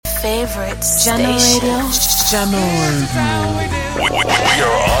favorite station. Jano Radio. We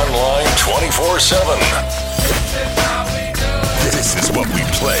are online 24/7. This is what we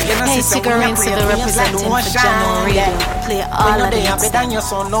play. Hey, Cigarine Civil representing for Jano Radio. Play all of it.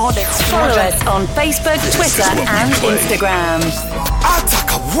 Follow us on Facebook, Twitter and Instagram.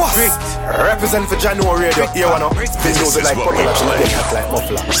 Attack of what? Represent for Jano Radio. Here one up. This music like popular like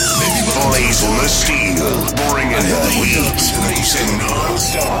muffler. Blazing the steel, bringing the heat. Racing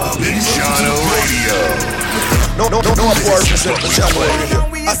non-stop in Jano Radio. No, represent for Jano Radio.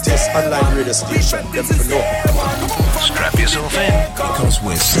 Artist online radio station. Them for no. Strap yourself in, because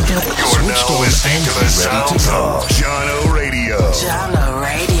we're You're now listening to the sounds of Jano Radio. Jano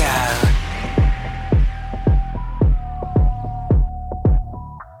Radio.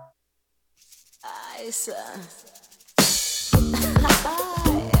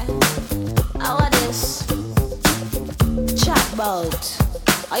 How are this? Chatbot.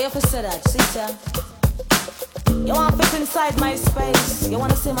 How you ever say that, Sita? You want to fit inside my space? You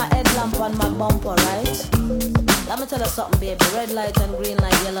want to see my headlamp on my bumper, right? Let me tell you something, baby. Red light and green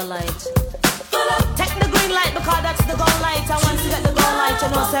light, yellow light. Take the green light because that's the goal light. And once you get the goal light, you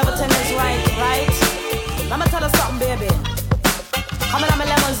know everything is right? Let me tell you something, baby. Come in on my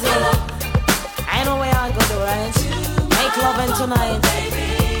limousine. I know where I go to, right? Make loving tonight.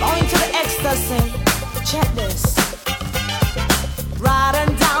 Going to the ecstasy. Check this.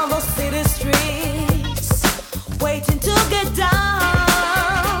 Riding down the city streets, waiting to get down.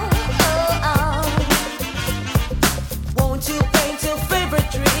 Won't you paint your favorite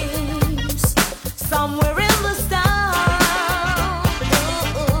dreams somewhere in the style?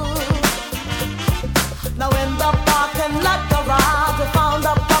 Now in the parking lot garage, we found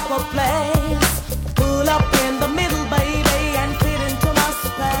a proper place. Pull up in the middle, baby, and fit into my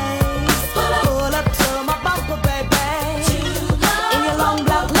space. Pull up to my bumper, baby, in your long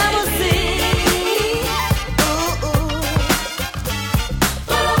black limousine.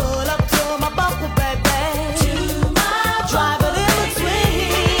 Pull up to my bumper, baby, drive it in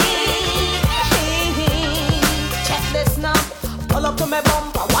between. Check this now. Pull up to my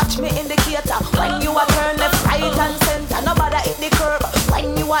bumper, watch me indicator. When you are turn left, right and center, nobody hit the curb.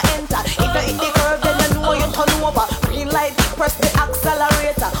 When you are enter, if you hit the curb, then you know you turn over. Green light, press the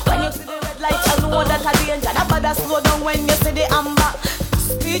accelerator. When you see the red light, you know that a danger. Nobody slow down when you see the amber.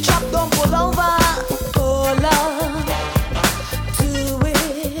 Speed trap, don't pull over. Pull up, do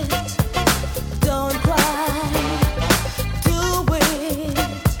it. Don't cry, do it.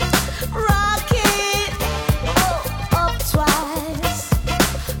 Rock it, up twice.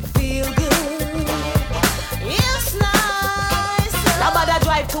 Feel good, it's nice. Nobody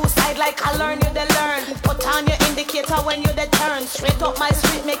drive two side like I learn you to learn. Put on your indicator when you the turn. Straight up my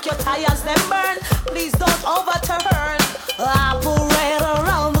street, make your tires them burn. Please don't overturn. Operate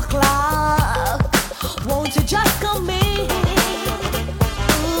around the clock. Won't you just come in?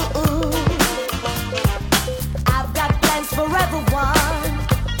 Ooh. I've got plans for everyone.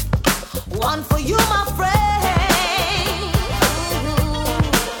 One for you, my friend.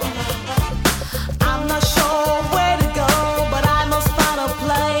 I'm not sure where to go, but I must find a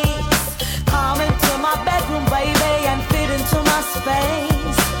place. Come into my bedroom, baby, and fit into my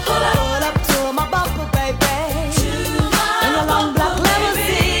space. Pull up to my bumper, baby, in a long black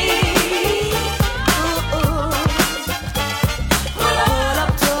limousine.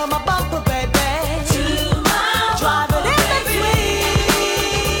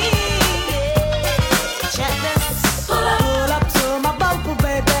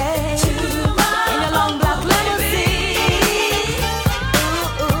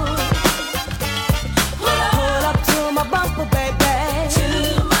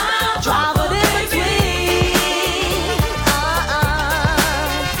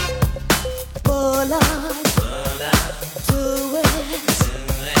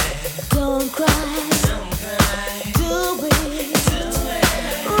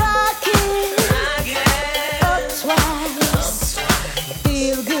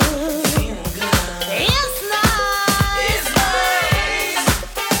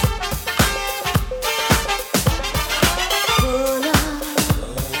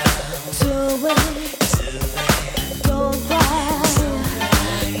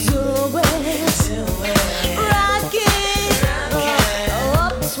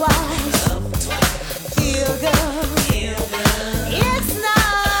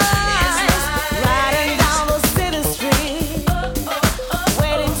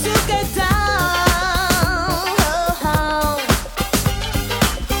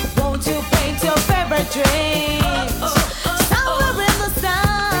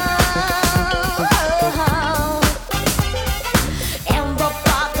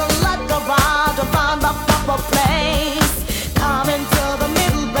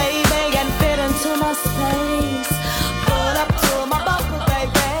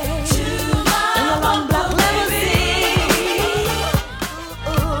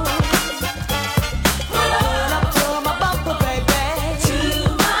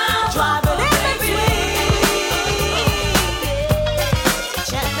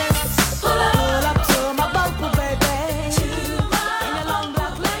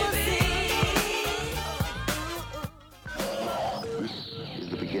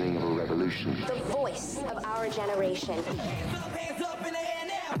 station.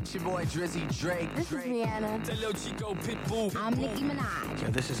 It's your boy Drizzy Drake. This is Rihanna. I'm Nicki Minaj.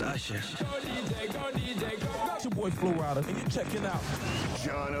 And this is Usher. It's your boy Flo Rida, and you're checking out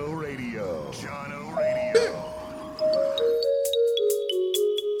Jono Radio. Jono Radio.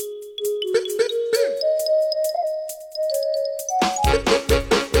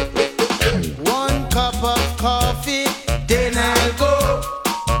 One cup of coffee, then I'll go.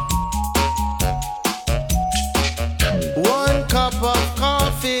 One cup of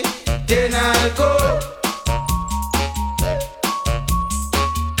coffee, then I'll go.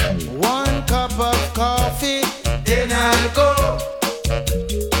 One cup of coffee, then I'll go.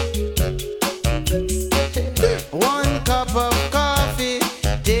 One cup of coffee,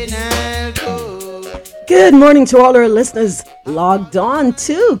 then I'll go. Good morning to all our listeners logged on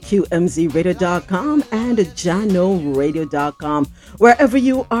to QMZRadio.com and JanoRadio.com. Wherever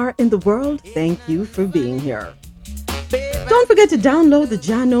you are in the world, thank you for being here. Don't forget to download the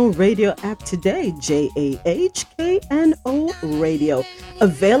Jano Radio app today, JAHKNO Radio,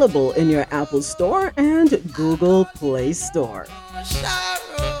 available in your Apple Store and Google Play Store.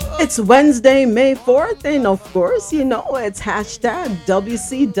 It's Wednesday, May 4th, and of course, you know, it's hashtag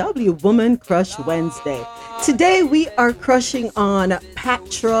WCW Woman Crush Wednesday. Today we are crushing on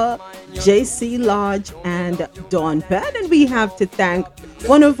Patra, JC Lodge, and Dawn Penn, and we have to thank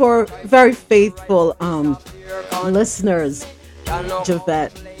one of our very faithful listeners,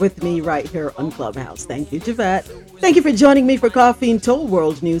 Javette, with me right here on Clubhouse. Thank you, Javette. Thank you for joining me for Coffee and Toll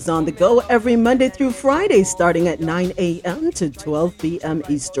World News on the Go every Monday through Friday, starting at 9 a.m. to 12 p.m.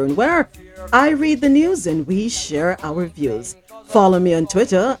 Eastern, where I read the news and we share our views. Follow me on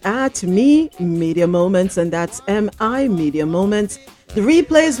Twitter at Media Moments, and that's MI Media Moments. The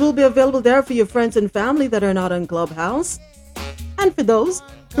replays will be available there for your friends and family that are not on Clubhouse. And for those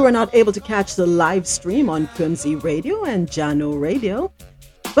who are not able to catch the live stream on QMZ Radio and Jano Radio.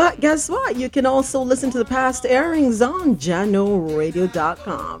 But guess what? You can also listen to the past airings on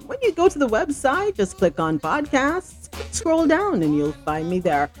JanoRadio.com. When you go to the website, just click on podcasts, scroll down, and you'll find me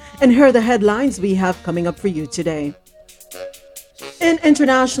there. And here are the headlines we have coming up for you today. In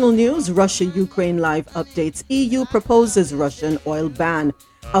international news, Russia-Ukraine live updates. EU proposes Russian oil ban.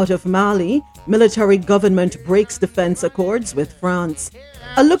 Out of Mali, military government breaks defense accords with France.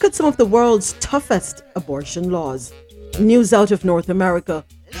 A look at some of the world's toughest abortion laws. News out of North America.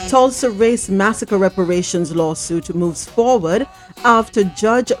 Tulsa race massacre reparations lawsuit moves forward after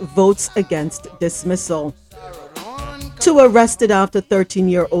judge votes against dismissal. Two arrested after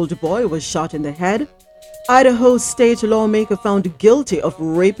 13-year-old boy was shot in the head. Idaho state lawmaker found guilty of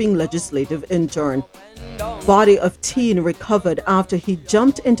raping legislative intern. Body of teen recovered after he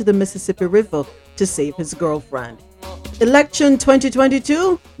jumped into the Mississippi River to save his girlfriend. Election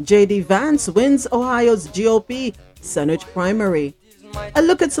 2022, J.D. Vance wins Ohio's GOP Senate primary. A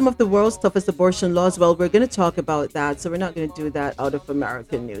look at some of the world's toughest abortion laws. Well, we're going to talk about that, so we're not going to do that out of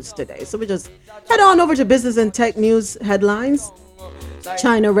American news today. So we just head on over to business and tech news headlines.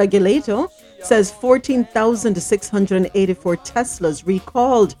 China regulator says 14,684 Teslas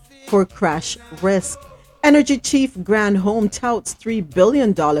recalled for crash risk. Energy chief Granholm touts $3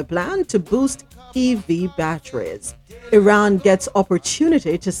 billion plan to boost EV batteries. Iran gets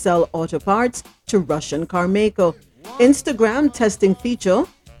opportunity to sell auto parts to Russian car maker. Instagram testing feature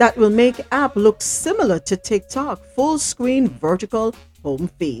that will make app look similar to TikTok, full screen vertical home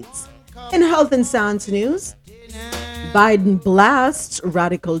feeds. In health and science news, Biden blasts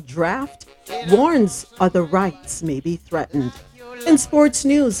radical draft, warns other rights may be threatened. In sports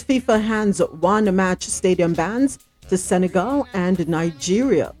news, FIFA hands one-match stadium bans to Senegal and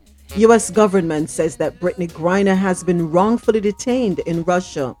Nigeria. U.S. government says that Brittany Griner has been wrongfully detained in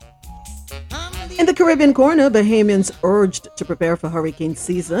Russia. In the Caribbean corner, Bahamians urged to prepare for hurricane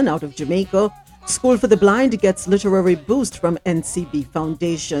season. Out of Jamaica, School for the Blind gets literary boost from NCB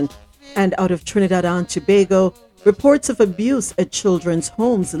Foundation. And out of Trinidad and Tobago, reports of abuse at children's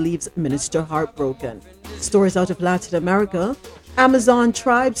homes leaves minister heartbroken. Stories out of Latin America, Amazon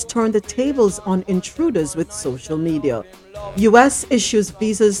tribes turn the tables on intruders with social media. U.S. issues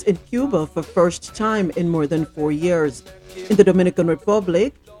visas in Cuba for first time in more than 4 years. In the Dominican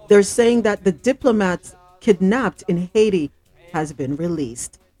Republic, they're saying that the diplomats kidnapped in Haiti has been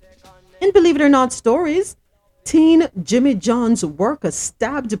released. In Believe It or Not stories, teen Jimmy John's worker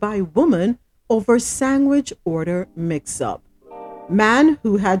stabbed by woman over sandwich order mix-up. Man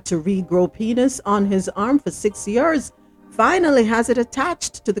who had to regrow penis on his arm for 6 years finally has it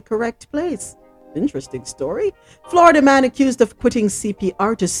attached to the correct place. Interesting story. Florida man accused of quitting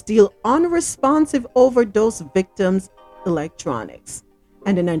CPR to steal unresponsive overdose victims' electronics.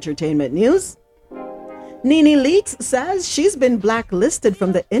 And in entertainment news, Nene Leakes says she's been blacklisted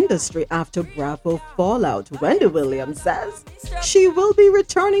from the industry after Bravo fallout. Wendy Williams says she will be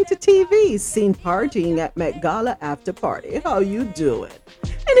returning to TV, seen partying at Met Gala after party. How you doing?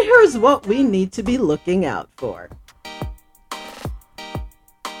 And here's what we need to be looking out for.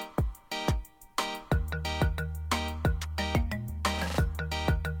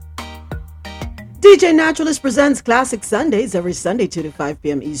 DJ Naturalist presents Classic Sundays every Sunday 2 to 5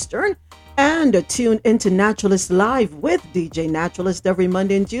 p.m. Eastern. And tune into Naturalist Live with DJ Naturalist every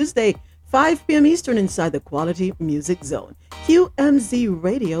Monday and Tuesday, 5 p.m. Eastern inside the Quality Music Zone.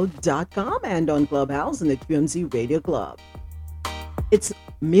 QMZRadio.com and on Clubhouse in the QMZ Radio Club. It's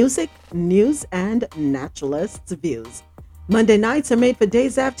music, news, and naturalist's views. Monday nights are made for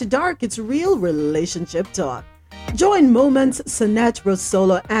days after dark. It's real relationship talk. Join Moments, Sinette,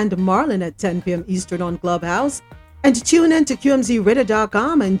 Rosolo, and Marlon at 10 p.m. Eastern on Clubhouse. And tune in to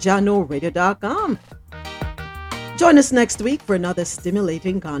QMZRadio.com and JanoRadio.com. Join us next week for another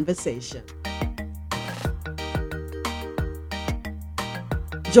stimulating conversation.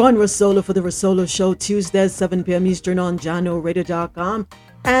 Join Rosolo for the Rosolo Show Tuesdays 7 p.m. Eastern on JanoRadio.com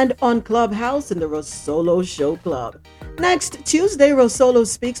and on Clubhouse in the Rosolo Show Club. Next Tuesday, Rosolo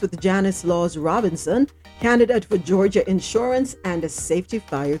speaks with Janice Laws Robinson, candidate for Georgia Insurance and a Safety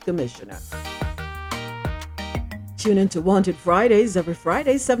Fire Commissioner. Tune in to Wanted Fridays every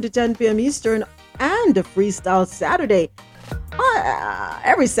Friday, 7 to 10 p.m. Eastern, and a Freestyle Saturday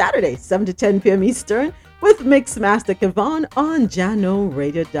every Saturday, 7 to 10 p.m. Eastern, with Mixmaster Kevon on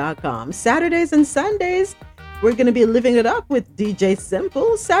JanoRadio.com. Saturdays and Sundays, we're going to be living it up with DJ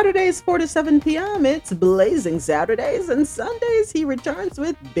Simple. Saturdays, 4 to 7 p.m., it's Blazing Saturdays, and Sundays, he returns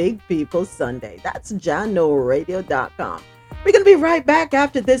with Big People Sunday. That's JanoRadio.com. We're going to be right back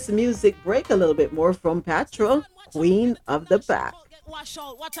after this music break. A little bit more from Patra, Queen of the Pack. Watch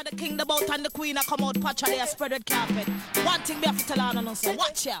out, watch out the king, the boat, and the queen a come out, patch they a spreaded carpet. One thing we have to tell on us,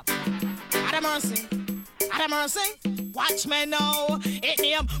 watch out. Adam Mercy, Adam Mercy, watch me now. It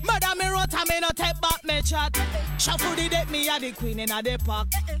me murder me wrote, I me no take back me chat. Shuffle the deck, me a the queen in a the park.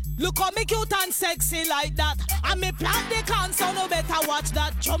 Look how me cute and sexy like that. And me plan the can, so no better watch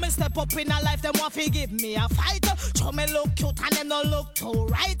that. Show me step up in a life, them want to give me a fight. Show me look cute and them no look too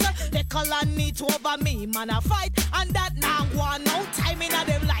right. They color need to over me, man a fight. And that now one no time in a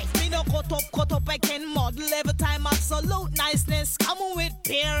them life. Me no cut up, I can model every time. Absolute niceness, come with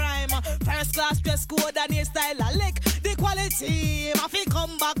peer rhyme. First class dress code and your style a lick. The quality, I fi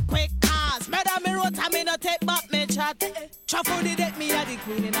come back quick. Cause murder me wrote, I me no take back me chat. Shuffle the deck, me a the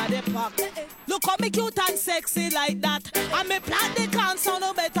queen in a the park. Look how me cute and sexy like that. And me plan the can, so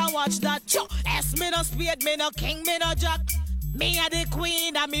no better watch that. S me no spade, me no king, me no jack. Me a the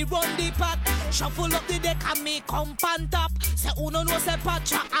queen and me run the pack. Shuffle up the deck and me come pan top. Say uno no say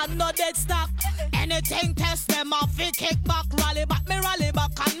patcha and no dead stock. Anything test them off, fi kick back. Rally back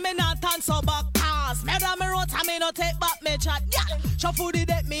and me not turn so back. Cause me da me root and me no take back me chat. Yeah. Shuffle the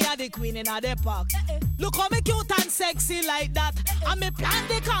deck, me a the queen in a the park. Look how me cute and sexy like that. And me plan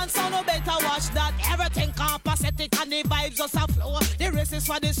the can, so no better watch that. Everything compacetic and the vibes just a flow. The race is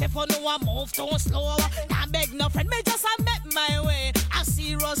for the chef, no one move too slow. Can't beg no friend, me just a met my way. A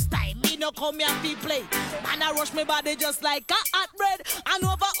serious time, me no come here to play. Man, I rush me body just like a hot bread. And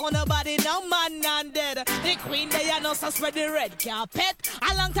over on a body, no man and dead. The queen, they are no so spread the red carpet.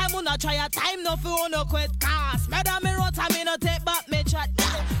 A long time, we not try a time, no fool, no quit. Cause, madam, me rot, I me no take back me chat.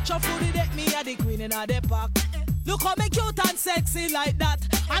 Shuffle the deck, me a the queen in a the park. Look how me cute and sexy like that.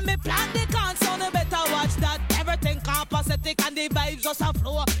 And me plan the can, so no better watch that. Everything compacetic and the vibes just a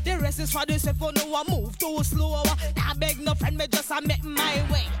flow. The rest is for the safe, no one move too slow. Can't beg no friend, me just a make my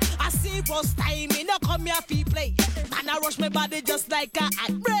way. I see first time, me no come here fi play. Man, I rush me body just like a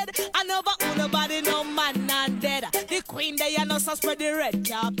hot bread. I never own nobody, no man and dead. The queen, they are no so spread the red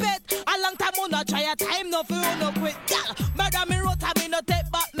carpet. A long time, we no try a time, no feel no quit. Girl, murder me wrote, I me no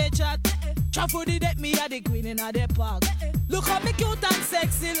take back me chat. Shuffle the deck, me a the queen in a the park. Look how me cute and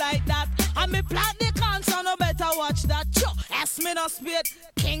sexy like that. And me plant the can, so no better watch that. S me no spade,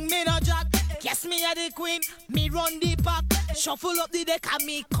 king me no jack. Yes, me a the queen, me run the pack. Shuffle up the deck and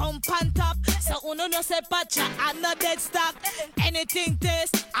me come pan top. So uno no say patcha and no dead stock. Anything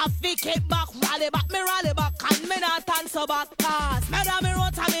taste, I pick it back. Rally back, and me not turn so back. Cause madam me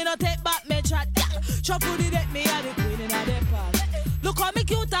run, and me no take back me chat. Shuffle the deck, me a the queen in a the park. Look how me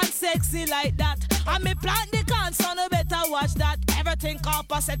cute and sexy like that. And me plant the can, so no better watch that. Everything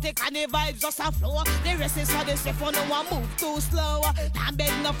compacetic and the vibes just a flow. The rest is for the safe, no one move too slow. Can't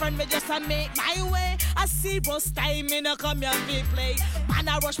beg no friend, me just a make my way. I see bros time, me no come here to play. Man,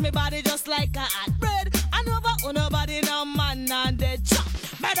 I rush me body just like a hot bread. And over on nobody, no man and dead.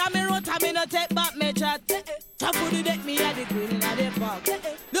 Madam, me wrote, I me no take back me chat. Top of the deck, me a the queen in a the park.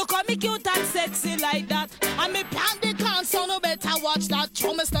 Look at me cute and sexy like that. And me plant the can, so no better watch that.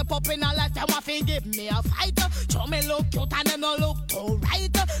 Show me step up in a life, them want to give me a fight. Show me look cute and them no look too right.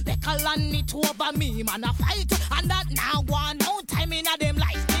 They call on me to over me, man a fight. And that now one, no time in a them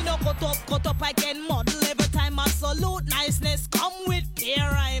life. Me no cut up again, model every time. Absolute niceness, come with peer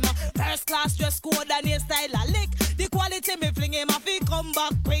rhyme. First class dress code and your style a lick. The quality me fling him off, he come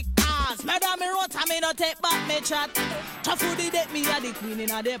back quick. As madam me wrote, I me no take back me chat. Tough food the deck, me a the queen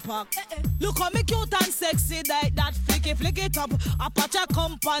in a the park. Look how me cute and sexy like that. Flick it up, a patch a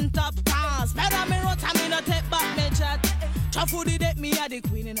come on top. As madam me wrote, I me no take back me chat. Tough food the deck, me a the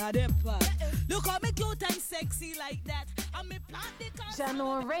queen in a the park. Look how me cute and sexy like that. And me plant the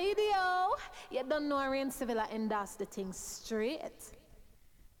Jano Radio. You don't know Rain Civil and that's the thing straight.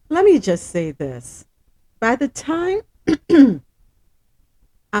 Let me just say this. By the time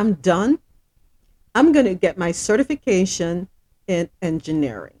I'm done, I'm going to get my certification in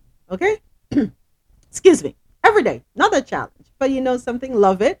engineering. Okay? Excuse me. Every day. Another challenge. But you know something?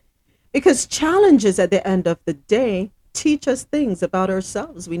 Love it. Because challenges at the end of the day teach us things about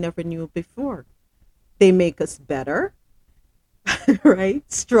ourselves we never knew before. They make us better, right?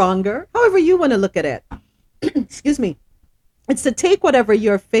 Stronger. However you want to look at it. Excuse me. It's to take whatever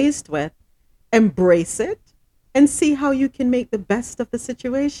you're faced with, embrace it, and see how you can make the best of the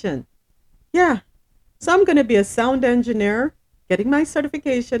situation. Yeah. So I'm going to be a sound engineer, getting my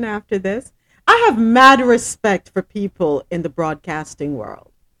certification after this. I have mad respect for people in the broadcasting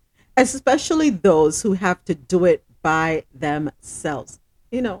world, especially those who have to do it by themselves.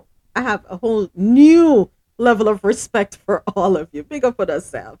 You know, I have a whole new level of respect for all of you. Big up on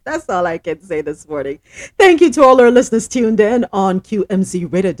yourself. That's all I can say this morning. Thank you to all our listeners tuned in on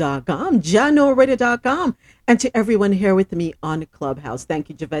QMZRadio.com, JanoRadio.com, and to everyone here with me on Clubhouse. Thank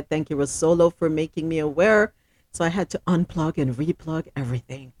you, Javette. Thank you, Rosolo, for making me aware. So I had to unplug and replug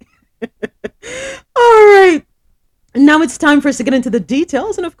everything. All right. Now it's time for us to get into the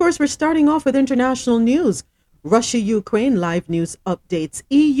details. And of course, we're starting off with international news. Russia-Ukraine live news updates.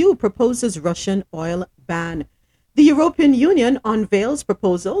 EU proposes Russian oil ban. The European Union unveils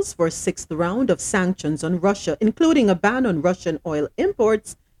proposals for a sixth round of sanctions on Russia, including a ban on Russian oil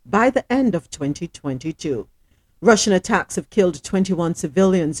imports by the end of 2022. Russian attacks have killed 21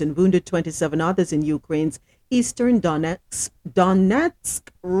 civilians and wounded 27 others in Ukraine's eastern Donetsk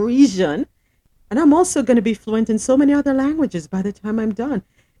region. And I'm also going to be fluent in so many other languages by the time I'm done,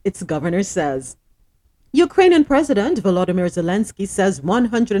 its governor says. Ukrainian President Volodymyr Zelensky says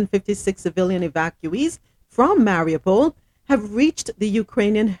 156 civilian evacuees from Mariupol have reached the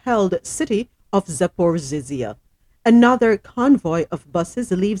Ukrainian-held city of Zaporizhzhia. Another convoy of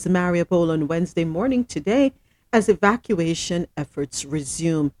buses leaves Mariupol on Wednesday morning today as evacuation efforts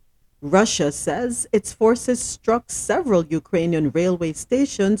resume. Russia says its forces struck several Ukrainian railway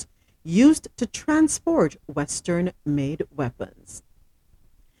stations used to transport Western-made weapons.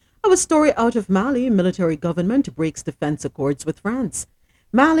 Our story out of Mali, military government breaks defense accords with France.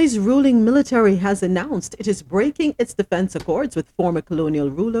 Mali's ruling military has announced it is breaking its defense accords with former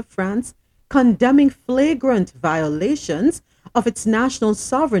colonial ruler France, condemning flagrant violations of its national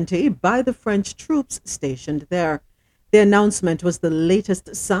sovereignty by the French troops stationed there. The announcement was the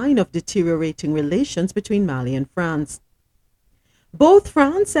latest sign of deteriorating relations between Mali and France. Both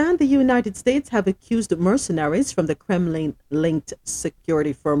France and the United States have accused mercenaries from the Kremlin-linked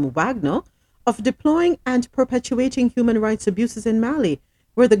security firm Wagner of deploying and perpetuating human rights abuses in Mali,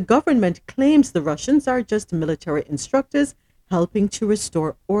 where the government claims the Russians are just military instructors helping to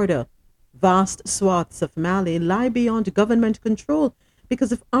restore order. Vast swaths of Mali lie beyond government control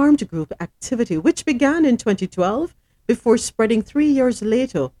because of armed group activity, which began in 2012 before spreading 3 years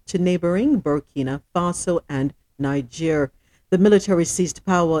later to neighboring Burkina Faso and Niger. The military seized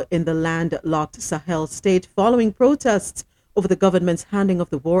power in the landlocked Sahel state following protests over the government's handling of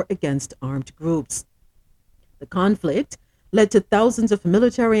the war against armed groups. The conflict led to thousands of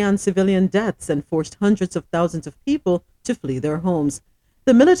military and civilian deaths and forced hundreds of thousands of people to flee their homes.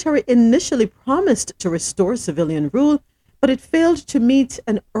 The military initially promised to restore civilian rule, but it failed to meet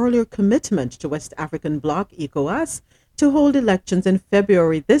an earlier commitment to West African bloc ECOWAS to hold elections in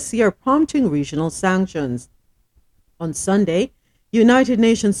February this year, prompting regional sanctions. On Sunday, United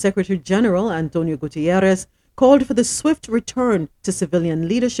Nations Secretary General Antonio Guterres called for the swift return to civilian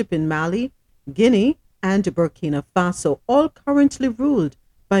leadership in Mali, Guinea, and Burkina Faso, all currently ruled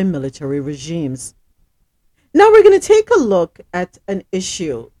by military regimes. Now we're going to take a look at an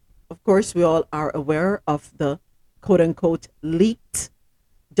issue. Of course, we all are aware of the quote-unquote leaked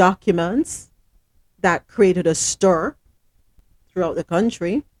documents that created a stir throughout the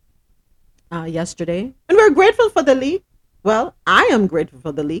country yesterday. And we're grateful for the leak. Well, I am grateful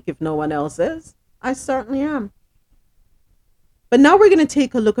for the leak if no one else is. I certainly am. But now we're going to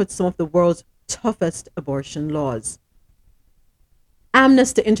take a look at some of the world's toughest abortion laws.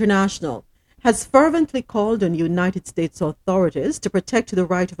 Amnesty International has fervently called on United States authorities to protect the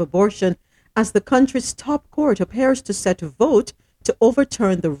right of abortion as the country's top court appears to set a vote to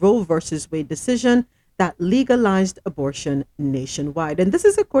overturn the Roe v. Wade decision that legalized abortion nationwide. And this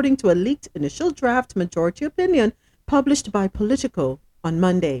is according to a leaked initial draft majority opinion published by Politico on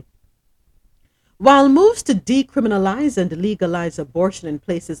Monday. While moves to decriminalize and legalize abortion in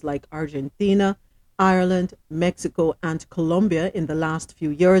places like Argentina, Ireland, Mexico, and Colombia in the last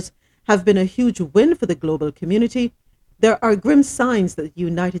few years have been a huge win for the global community, there are grim signs that the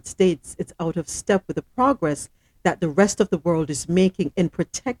United States is out of step with the progress that the rest of the world is making in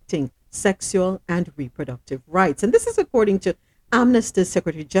protecting sexual and reproductive rights. And this is according to Amnesty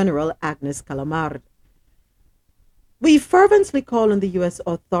Secretary General Agnes Callamard. We fervently call on the U.S.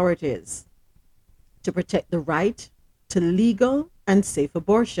 authorities to protect the right to legal and safe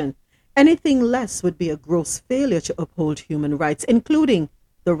abortion. Anything less would be a gross failure to uphold human rights, including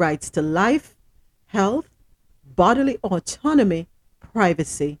the rights to life, health, bodily autonomy,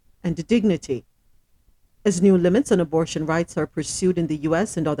 privacy, and dignity. As new limits on abortion rights are pursued in the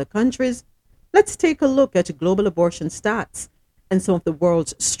U.S. and other countries, let's take a look at global abortion stats and some of the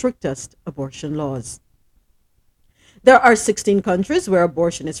world's strictest abortion laws. There are 16 countries where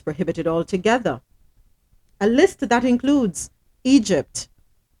abortion is prohibited altogether. A list that includes Egypt,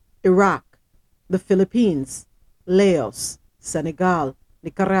 Iraq, the Philippines, Laos, Senegal,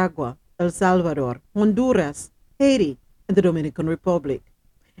 Nicaragua, El Salvador, Honduras, Haiti, and the Dominican Republic.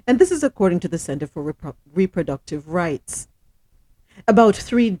 And this is according to the Center for Reproductive Rights. About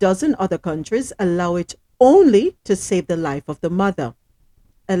 36 other countries allow it only to save the life of the mother.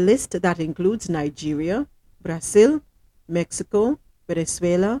 A list that includes Nigeria, Brazil, Mexico,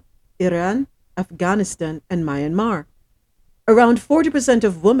 Venezuela, Iran, Afghanistan, and Myanmar. Around 40%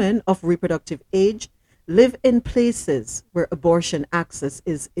 of women of reproductive age live in places where abortion access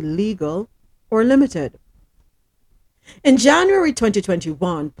is illegal or limited. In January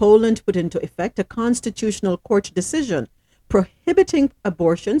 2021, Poland put into effect a constitutional court decision prohibiting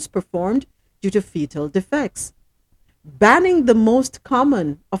abortions performed due to fetal defects, banning the most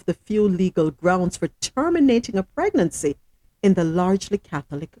common of the few legal grounds for terminating a pregnancy in the largely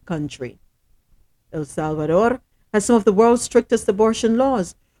Catholic country. El Salvador has some of the world's strictest abortion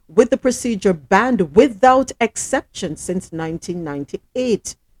laws, with the procedure banned without exception since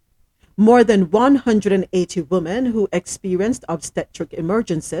 1998. More than 180 women who experienced obstetric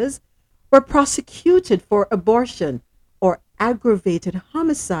emergencies were prosecuted for abortion or aggravated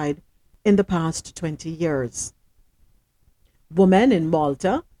homicide in the past 20 years. Women in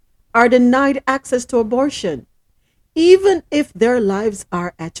Malta are denied access to abortion, even if their lives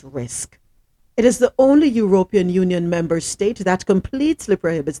are at risk. It is the only European Union member state that completely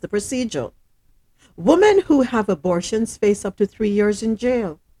prohibits the procedure. Women who have abortions face up to 3 years in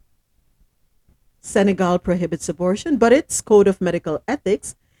jail. Senegal prohibits abortion, but its Code of Medical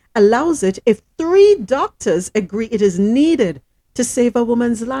Ethics allows it if 3 doctors agree it is needed to save a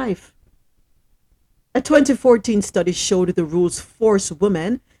woman's life. A 2014 study showed the rules force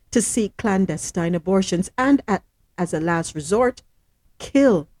women to seek clandestine abortions and, as a last resort,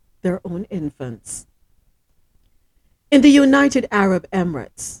 kill their own infants. In the United Arab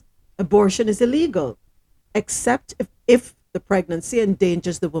Emirates, abortion is illegal, except if the pregnancy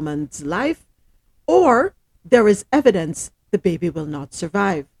endangers the woman's life or there is evidence the baby will not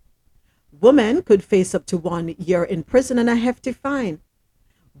survive. Women could face up to 1 year in prison and a hefty fine.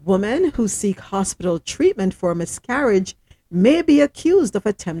 Women who seek hospital treatment for miscarriage may be accused of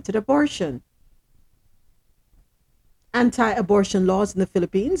attempted abortion. Anti-abortion laws in the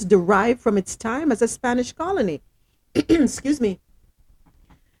Philippines derive from its time as a Spanish colony. Excuse me.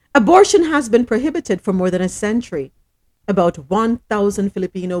 Abortion has been prohibited for more than a century. About 1,000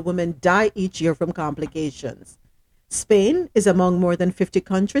 Filipino women die each year from complications. Spain is among more than 50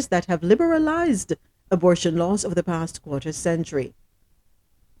 countries that have liberalized abortion laws over the past quarter century.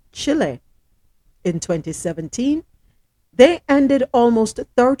 Chile, in 2017, they ended almost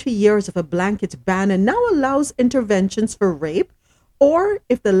 30 years of a blanket ban and now allows interventions for rape or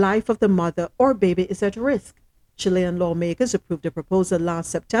if the life of the mother or baby is at risk. Chilean lawmakers approved a proposal last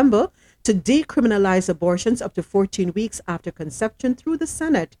September to decriminalize abortions up to 14 weeks after conception through the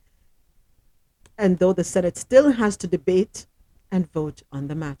Senate. And though the Senate still has to debate and vote on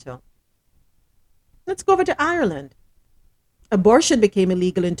the matter. Let's go over to Ireland. Abortion became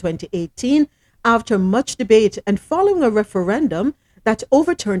illegal in 2018 after much debate and following a referendum that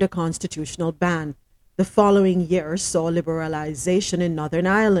overturned a constitutional ban. The following year saw liberalization in Northern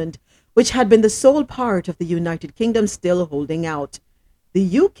Ireland, which had been the sole part of the United Kingdom still holding out.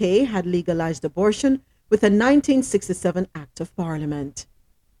 The UK had legalized abortion with a 1967 Act of Parliament.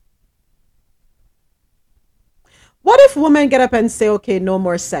 What if women get up and say, okay, no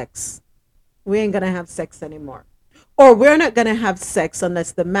more sex? We ain't going to have sex anymore. Or we're not going to have sex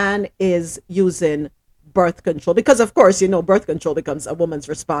unless the man is using birth control. Because, of course, birth control becomes a woman's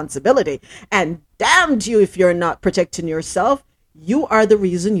responsibility. And damned you if you're not protecting yourself. You are the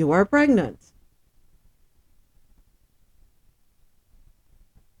reason you are pregnant.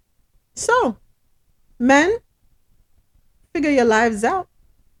 So, men, figure your lives out.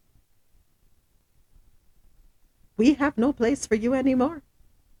 We have no place for you anymore.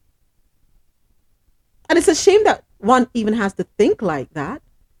 And it's a shame that one even has to think like that.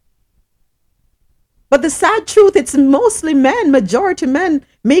 But the sad truth, it's mostly men, majority men,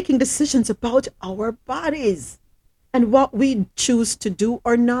 making decisions about our bodies and what we choose to do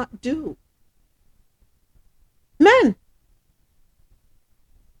or not do. Men.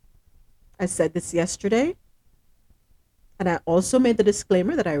 I said this yesterday. And I also made the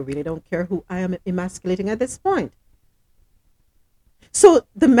disclaimer that I really don't care who I am emasculating at this point. So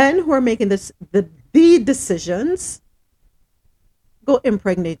the men who are making the decisions, go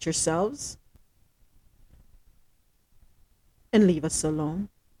impregnate yourselves and leave us alone.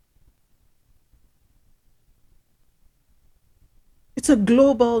 It's a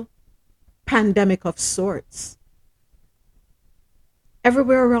global pandemic of sorts.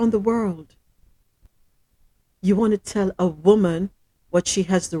 Everywhere around the world, you want to tell a woman what she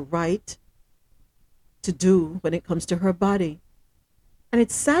has the right to do when it comes to her body. And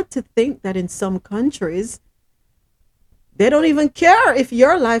it's sad to think that in some countries, they don't even care if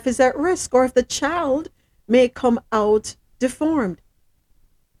your life is at risk or if the child may come out deformed.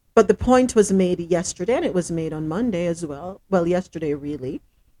 But the point was made yesterday, and it was made on Monday as well. Well, yesterday really,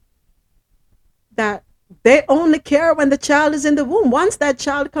 that they only care when the child is in the womb. Once that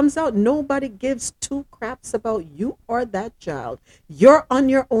child comes out, nobody gives two craps about you or that child. You're on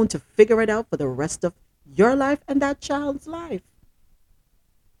your own to figure it out for the rest of your life and that child's life.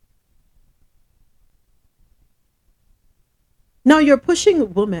 Now you're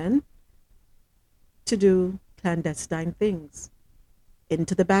pushing women to do clandestine things,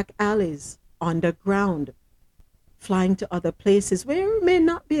 into the back alleys, underground, flying to other places where it may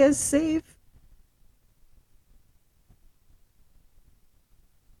not be as safe.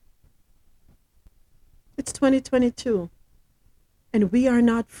 It's 2022, and we are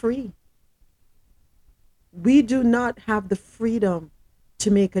not free. We do not have the freedom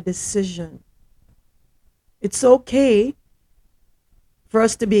to make a decision. It's okay for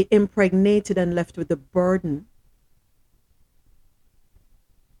us to be impregnated and left with the burden.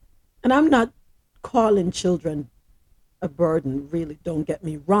 And I'm not calling children a burden, really, don't get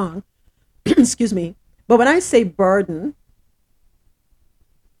me wrong. Excuse me. But when I say burden,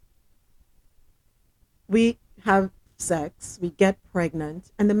 we have sex, we get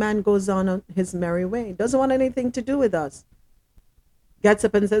pregnant, and the man goes on his merry way. Doesn't want anything to do with us. Gets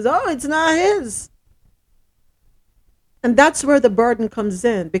up and says, oh, it's not his. And that's where the burden comes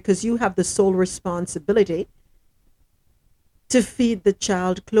in, because you have the sole responsibility to feed the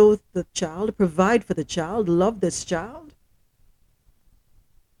child, clothe the child, provide for the child, love this child.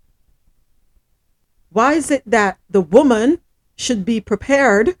 Why is it that the woman should be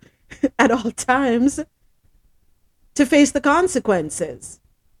prepared at all times to face the consequences?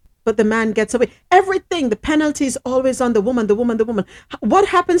 But the man gets away. Everything, the penalty is always on the woman, the woman, the woman. What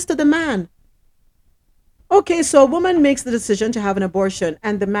happens to the man? Okay, so a woman makes the decision to have an abortion,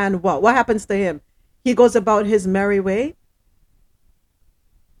 and the man, what? What happens to him? He goes about his merry way.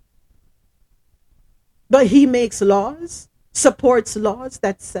 But he makes laws, supports laws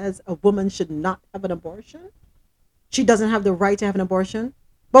that says a woman should not have an abortion. She doesn't have the right to have an abortion.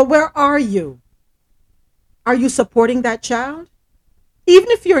 But where are you? Are you supporting that child?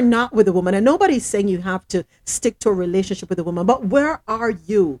 Even if you're not with a woman, and nobody's saying you have to stick to a relationship with a woman, but where are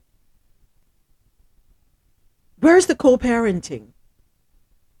you? Where's the co-parenting?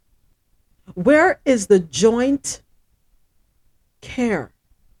 Where is the joint care?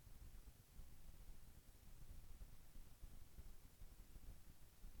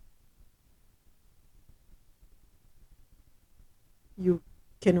 You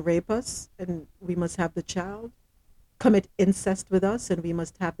can rape us and we must have the child. Commit incest with us and we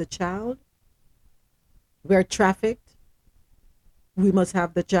must have the child. We're trafficked. We must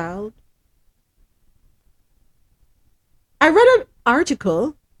have the child. I read an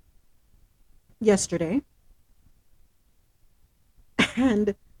article yesterday,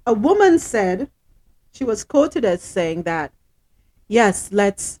 and a woman said, she was quoted as saying that, yes,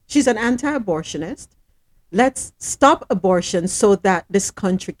 she's an anti-abortionist. Let's stop abortion so that this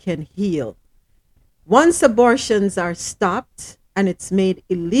country can heal. Once abortions are stopped and it's made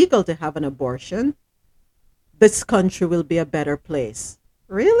illegal to have an abortion, this country will be a better place.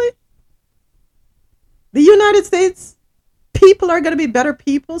 Really? The United States people are going to be better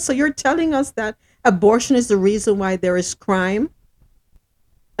people? So you're telling us that abortion is the reason why there is crime?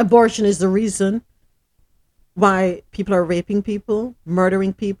 Abortion is the reason why people are raping people,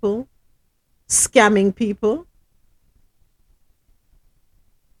 murdering people, scamming people?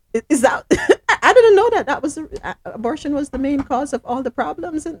 Is that I didn't know that was abortion was the main cause of all the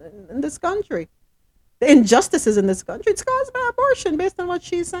problems in this country. The injustices in this country, it's caused by abortion, based on what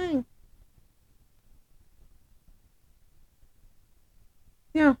she's saying.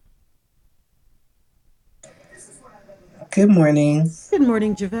 Yeah. Good morning. Good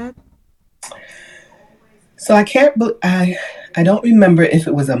morning, Javette. So I don't remember if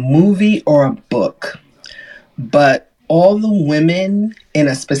it was a movie or a book, but all the women in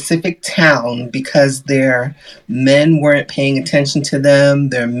a specific town, because their men weren't paying attention to them,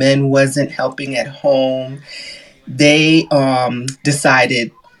 their men wasn't helping at home, they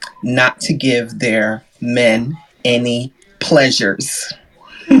decided not to give their men any pleasures.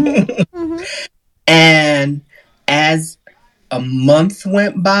 Mm-hmm. And as a month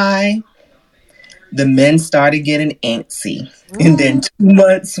went by, the men started getting antsy. And then 2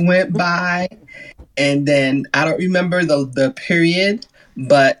 months went by. And then I don't remember the period,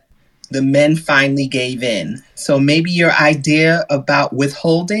 but the men finally gave in. So maybe your idea about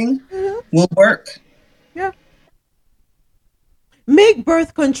withholding will work. Yeah. Make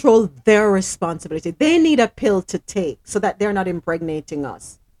birth control their responsibility. They need a pill to take so that they're not impregnating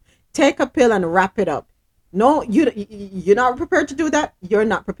us. Take a pill and wrap it up. No, you're not prepared to do that. You're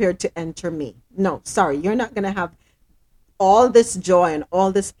not prepared to enter me. No, sorry. You're not going to have all this joy and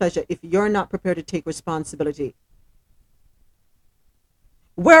all this pleasure if you're not prepared to take responsibility.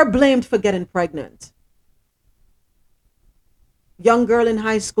 We're blamed for getting pregnant. Young girl in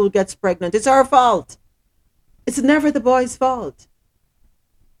high school gets pregnant. It's her fault. It's never the boy's fault.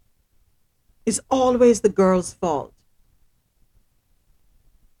 It's always the girl's fault.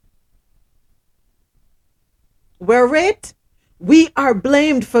 We're raped. We are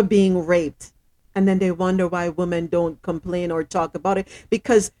blamed for being raped. And then they wonder why women don't complain or talk about it.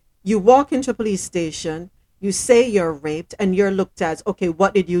 Because you walk into a police station, you say you're raped, and you're looked at, okay,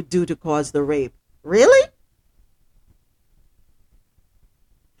 what did you do to cause the rape? Really?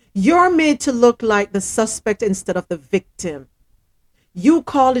 You're made to look like the suspect instead of the victim. You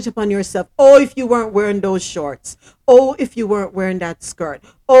called it upon yourself. Oh, if you weren't wearing those shorts. Oh, if you weren't wearing that skirt.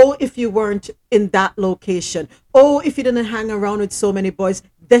 Oh, if you weren't in that location. Oh, if you didn't hang around with so many boys,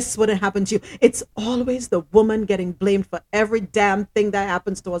 this wouldn't happen to you. It's always the woman getting blamed for every damn thing that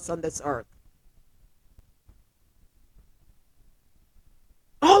happens to us on this earth.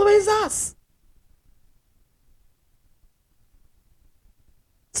 Always us.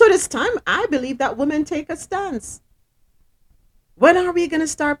 So this time, I believe that women take a stance. When are we going to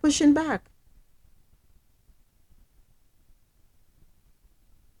start pushing back?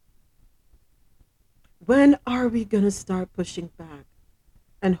 When are we going to start pushing back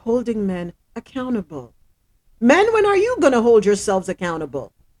and holding men accountable? Men, when are you going to hold yourselves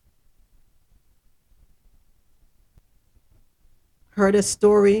accountable? Heard a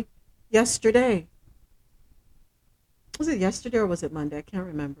story yesterday. Was it yesterday or was it Monday? I can't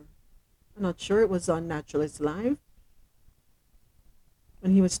remember. I'm not sure. It was on Naturalist Live.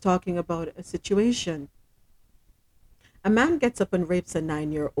 When he was talking about a situation. A man gets up and rapes a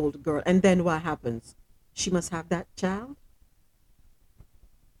 9-year-old girl. And then what happens? She must have that child?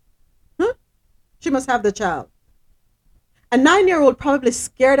 Huh? She must have the child. A 9-year-old probably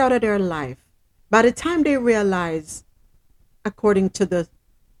scared out of their life. By the time they realize, according to the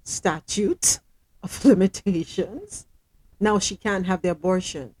statute of limitations, now she can't have the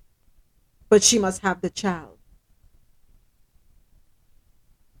abortion. But she must have the child.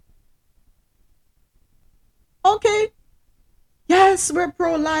 Okay. Yes, we're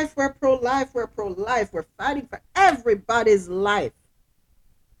pro-life, we're pro-life, we're pro-life. We're fighting for everybody's life.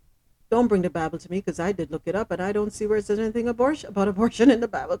 Don't bring the Bible to me because I did look it up and I don't see where it says anything about abortion in the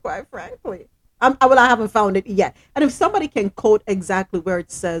Bible, quite frankly. I haven't found it yet. And if somebody can quote exactly where it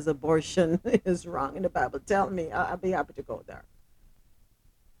says abortion is wrong in the Bible, tell me. I'll be happy to go there.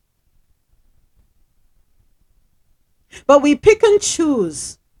 But we pick and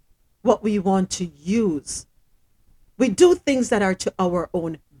choose what we want to use. We do things that are to our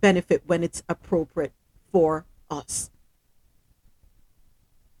own benefit when it's appropriate for us.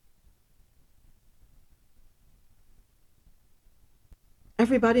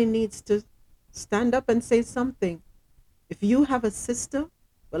 Everybody needs to stand up and say something. If you have a sister,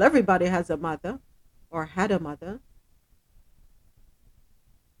 well, everybody has a mother or had a mother.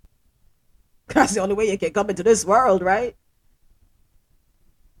 That's the only way you can come into this world, right?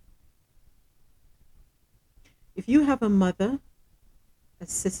 If you have a mother, a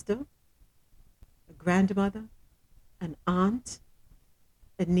sister, a grandmother, an aunt,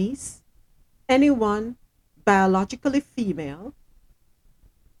 a niece, anyone biologically female,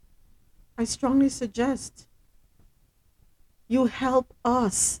 I strongly suggest you help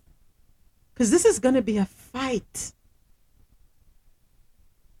us, because this is going to be a fight.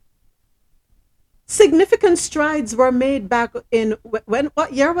 Significant strides were made back in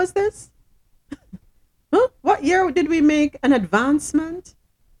what year was this? Huh? What year did we make an advancement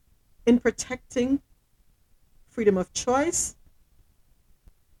in protecting freedom of choice?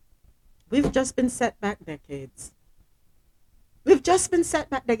 We've just been set back decades. We've just been set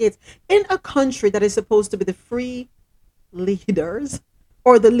back decades in a country that is supposed to be the free leaders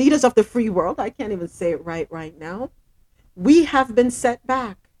or the leaders of the free world. I can't even say it right now. We have been set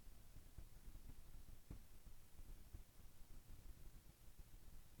back.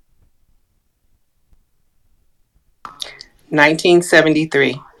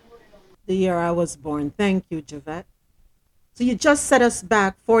 (1973). The year I was born. Thank you, Javette. So you just set us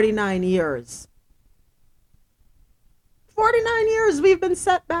back 49 years. 49 years we've been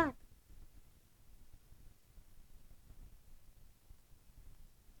set back.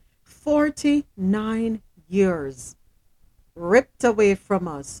 49 years ripped away from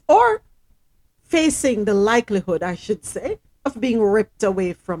us, or facing the likelihood, I should say, of being ripped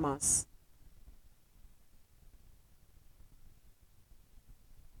away from us.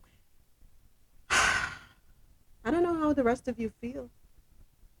 I don't know how the rest of you feel.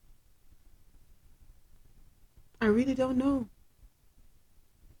 I really don't know.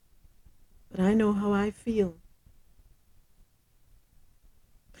 But I know how I feel.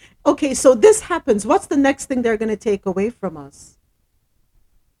 Okay, so this happens. What's the next thing they're going to take away from us?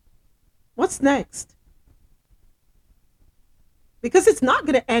 What's next? Because it's not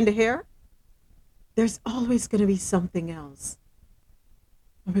going to end here. There's always going to be something else.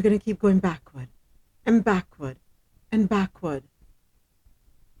 And we're going to keep going backward and backward and backward.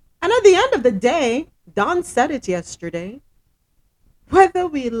 And at the end of the day, Don said it yesterday, whether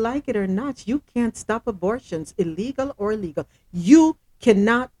we like it or not, you can't stop abortions, illegal or legal. You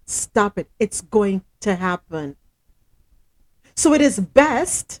cannot stop it. It's going to happen. So it is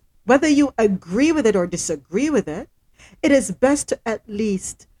best, whether you agree with it or disagree with it, it is best to at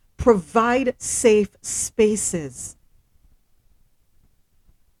least provide safe spaces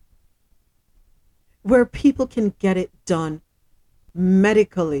where people can get it done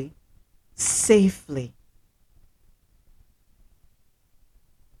medically, safely.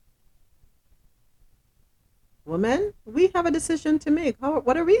 Women, we have a decision to make.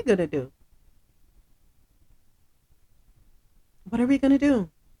 What are we going to do? What are we going to do?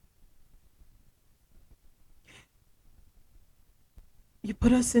 You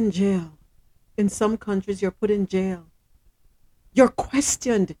put us in jail. In some countries, you're put in jail. You're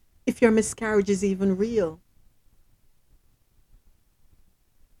questioned if your miscarriage is even real.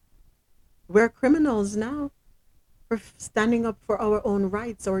 We're criminals now for standing up for our own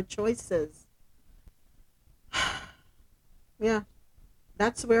rights, our choices. Yeah,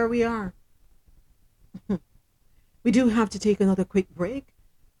 that's where we are. We do have to take another quick break.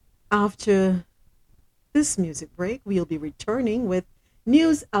 After this music break, we'll be returning with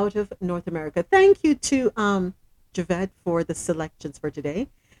news out of North America. Thank you to Javette for the selections for today.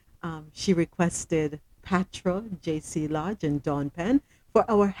 She requested Patra, JC Lodge, and Dawn Penn for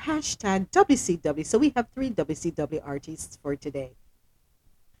our hashtag WCW. So we have 3 WCW artists for today.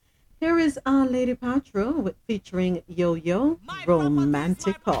 Here is Lady Patra featuring Yo-Yo,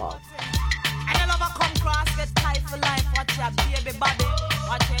 Romantic Call. And I love come cross, get tight for life. Watch your baby body.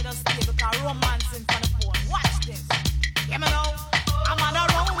 Watch her just stay because romance in front of phone. Watch this. Yeah, me know. I'm on a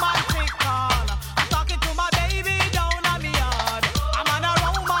romantic call. I'm talking to my baby down on me yard. I'm on a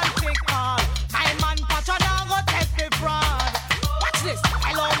romantic call. My man Patra now go take me fraud. Watch this.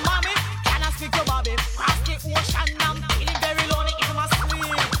 Hello, mommy. Can I speak to Bobby? Cross the ocean. I'm feeling very lonely in my sleep.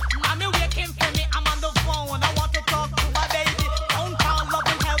 Mommy waking for me. I'm on the phone. I want to talk to my baby. Don't call love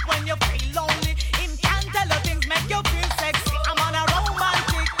and help when you feel lonely. Him can't tell you things make you feel sexy. I'm on a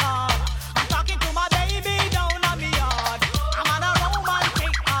romantic call. I'm talking to my baby down on me yard. I'm on a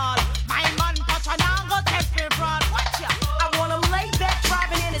romantic call. My man Patra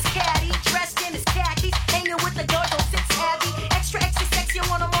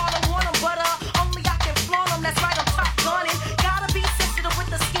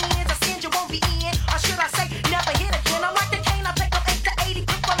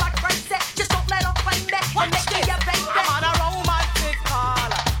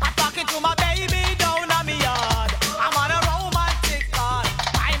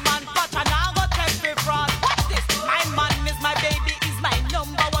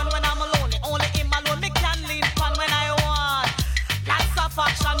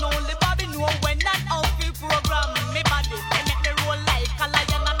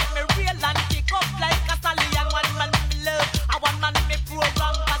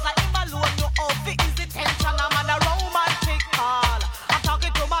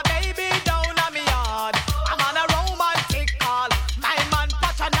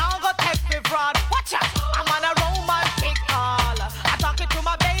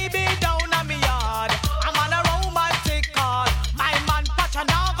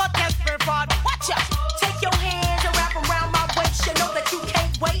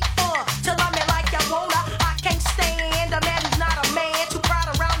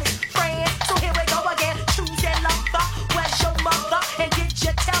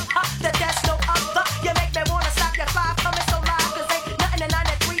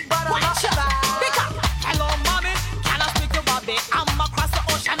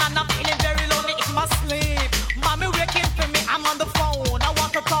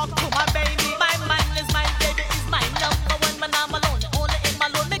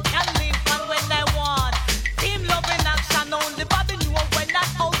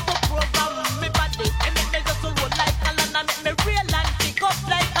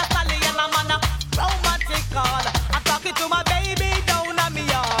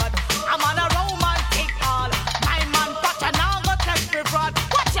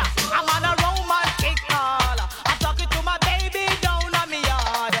fraud. Watch out, I'm on a romantic call. I'm talking to my baby down on me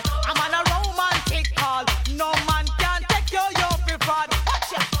yard. I'm on a romantic call. No man can take you for fraud.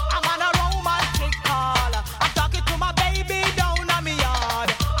 Watch out, I'm on a romantic call. I'm talking to my baby down on me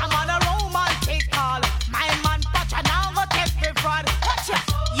yard. I'm on a romantic call. My man Patch, I now go take for fraud. Watch out.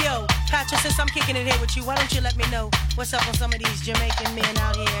 Yo, Patrick, since I'm kicking it here with you, why don't you let me know what's up on some of these Jamaican men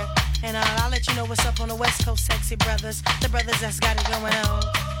out here? And I'll let you know what's up on the West Coast sexy brothers, the brothers that's got it going on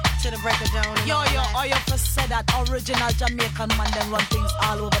to the break of dawn. Yo, oh, you just said that original Jamaican man them run things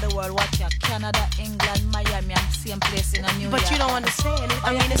all over the world. Watch out, Canada, England, Miami, and same place in New York. But you don't understand it.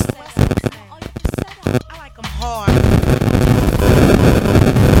 I mean, it's I like them hard.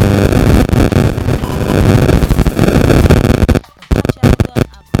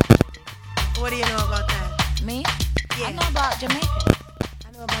 What do you know about that? Me? Yeah. I know about Jamaica.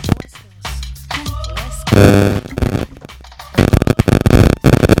 I know about the West Coast. West Coast.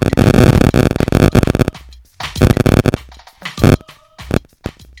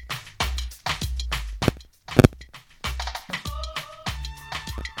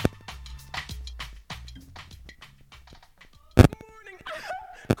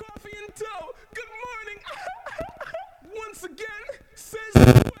 Coffee and dough. Good morning. Once again, says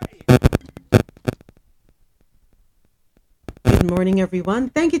the way. Good morning, everyone.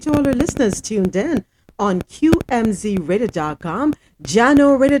 Thank you to all our listeners tuned in on QMZRadio.com,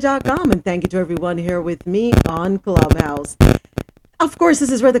 JanoRadio.com, and thank you to everyone here with me on Clubhouse. Of course,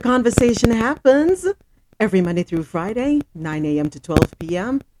 this is where the conversation happens every Monday through Friday, 9 a.m. to 12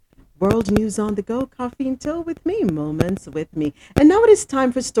 p.m. World News on the Go, Coffee and Toe with me, Moments with me. And now it is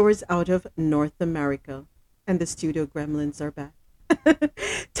time for stories out of North America. And the studio gremlins are back.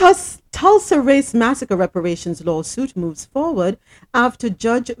 Tulsa Race Massacre reparations lawsuit moves forward after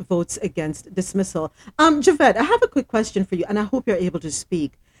judge votes against dismissal. Javette, I have a quick question for you, and I hope you're able to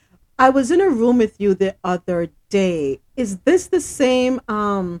speak. I was in a room with you the other day. Is this the same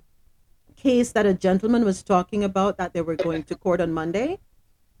case that a gentleman was talking about that they were going to court on Monday?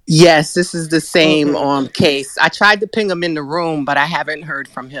 Yes, this is the same case. I tried to ping him in the room, but I haven't heard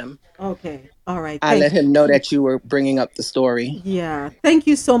from him. Okay. All right. I let him know that you were bringing up the story. Yeah. Thank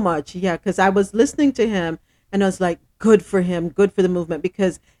you so much. Yeah, because I was listening to him and I was like, good for him, good for the movement,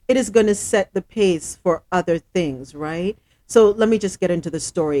 because it is going to set the pace for other things, right? So let me just get into the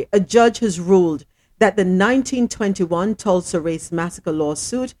story. A judge has ruled that the 1921 Tulsa Race Massacre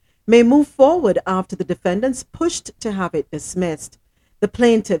lawsuit may move forward after the defendants pushed to have it dismissed. The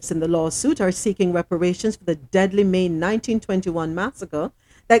plaintiffs in the lawsuit are seeking reparations for the deadly May 1921 massacre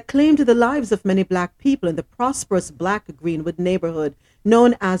that claimed the lives of many black people in the prosperous Black Greenwood neighborhood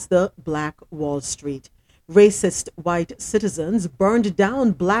known as the Black Wall Street. Racist white citizens burned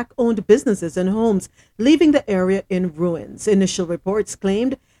down black-owned businesses and homes, leaving the area in ruins. Initial reports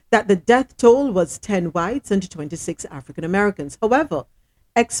claimed that the death toll was 10 whites and 26 African Americans. However,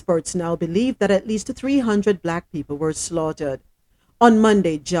 experts now believe that at least 300 black people were slaughtered. On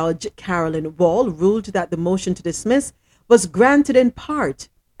Monday, Judge Carolyn Wall ruled that the motion to dismiss was granted in part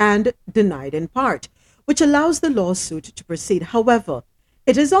and denied in part, which allows the lawsuit to proceed. However,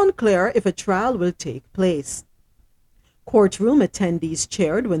 it is unclear if a trial will take place. Courtroom attendees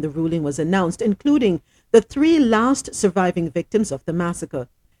cheered when the ruling was announced, including the three last surviving victims of the massacre.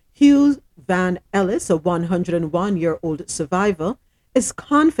 Hugh Van Ellis, a 101-year-old survivor, is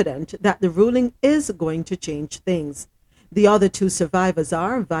confident that the ruling is going to change things. The other two survivors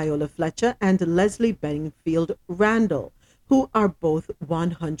are Viola Fletcher and Leslie Benningfield Randall, who are both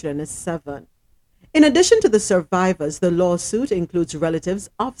 107. In addition to the survivors, the lawsuit includes relatives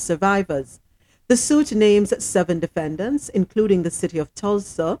of survivors. The suit names 7 defendants, including the City of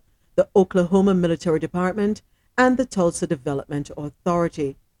Tulsa, the Oklahoma Military Department, and the Tulsa Development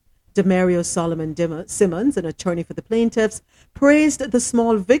Authority. Demario Solomon Simmons, an attorney for the plaintiffs, praised the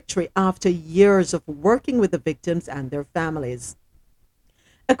small victory after years of working with the victims and their families.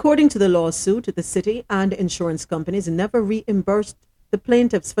 According to the lawsuit, the city and insurance companies never reimbursed the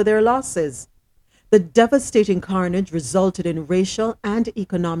plaintiffs for their losses. The devastating carnage resulted in racial and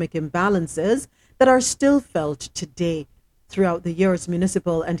economic imbalances that are still felt today. Throughout the years,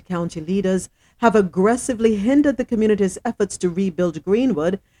 municipal and county leaders have aggressively hindered the community's efforts to rebuild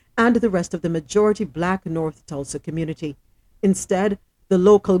Greenwood and the rest of the majority Black North Tulsa community. Instead, the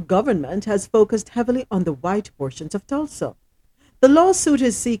local government has focused heavily on the white portions of Tulsa. The lawsuit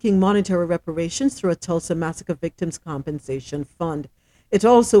is seeking monetary reparations through a Tulsa Massacre Victims Compensation Fund. It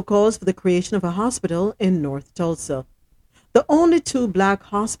also calls for the creation of a hospital in North Tulsa. The only 2 black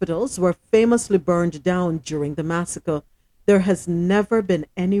hospitals were famously burned down during the massacre. There has never been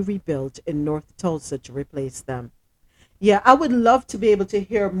any rebuilt in North Tulsa to replace them. Yeah, I would love to be able to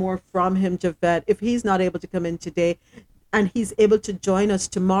hear more from him, Javette. If he's not able to come in today and he's able to join us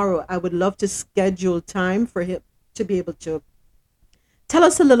tomorrow, I would love to schedule time for him to be able to tell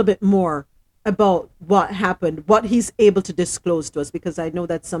us a little bit more about what happened, what he's able to disclose to us, because I know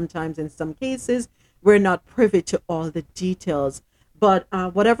that sometimes in some cases we're not privy to all the details. But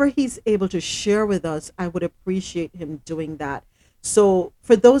whatever he's able to share with us, I would appreciate him doing that. So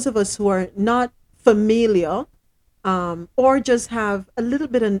for those of us who are not familiar or just have a little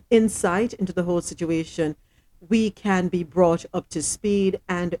bit of insight into the whole situation, we can be brought up to speed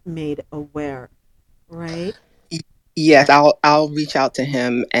and made aware, right? Yes, I'll reach out to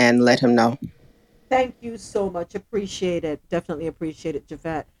him and let him know. Thank you so much. Appreciate it. Definitely appreciate it,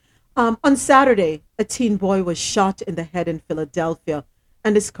 Javette. On Saturday, a teen boy was shot in the head in Philadelphia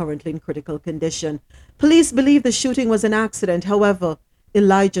and is currently in critical condition. Police believe the shooting was an accident. However,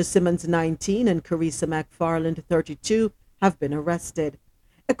 Elijah Simmons, 19, and Carissa McFarland, 32, have been arrested.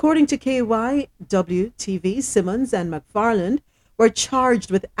 According to KYWTV, Simmons and McFarland were charged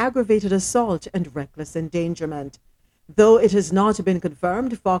with aggravated assault and reckless endangerment. Though it has not been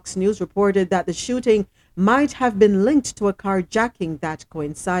confirmed, Fox News reported that the shooting might have been linked to a carjacking that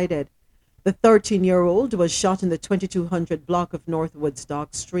coincided. The 13-year-old was shot in the 2200 block of North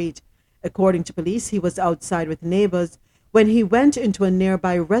Woodstock Street. According to police, he was outside with neighbors when he went into a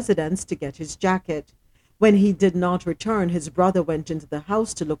nearby residence to get his jacket. When he did not return, his brother went into the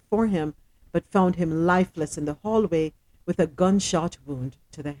house to look for him, but found him lifeless in the hallway with a gunshot wound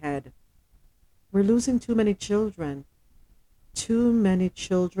to the head. We're losing too many children. Too many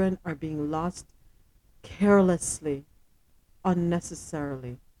children are being lost carelessly,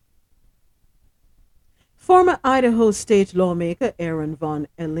 unnecessarily. Former Idaho state lawmaker Aaron Von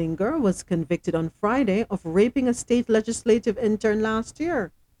Ellinger was convicted on Friday of raping a state legislative intern last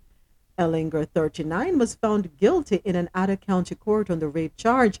year. Ellinger, 39, was found guilty in an Ada County court on the rape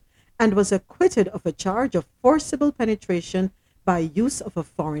charge and was acquitted of a charge of forcible penetration by use of a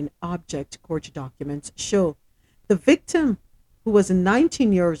foreign object, court documents show. The victim, who was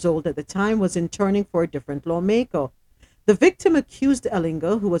 19 years old at the time, was interning for a different lawmaker. The victim accused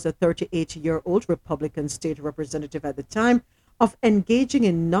Ellinger, who was a 38-year-old Republican state representative at the time, of engaging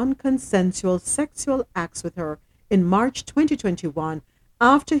in non-consensual sexual acts with her in March 2021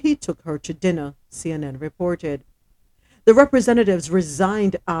 after he took her to dinner, CNN reported. The representatives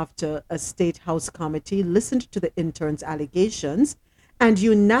resigned after a state house committee listened to the intern's allegations and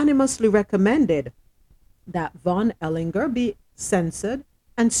unanimously recommended that Von Ellinger be censored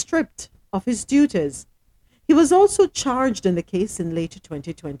and stripped of his duties. He was also charged in the case in late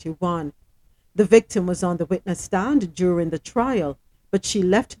 2021. The victim was on the witness stand during the trial, but she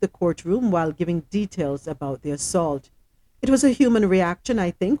left the courtroom while giving details about the assault. It was a human reaction,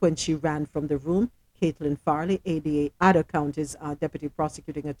 I think, when she ran from the room, Caitlin Farley, Ada County's deputy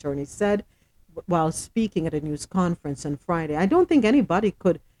prosecuting attorney, said while speaking at a news conference on Friday. I don't think anybody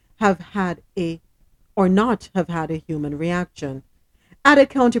could have had or not have had a human reaction. Ada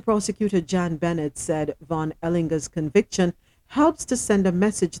County Prosecutor Jan Bennett said Von Ellinger's conviction helps to send a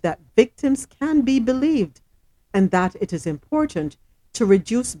message that victims can be believed and that it is important to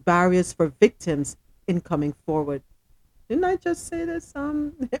reduce barriers for victims in coming forward. Didn't I just say this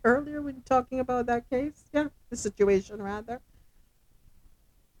earlier when talking about that case? Yeah, the situation rather.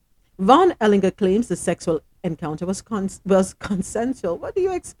 Von Ellinger claims the sexual encounter was consensual. What do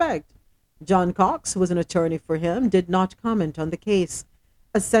you expect? John Cox, who was an attorney for him, did not comment on the case.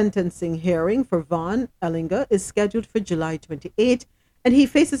 A sentencing hearing for Von Ellinger is scheduled for July 28, and he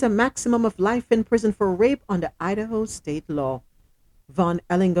faces a maximum of life in prison for rape under Idaho state law. Von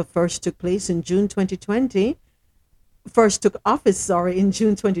Ellinger first took office in June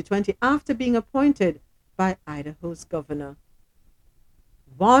 2020 after being appointed by Idaho's governor.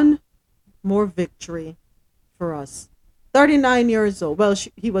 One more victory for us. 39 years old. Well,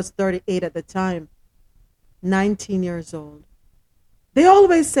 he was 38 at the time. 19 years old. They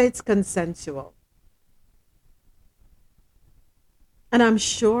always say it's consensual. And I'm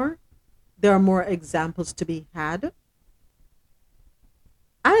sure there are more examples to be had.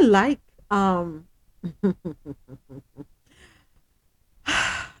 I like, I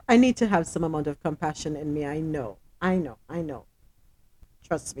need to have some amount of compassion in me. I know.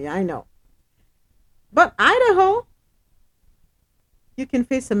 Trust me, I know. But Idaho, you can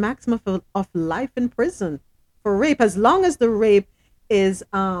face a maximum of life in prison for rape as long as the rape is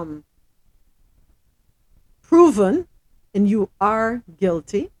proven and you are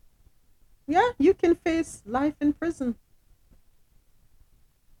guilty. Yeah, you can face life in prison.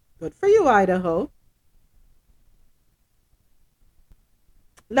 Good for you, Idaho.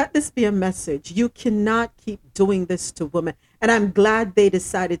 let this be a message. You cannot keep doing this to women. And I'm glad they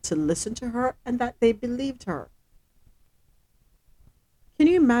decided to listen to her and that they believed her. Can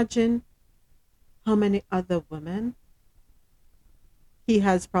you imagine how many other women he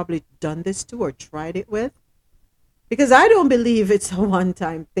has probably done this to or tried it with? Because I don't believe it's a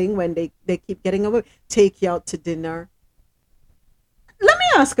one-time thing when they keep getting away, take you out to dinner. Let me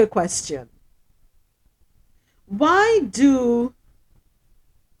ask a question. Why do,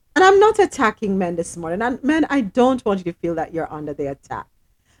 and I'm not attacking men this morning, and men, I don't want you to feel that you're under the attack.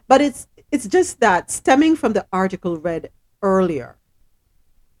 But it's just that stemming from the article read earlier,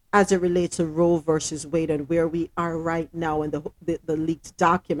 as it relates to Roe versus Wade and where we are right now and the leaked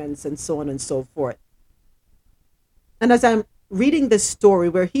documents and so on and so forth. And as I'm reading this story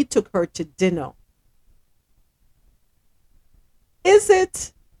where he took her to dinner, is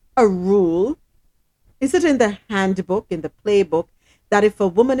it a rule? Is it in the handbook, in the playbook, that if a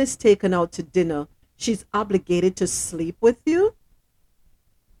woman is taken out to dinner, she's obligated to sleep with you?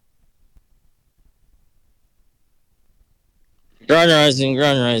 Grand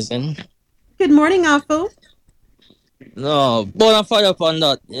rising. Good morning, Apple. No, bona fide upon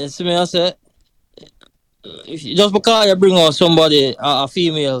that. You see me, I say, just because you bring out somebody, a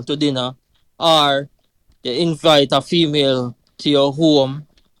female, to dinner, or you invite a female to your home,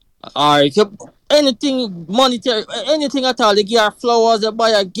 or if you, anything monetary, anything at all, you give her flowers, you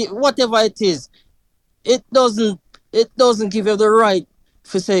buy her gift, whatever it is, it doesn't give you the right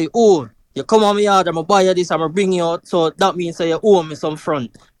to say, oh, you come on my yard, I'm going to buy you this, I'm going to bring you out, so that means that you owe me some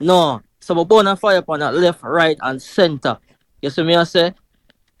front. No. So I'm burn a fire upon that left, right, and center. You see me, I say?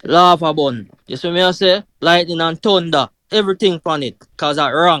 Lava bun. You see me, I say? Lightning and thunder. Everything upon it, because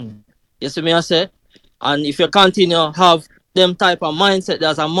that's wrong. You see me, I say? And if you continue have them type of mindset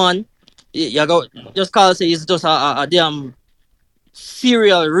as a man, you go, just call say it's just a damn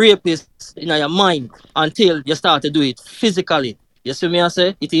serial rapist in your mind until you start to do it physically. You see me, I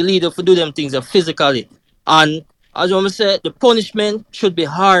say? It will lead you to do them things physically. And as I say, the punishment should be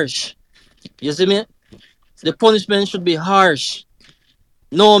harsh. You see me? The punishment should be harsh.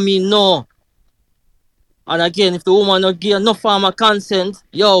 No mean no. And again, if the woman not give enough form of consent,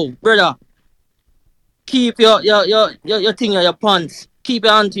 yo, brother, keep your thing in your pants. Keep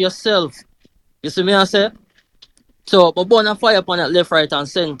your hand to yourself. You see me, I say? So, but burn a fire upon that left, right, and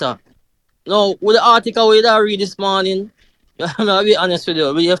center. Now, with the article we read this morning, I'm going to be honest with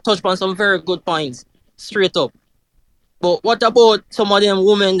you, we have touched on some very good points, straight up. But what about some of them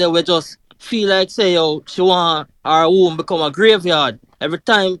women that will just feel like, say, yo, she want her womb become a graveyard? Every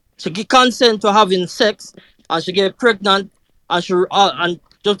time she get consent to having sex, and she get pregnant, and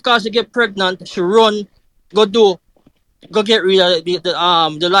just because she get pregnant, she run, go get rid of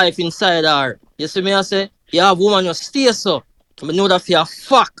the life inside her. You see me, I say? You have woman who stay so. I know that for a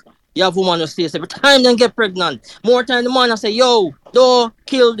fuck. You have woman who stay so. Every time they get pregnant, more time the man I say, yo, don't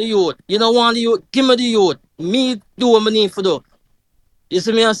kill the youth. You don't want the youth, give me the youth. Me do what I need to do. You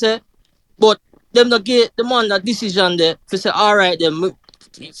see me, I say? But them not get the man that decision there to say, all right, then,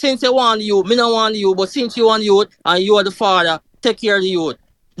 since you want you, me don't want you, but since you want youth and you are the father, take care of the youth.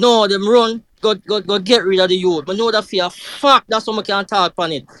 No, them run, go get rid of the youth. But know that fear, fuck, that's what I can talk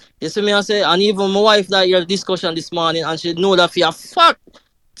on it. You see me, I say, and even my wife that hear the discussion this morning, and she know that fear, fuck,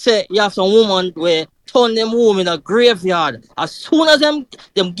 say, you have some woman where turn them home in a graveyard. As soon as them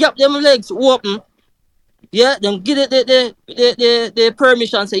gap them legs open, yeah, then give it the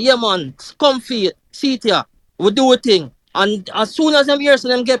permission, say, yeah, man, come feed, sit here, we do a thing. And as soon as them hear so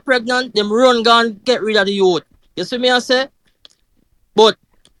them get pregnant, them run gun, get rid of the youth. You see me, I say? But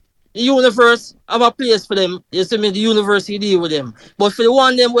the universe have a place for them. You see me, the university deal with them. But for the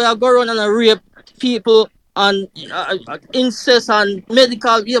one them where I go around and I rape people and incest and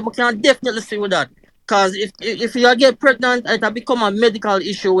medical, yeah, we can definitely see with that. Because if you get pregnant, it'll become a medical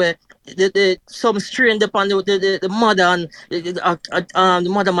issue where some strain upon the mother and the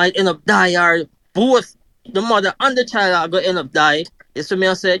mother might end up die, or both the mother and the child are going to end up die. You see me,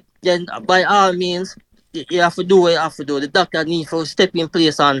 I said, then by all means, you have to do what you have to do. The doctor needs to step in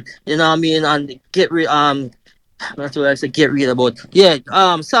place and, you know what I mean, and get rid, that's what I said, get rid about. Yeah,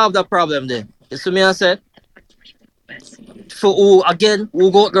 solve that problem there. You see me, I said? For who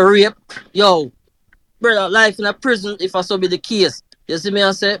go rape, yo, brother, life in a prison if I so be the case. You see me,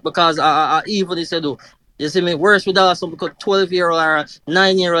 I say? Because I even they say, do. You see me, worse with us, because 12-year-old or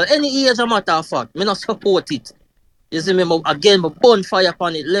 9-year-old, any age, a matter of fact, me not support it. You see me, again, bonfire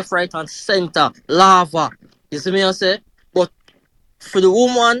upon it, left, right, and center, lava. You see me, I say? But for the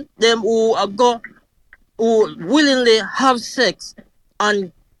woman, them who willingly have sex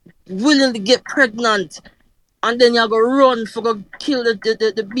and willingly get pregnant, and then you go run for go kill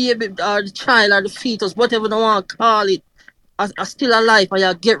the baby or the child or the fetus, whatever you want to call it, as still alive, and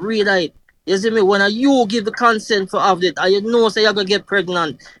you get rid of it. You see me? When you give the consent for have it, and you know say you're gonna get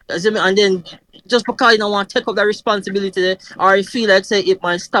pregnant, you see me? And then just because you don't want to take up that responsibility, or you feel like say it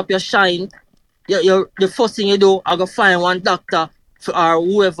might stop your shine, the first thing you do, I go find one doctor or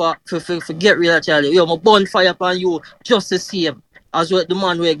whoever for get rid of that child. My bonfire upon you just the same as what the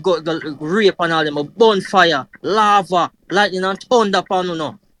man who got rape and all them. A bonfire, lava, lightning and thunder upon you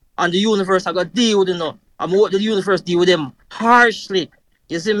know. And the universe I got deal with you know. I'm what the universe deal with them harshly.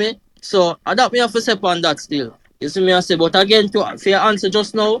 You see me? So I don't me have to step on that still. You see me I say, but again for your answer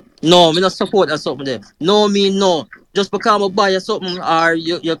just now, no, me not support that something there. No mean no. Just because I buy you something or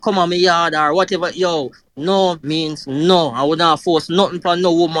you come on my yard or whatever, no means no. I would not force nothing upon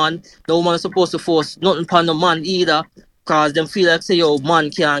no woman. No woman is supposed to force nothing upon no man either. Because them feel like say,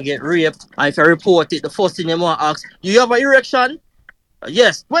 man can't get raped. And if I report it, the first thing they want to ask, you have an erection?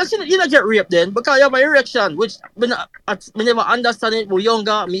 Yes. Well, you don't get raped then because you have an erection, which me never understand it. We're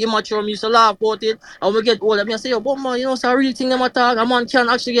younger, me immature, me used to laugh about it. And when we get older, I say, but man, it's a real thing them attack. A man can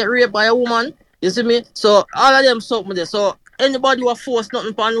actually get raped by a woman. You see me? So all of them something there. So anybody who force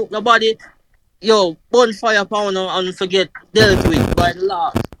nothing upon nobody, bonfire upon and forget dealt with by the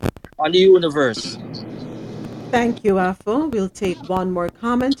law and the universe. Thank you, Afo. We'll take one more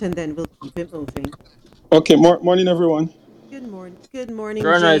comment and then we'll keep it moving. Okay, morning everyone. Good morning. Good morning,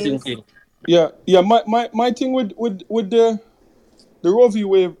 James. Yeah. My thing with the Roe v.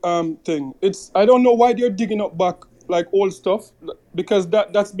 Wade thing, it's I don't know why they're digging up back like old stuff because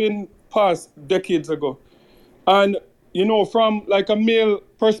that's been passed decades ago, and from like a male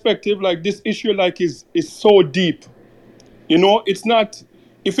perspective, like this issue like is so deep. It's not.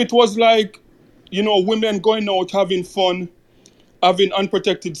 If it was like women going out having fun, having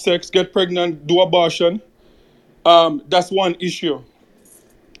unprotected sex, get pregnant, do abortion, that's one issue.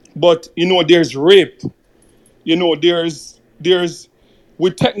 But there's rape. There's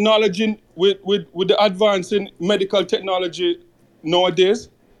with technology, with the advance in medical technology nowadays,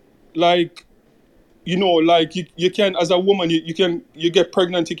 like like you can, as a woman, you get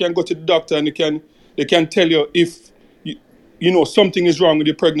pregnant, you can go to the doctor and they can tell you if something is wrong with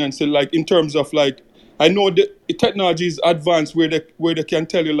your pregnancy, like in terms of like I know the technology is advanced where they can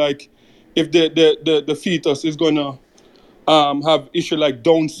tell you like if the fetus is gonna have issue like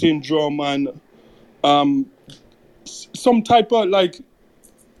Down syndrome and some type of like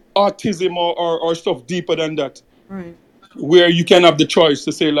autism or stuff deeper than that. Right. Where you can have the choice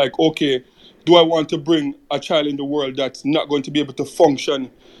to say like, okay, do I want to bring a child in the world that's not going to be able to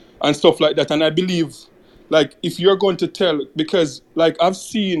function and stuff like that? And I believe like if you're going to tell, because like I've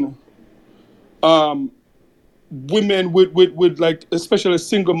seen women with like, especially a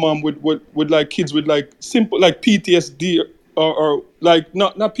single mom with like kids with like simple like PTSD or like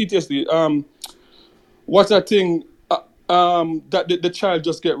not PTSD, what's that thing that the child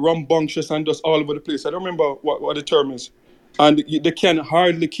just get rambunctious and just all over the place. I don't remember what the term is, and they can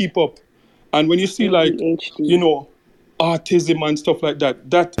hardly keep up. And when you see like autism and stuff like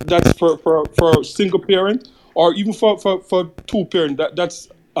that's for a single parent or even for two parent, that's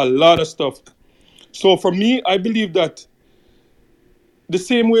a lot of stuff. So for me, I believe that the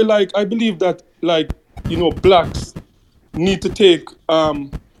same way like I believe that like blacks need to take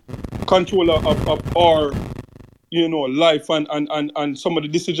control of our life and some of the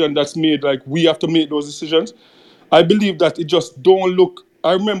decision that's made, like we have to make those decisions. I believe that it just don't look.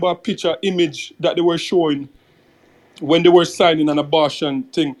 I remember a picture image that they were showing when they were signing an abortion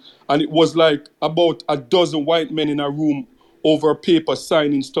thing, and it was like about a dozen white men in a room over a paper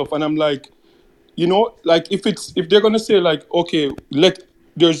signing stuff, and I'm like, like if they're gonna say like, okay,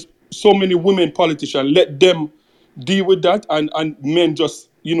 there's so many women politicians, let them deal with that, and men just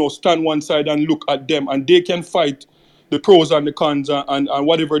stand one side and look at them, and they can fight the pros and the cons and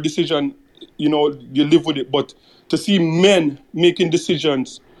whatever decision you live with it. But to see men making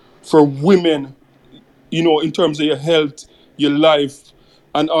decisions for women, in terms of your health, your life,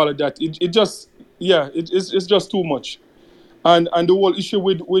 and all of that, it's just too much. And the whole issue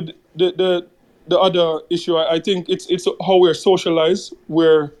with the other issue, I think it's how we're socialized,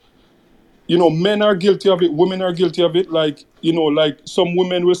 where men are guilty of it, women are guilty of it. Like, like some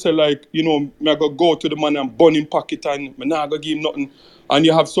women will say like, me I go to the man and burn him pocket and me not gonna give him nothing. And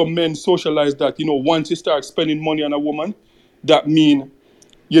you have some men socialize that, once you start spending money on a woman, that mean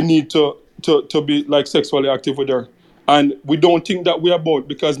you need to be like sexually active with her. And we don't think that we're about,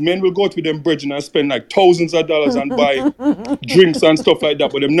 because men will go to them brethren and spend like thousands of dollars and buy drinks and stuff like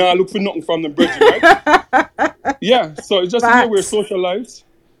that, but them not look for nothing from them brethren, right? Yeah, so it's just the way we're socialized.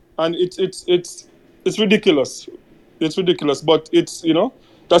 And it's It's ridiculous. It's ridiculous, but it's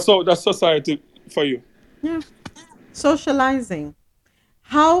that's society for you. Yeah. Socializing.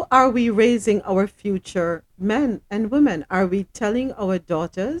 How are we raising our future men and women? Are we telling our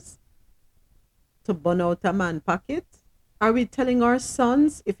daughters to burn out a man pocket? Are we telling our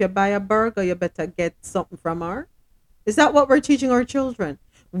sons if you buy a burger, you better get something from her? Is that what we're teaching our children?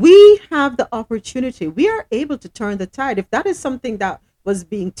 We have the opportunity. We are able to turn the tide. If that is something that was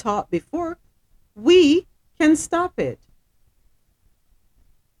being taught before, we can stop it.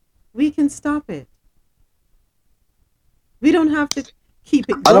 We can stop it. We don't have to keep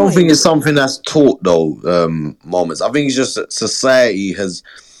it going. I don't think it's something that's taught though, moments. I think it's just that society has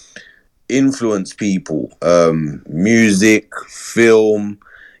influenced people. Music, film,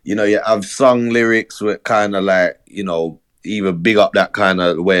 you have sung lyrics with kind of like, either big up that kind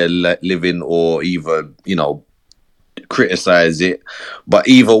of way of living or either, criticize it. But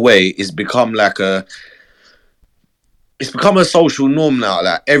either way, it's become a social norm now.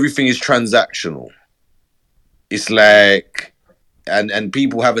 Like everything is transactional. It's like, and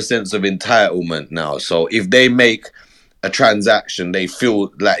people have a sense of entitlement now. So if they make a transaction, they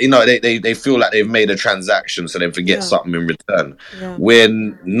feel like, they feel like they've made a transaction, so they forget something in return. Yeah.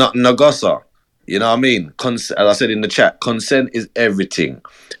 When not Nagosa, you know what I mean? As I said in the chat, consent is everything,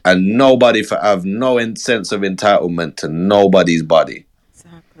 and nobody have no sense of entitlement to nobody's body.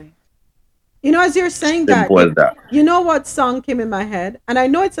 Exactly. As you're saying Simple as that. You know what song came in my head? And I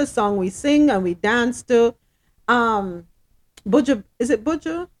know it's a song we sing and we dance to. Buju, is it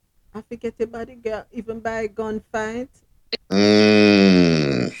Buju? I forget your body girl, even by a gunfight.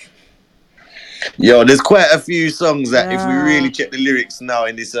 Yo, there's quite a few songs that if we really check the lyrics now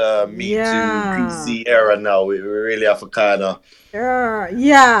in this Me Too PC era now, we really have to kind of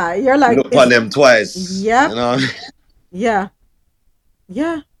you're like look upon them twice. Yep. Yeah.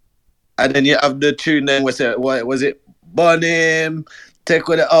 And then you have the tune then what was it? Burn him, take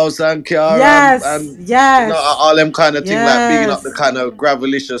with the house and car. Yes. All them kind of things like bigging up the kind of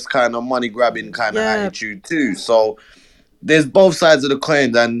gravelicious kind of money grabbing kind of attitude too. So there's both sides of the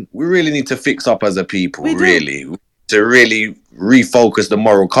coin, and we really need to fix up as a people, to really refocus the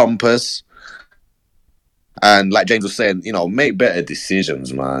moral compass. And like James was saying, make better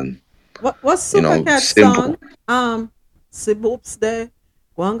decisions, man. What's Supercat song? Siboops there.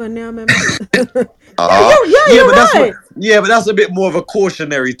 But that's a bit more of a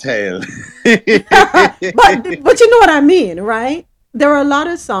cautionary tale. but you know what I mean, right? There are a lot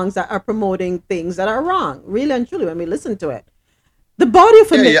of songs that are promoting things that are wrong, really and truly, when we listen to it. The body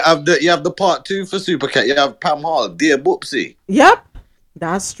of you have the part 2 for Supercat. You have Pam Hall, Dear Boopsie. Yep,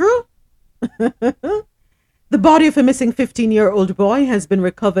 that's true. The body of a missing 15-year-old boy has been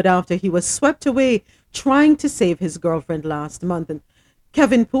recovered after he was swept away trying to save his girlfriend last month. And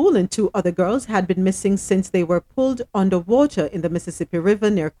Kevin Poole and 2 other girls had been missing since they were pulled underwater in the Mississippi River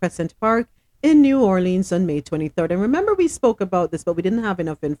near Crescent Park in New Orleans on May 23rd. And remember, we spoke about this, but we didn't have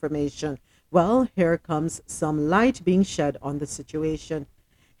enough information. Well, here comes some light being shed on the situation.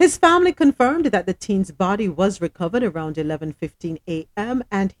 His family confirmed that the teen's body was recovered around 11:15 a.m.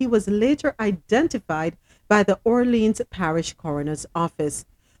 and he was later identified by the Orleans Parish Coroner's Office.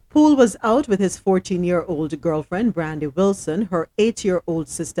 Poole was out with his 14-year-old girlfriend, Brandy Wilson, her 8-year-old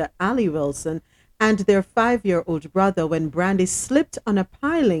sister, Allie Wilson, and their 5-year-old brother when Brandy slipped on a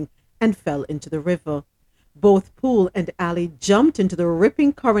piling and fell into the river. Both Poole and Allie jumped into the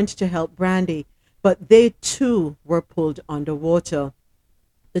ripping current to help Brandy, but they too were pulled underwater.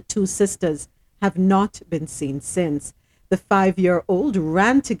 The 2 sisters have not been seen since. The 5-year-old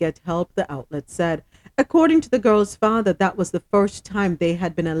ran to get help, the outlet said. According to the girl's father, that was the first time they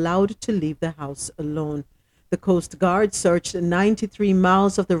had been allowed to leave the house alone. The Coast Guard searched 93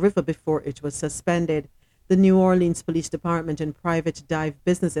 miles of the river before it was suspended. The New Orleans Police Department and private dive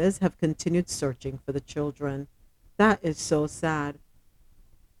businesses have continued searching for the children. That is so sad.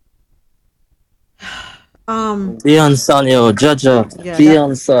 Beyonce, yo, Jaja.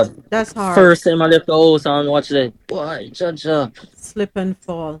 Beyonce. That's hard. First time I left the house and watched it. Boy, Jaja. Slip and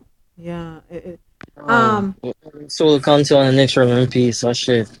fall. Yeah. Soul Council on the next room in peace. That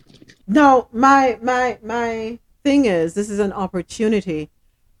shit. No, my thing is, this is an opportunity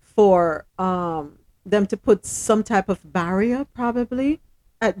for them to put some type of barrier, probably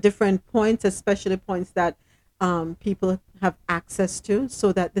at different points, especially points that people have access to,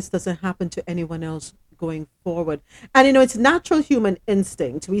 so that this doesn't happen to anyone else going forward. And it's natural human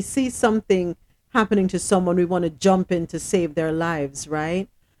instinct. We see something happening to someone, we want to jump in to save their lives, right?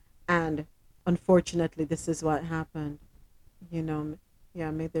 And unfortunately, this is what happened.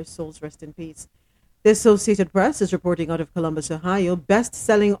 May their souls rest in peace. The Associated Press is reporting out of Columbus, Ohio,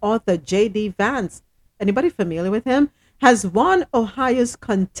 best-selling author J.D. Vance anybody familiar with him, has won Ohio's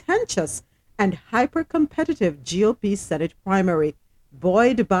contentious and hyper-competitive GOP Senate primary,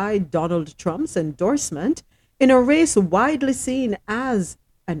 buoyed by Donald Trump's endorsement in a race widely seen as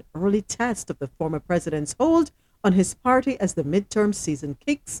an early test of the former president's hold on his party as the midterm season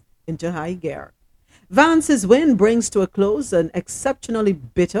kicks into high gear. Vance's win brings to a close an exceptionally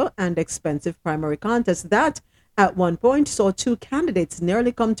bitter and expensive primary contest that, at one point, saw two candidates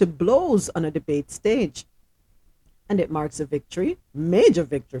nearly come to blows on a debate stage. And it marks a victory, major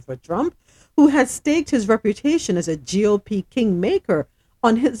victory for Trump, who has staked his reputation as a GOP kingmaker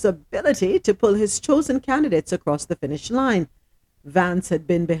on his ability to pull his chosen candidates across the finish line. Vance had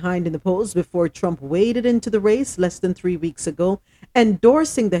been behind in the polls before Trump waded into the race less than 3 weeks ago,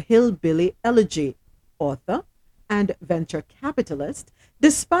 endorsing the hillbilly elegy, author and venture capitalist,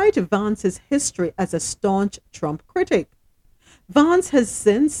 despite Vance's history as a staunch Trump critic. Vance has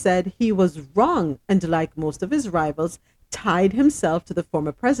since said he was wrong and, like most of his rivals, tied himself to the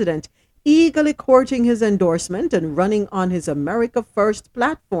former president, eagerly courting his endorsement and running on his America First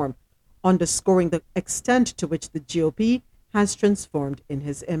platform, underscoring the extent to which the GOP has transformed in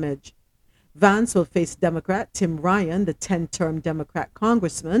his image. Vance will face Democrat Tim Ryan, the 10-term Democrat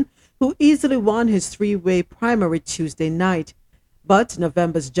congressman, who easily won his three-way primary Tuesday night. But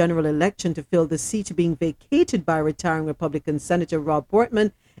November's general election to fill the seat being vacated by retiring Republican Senator Rob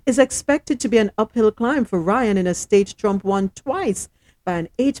Portman is expected to be an uphill climb for Ryan in a state Trump won twice by an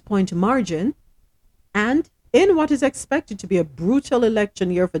 8-point margin, and in what is expected to be a brutal election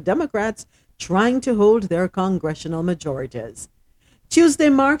year for Democrats trying to hold their congressional majorities. Tuesday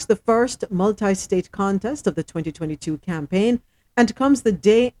marks the first multi-state contest of the 2022 campaign and comes the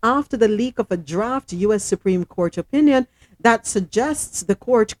day after the leak of a draft U.S. Supreme Court opinion that suggests the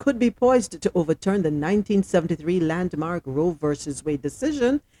court could be poised to overturn the 1973 landmark Roe v. Wade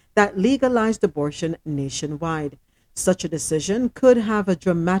decision that legalized abortion nationwide. Such a decision could have a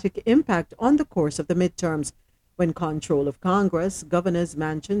dramatic impact on the course of the midterms, when control of Congress, governors'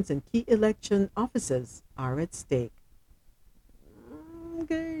 mansions, and key election offices are at stake.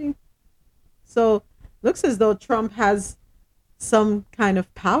 Okay. So, looks as though Trump has some kind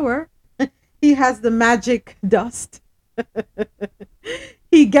of power. He has the magic dust.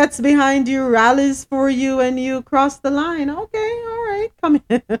 He gets behind you, rallies for you, and you cross the line. Okay, all right, come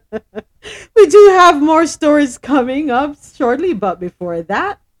in. We do have more stories coming up shortly, but before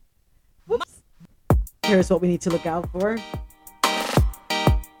that, whoops, here's what we need to look out for.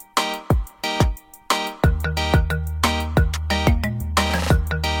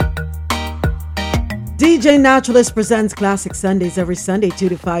 DJ Naturalist presents Classic Sundays every Sunday, 2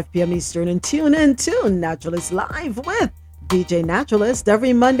 to 5 p.m. Eastern, and tune in to Naturalist Live with DJ Naturalist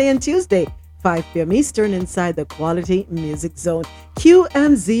every Monday and Tuesday, 5 p.m. Eastern, inside the Quality Music Zone,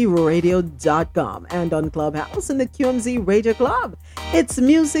 QMZRadio.com, and on Clubhouse in the QMZ Radio Club. It's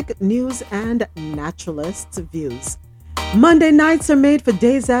music, news, and naturalists' views. Monday nights are made for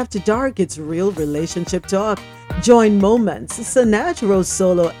days after dark. It's real relationship talk. Join Moments, Sinach, Rose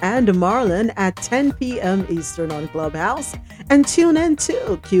Solo, and Marlon at 10 p.m. Eastern on Clubhouse, and tune in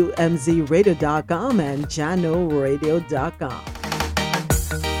to QMZRadio.com and JanoRadio.com.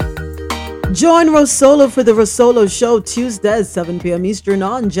 Join Rosolo for the Rosolo Show Tuesdays, 7 p.m. Eastern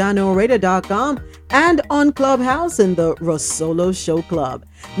on JanoRadio.com and on Clubhouse in the Rosolo Show Club.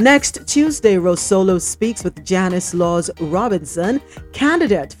 Next Tuesday, Rosolo speaks with Janice Laws Robinson,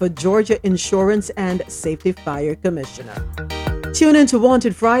 candidate for Georgia Insurance and Safety Fire Commissioner. Tune in to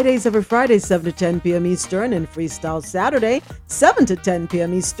Wanted Fridays every Friday, 7 to 10 p.m. Eastern, and Freestyle Saturday, 7 to 10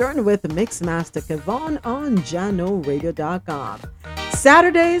 p.m. Eastern with Mixmaster Kevon on JanoRadio.com.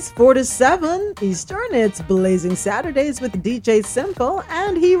 Saturdays, 4 to 7 Eastern, it's Blazing Saturdays with DJ Simple,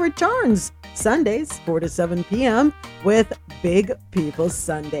 and he returns Sundays, 4 to 7 p.m. with Big People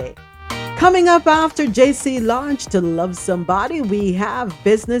Sunday. Coming up after JC Launch to Love Somebody, we have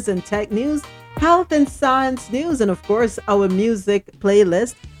business and tech news, health and science news, and of course, our music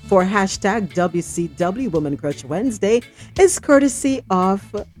playlist for hashtag WCW Woman Crush Wednesday is courtesy of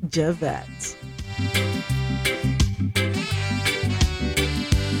Javette.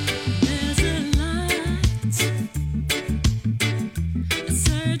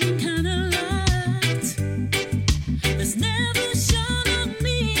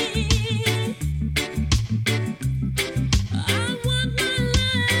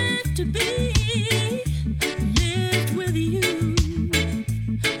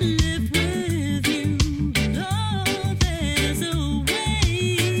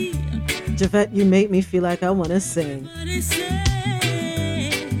 Javette, you make me feel like I want to sing.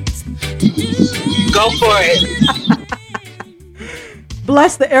 Go for it.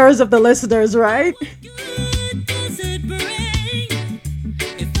 Bless the ears of the listeners, right?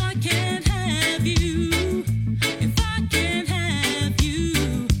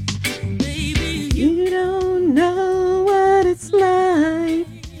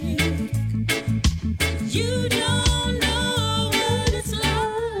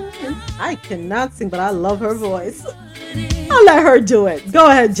 cannot sing, but I love her voice. I'll let her do it. Go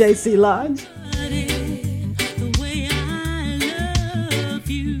ahead, JC Lodge.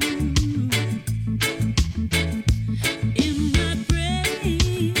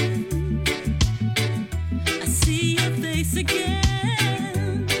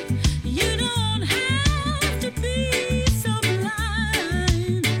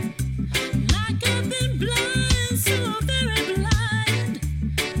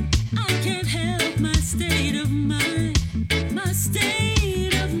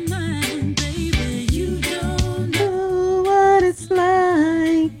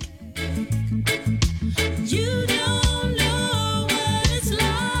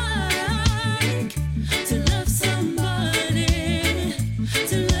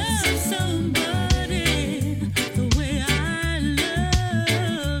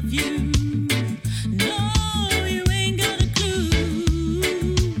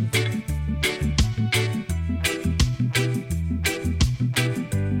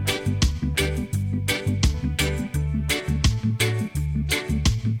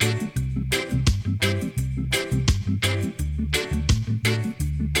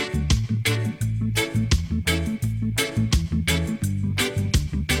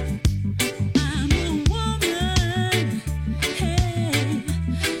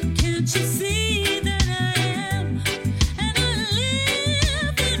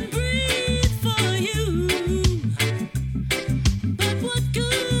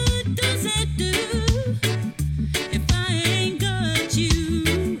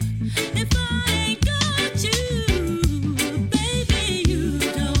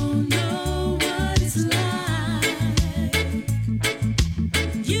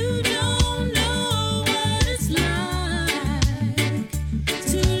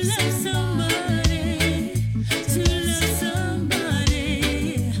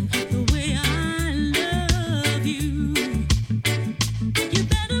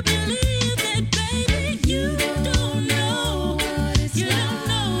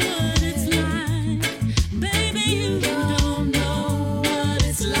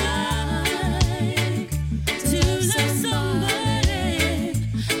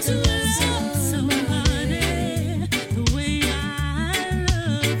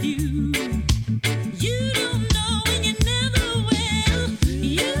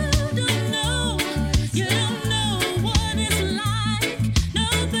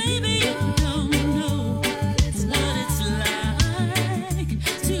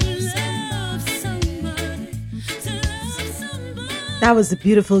 That was the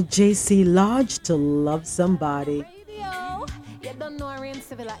beautiful JC Lodge, To Love Somebody. Radio, you don't know Arian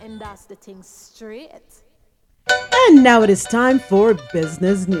Sevilla, and that's the thing straight. And now it is time for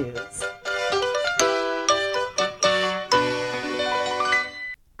business news.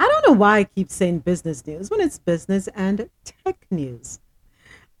 I don't know why I keep saying business news when it's business and tech news.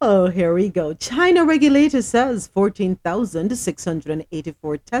 Oh, here we go. China regulator says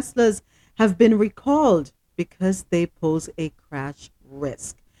 14,684 Teslas have been recalled because they pose a crash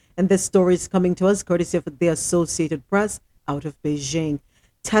risk. And this story is coming to us courtesy of the Associated Press out of Beijing.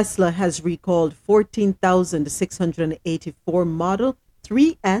 Tesla has recalled 14,684 Model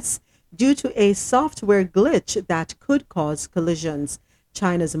 3S due to a software glitch that could cause collisions.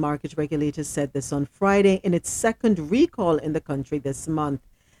 China's market regulator said this on Friday in its second recall in the country this month.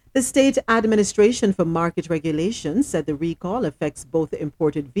 The State Administration for Market Regulation said the recall affects both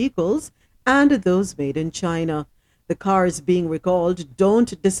imported vehicles and those made in China. The cars being recalled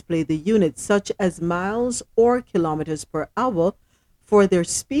don't display the units such as miles or kilometers per hour for their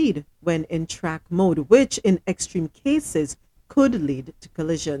speed when in track mode, which in extreme cases could lead to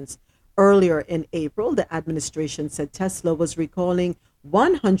collisions. Earlier in April, the administration said Tesla was recalling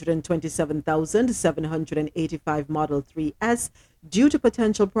 127,785 Model 3S due to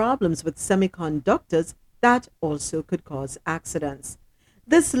potential problems with semiconductors that also could cause accidents.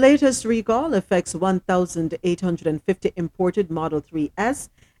 This latest recall affects 1,850 imported Model 3S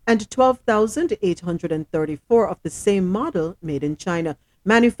and 12,834 of the same model made in China,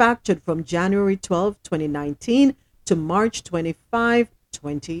 manufactured from January 12, 2019 to March 25,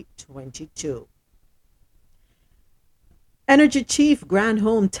 2022. Energy chief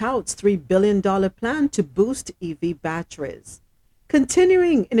Granholm touts $3 billion plan to boost EV batteries.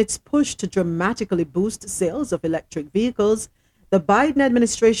 Continuing in its push to dramatically boost sales of electric vehicles, the Biden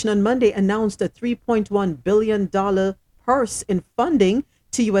administration on Monday announced a $3.1 billion purse in funding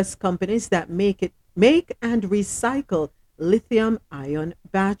to U.S. companies that make and recycle lithium-ion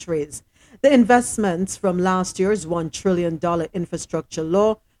batteries. The investments from last year's $1 trillion infrastructure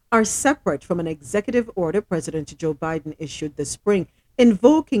law are separate from an executive order President Joe Biden issued this spring,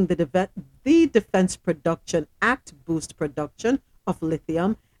 invoking the the Defense Production Act boost production of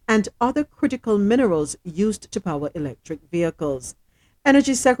lithium and other critical minerals used to power electric vehicles.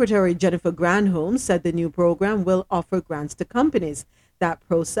 Energy Secretary Jennifer Granholm said the new program will offer grants to companies that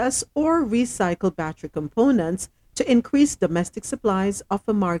process or recycle battery components to increase domestic supplies of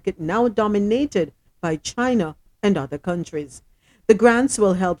a market now dominated by China and other countries. The grants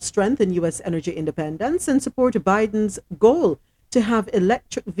will help strengthen U.S. energy independence and support Biden's goal to have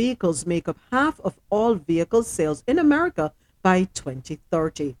electric vehicles make up half of all vehicle sales in America by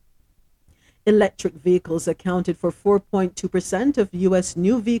 2030. Electric vehicles accounted for 4.2% of U.S.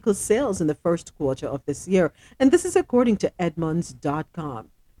 new vehicle sales in the first quarter of this year, and this is according to Edmunds.com.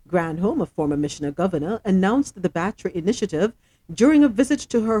 Granholm, a former Michigan governor, announced the battery initiative during a visit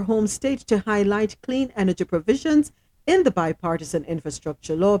to her home state to highlight clean energy provisions in the bipartisan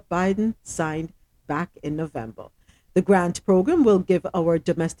infrastructure law Biden signed back in November. The grant program will give our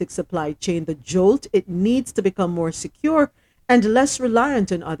domestic supply chain the jolt it needs to become more secure and less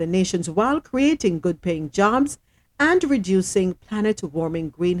reliant on other nations while creating good-paying jobs and reducing planet-warming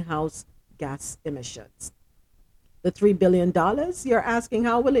greenhouse gas emissions. The $3 billion, you're asking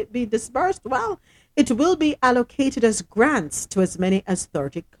how will it be disbursed? Well, it will be allocated as grants to as many as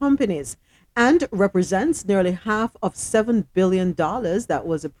 30 companies and represents nearly half of $7 billion that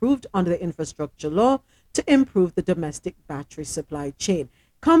was approved under the infrastructure law to improve the domestic battery supply chain.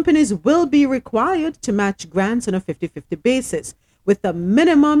 Companies will be required to match grants on a 50-50 basis with a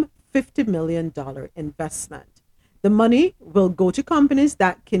minimum $50 million investment. The money will go to companies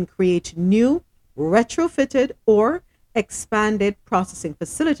that can create new, retrofitted, or expanded processing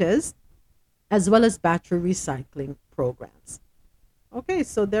facilities, as well as battery recycling programs. Okay,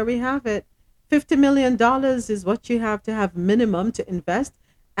 so there we have it. $50 million is what you have to have minimum to invest,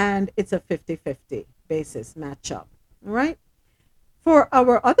 and it's a 50-50 basis matchup. All right. For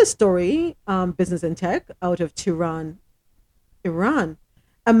our other story, business and tech out of Tehran, Iran,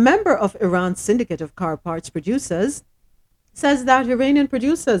 a member of Iran's syndicate of car parts producers says that Iranian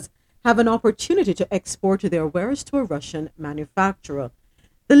producers have an opportunity to export their wares to a Russian manufacturer.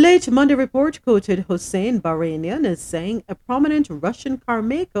 The late Monday report quoted Hossein Bahranian as saying a prominent Russian car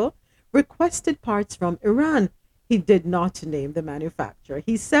maker requested parts from Iran. He did not name the manufacturer.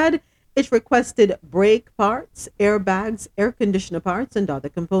 He said it requested brake parts, airbags, air conditioner parts, and other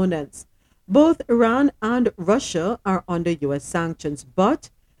components. Both Iran and Russia are under U.S. sanctions, but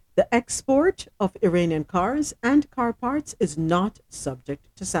the export of Iranian cars and car parts is not subject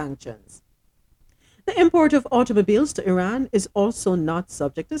to sanctions. The import of automobiles to Iran is also not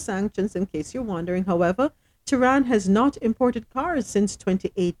subject to sanctions, in case you're wondering. However, Tehran has not imported cars since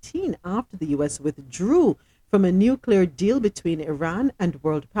 2018 after the U.S. withdrew from a nuclear deal between Iran and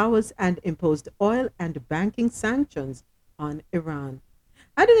world powers and imposed oil and banking sanctions on Iran.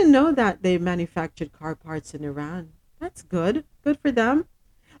 I didn't know that they manufactured car parts in Iran. That's good. Good for them.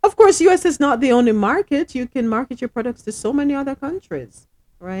 Of course, U.S. is not the only market. You can market your products to so many other countries,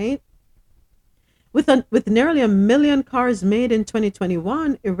 right? With nearly 1 million cars made in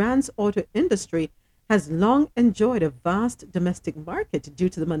 2021, Iran's auto industry has long enjoyed a vast domestic market due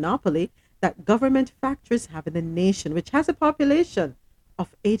to the monopoly that government factories have in the nation, which has a population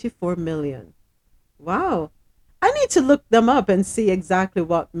of 84 million. Wow. I need to look them up and see exactly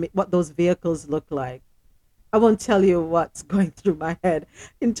what those vehicles look like. I won't tell you what's going through my head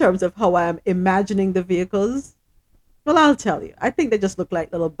in terms of how I am imagining the vehicles. Well, I'll tell you. I think they just look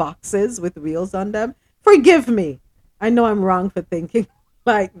like little boxes with wheels on them. Forgive me. I know I'm wrong for thinking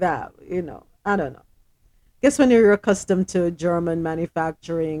like that. I don't know. Guess when you're accustomed to German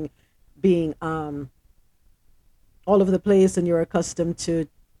manufacturing being all over the place and you're accustomed to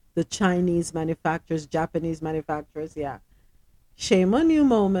the Chinese manufacturers, Japanese manufacturers, yeah. Shame on you,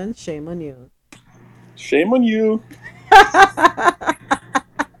 Moment. Shame on you. Shame on you.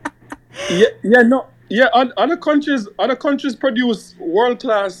 Other countries produce world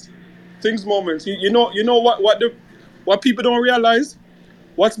class things, Moments. You know what people don't realize?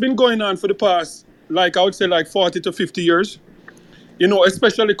 What's been going on for the past, like I would say, like 40 to 50 years.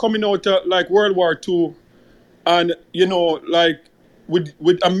 Especially coming out like World War II, and like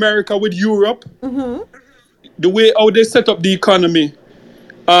with America, with Europe, the way how they set up the economy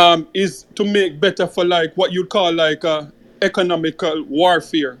is to make better for like what you'd call like economical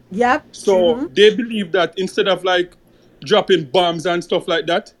warfare. Yep. So they believe that instead of like dropping bombs and stuff like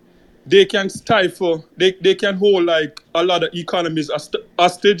that, they can stifle, they can hold like a lot of economies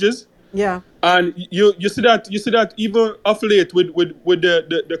hostages. Yeah. And you see that even of late with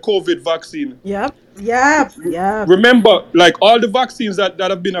the COVID vaccine. Yep. Remember, like all the vaccines that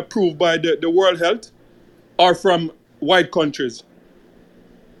have been approved by the World Health are from white countries.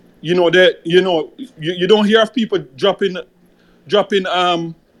 you know that you don't hear of people dropping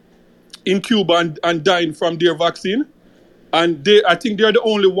in Cuba and dying from their vaccine, and I think they're the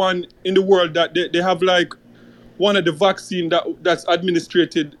only one in the world that they have like one of the vaccine that's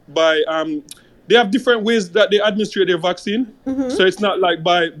administered by they have different ways that they administer their vaccine, so it's not like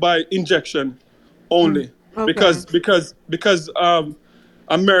by injection only. Okay. Because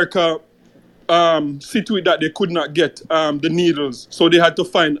America see to it that they could not get the needles, so they had to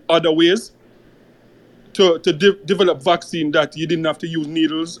find other ways to develop vaccine that you didn't have to use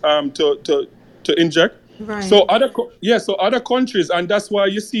needles to inject. Right. So other countries, and that's why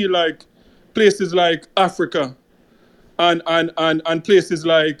you see like places like Africa and places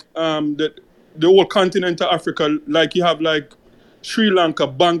like the whole continent of Africa, like you have like Sri Lanka,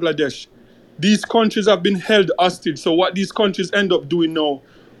 Bangladesh. These countries have been held hostage. So what these countries end up doing now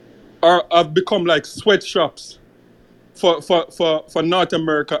have become like sweatshops for North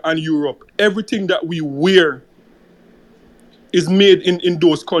America and Europe. Everything that we wear is made in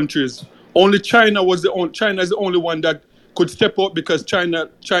those countries. Only China is the only one that could step up, because China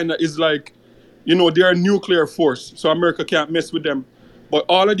is like, they're a nuclear force, so America can't mess with them. But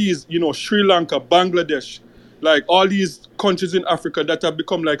all of these, Sri Lanka, Bangladesh, like all these countries in Africa that have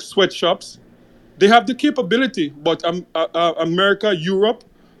become like sweatshops, they have the capability, but America, Europe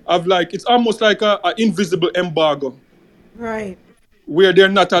have like, it's almost like a invisible embargo. Right. Where they're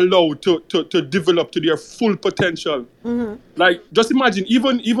not allowed to develop to their full potential. Like, just imagine,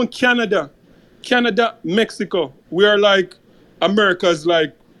 even Canada, Mexico, we are like America's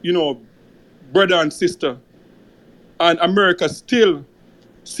like, brother and sister. And America still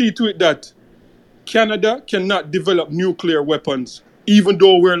see to it that Canada cannot develop nuclear weapons, even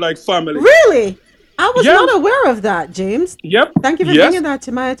though we're like family. Really? I was not aware of that, James. Yep. Thank you for bringing that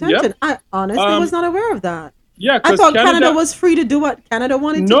to my attention. Yep. I honestly was not aware of that. Yeah, I thought Canada was free to do what Canada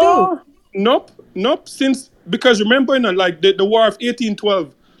wanted to do. Nope. Because remember, like the War of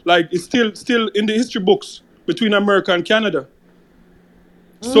 1812, like it's still in the history books between America and Canada.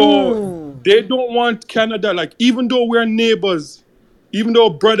 So they don't want Canada, like, even though we're neighbors, even though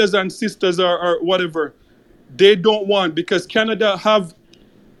brothers and sisters or whatever, they don't want, because Canada have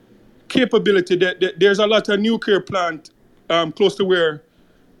capability. There's a lot of nuclear plant close to where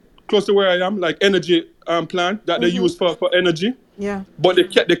I am, like energy plant that they use for energy. Yeah. But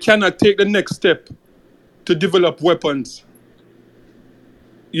they cannot take the next step to develop weapons.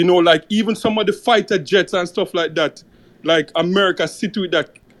 Like even some of the fighter jets and stuff like that, like America see to it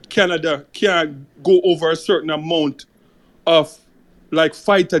that Canada can't go over a certain amount of like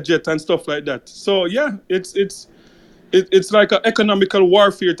fighter jet and stuff like that. So yeah, it's like an economical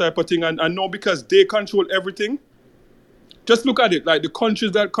warfare type of thing. And now because they control everything, just look at it, like the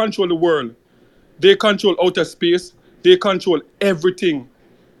countries that control the world, they control outer space, they control everything.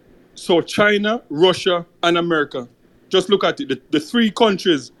 So China, Russia, and America. Just look at it. The three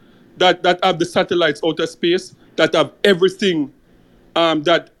countries that have the satellites outer space, that have everything,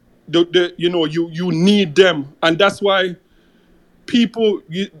 that you need them. And that's why people,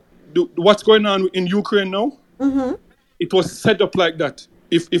 what's going on in Ukraine now, it was set up like that.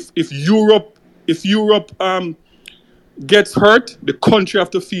 If Europe gets hurt, the country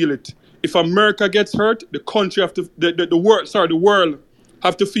have to feel it. If America gets hurt, the country have to, the world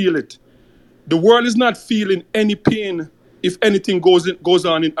have to feel it. The world is not feeling any pain if anything goes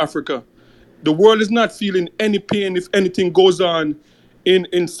on in Africa. The world is not feeling any pain if anything goes on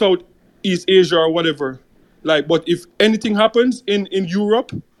in Southeast Asia or whatever. Like, but if anything happens in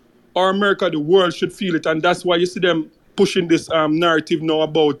Europe or America, the world should feel it. And that's why you see them pushing this narrative now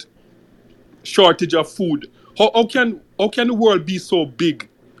about shortage of food. How can the world be so big?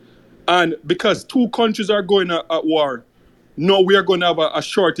 And because two countries are going at war, no, we are going to have a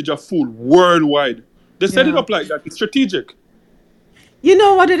shortage of food worldwide. They set it up like that. It's strategic. You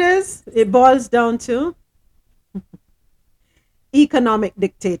know what it is? It boils down to economic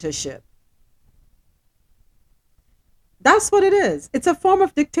dictatorship. That's what it is. It's a form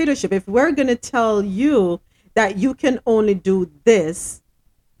of dictatorship. If we're going to tell you that you can only do this,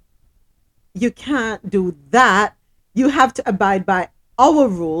 you can't do that, you have to abide by our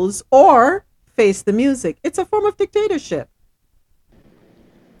rules or face the music. It's a form of dictatorship.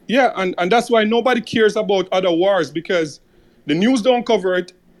 Yeah, and that's why nobody cares about other wars, because the news don't cover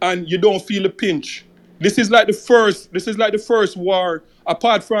it and you don't feel the pinch. This is like the first war,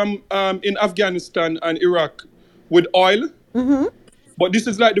 apart from in Afghanistan and Iraq with oil. But this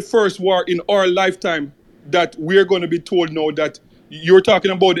is like the first war in our lifetime that we're going to be told now that you're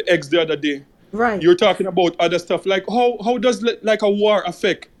talking about the eggs the other day. Right. You're talking about other stuff. Like how does like a war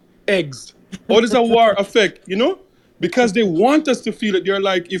affect eggs? How does a war affect, because they want us to feel it. They're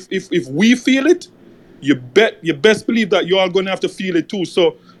like, if we feel it, you best believe that you're all going to have to feel it too.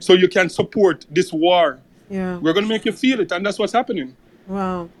 So you can support this war. Yeah. We're going to make you feel it, and that's what's happening.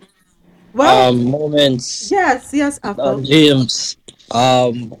 Wow. Well, moments. Yes, Apple. James,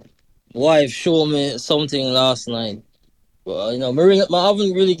 wife showed me something last night. Well, I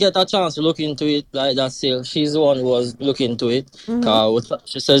haven't really get a chance to look into it like that still. She's the one who was looking into it.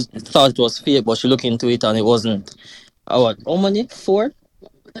 She says thought it was fake, but she looked into it and it wasn't. What? How many? 4?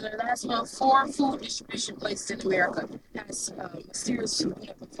 Within the last month, 4 food distribution places in America has mysterious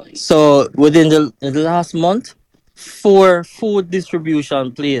food. So within the last month, 4 food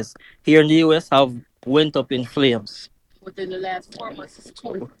distribution places here in the US have went up in flames. Within the last 4 months, it's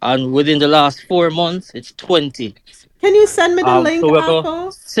 20. And within the last 4 months, it's 20. Can you send me the link,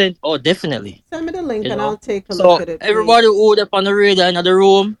 Apple? Definitely. Send me the link and I'll take a so look at it. Everybody who up on the radar in the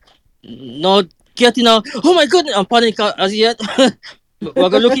room, not getting out. Oh my goodness, I'm panic as yet. We're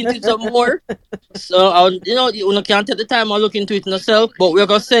gonna look into it some more. So you can't take the time and look into it yourself, but we're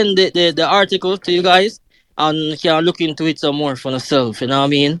gonna send the article to you guys and you can look into it some more for yourself. You know what I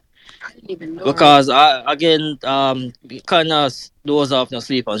mean? Because I kind of doze off and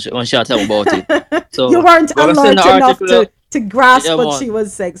sleep when she tell me about it. So you weren't alert enough to grasp what she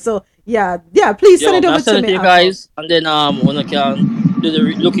was saying. So yeah, please send it over to me, you guys, and then when I can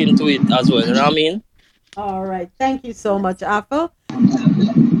look into it as well. You know what I mean? All right, thank you so much, Apple.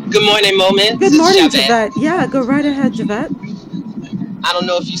 Good morning, Moment. Good morning, Javette. Yeah, go right ahead, Javette. I don't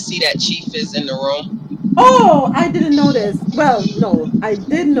know if you see that Chief is in the room. Oh, I didn't notice. Well, no, I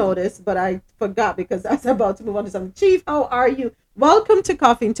did notice, but I forgot because I was about to move on to something. Chief, how are you? Welcome to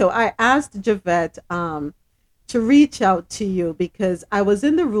Coffee and Toe. I asked Javette to reach out to you because I was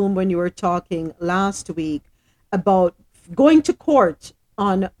in the room when you were talking last week about going to court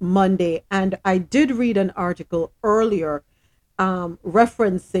on Monday, and I did read an article earlier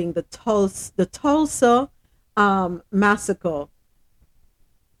referencing the Tulsa massacre.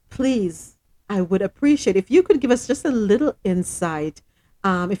 Please, I would appreciate if you could give us just a little insight.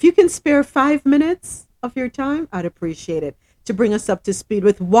 If you can spare 5 minutes of your time, I'd appreciate it to bring us up to speed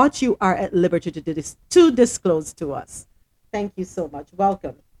with what you are at liberty to disclose to us. Thank you so much.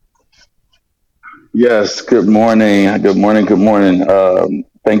 Welcome. Yes, good morning. Good morning.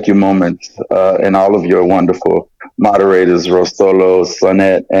 Thank you, Moment, and all of your wonderful moderators, Rostolo,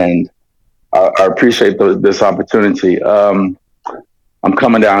 Sonette, and I appreciate this opportunity. I'm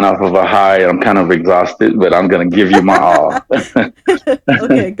coming down off of a high. I'm kind of exhausted, but I'm going to give you my all.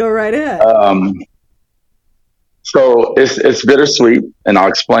 Okay, go right ahead. So it's bittersweet, and I'll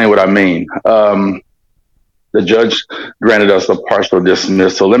explain what I mean. The judge granted us a partial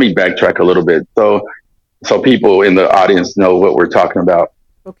dismissal. Let me backtrack a little bit so people in the audience know what we're talking about.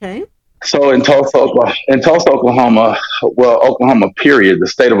 Okay. So in Tulsa, Oklahoma, Oklahoma, period, the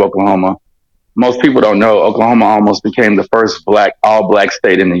state of Oklahoma, most people don't know Oklahoma almost became the first all-black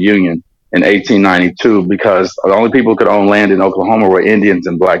state in the Union in 1892 because the only people who could own land in Oklahoma were Indians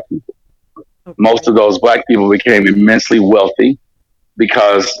and black people. Okay. Most of those black people became immensely wealthy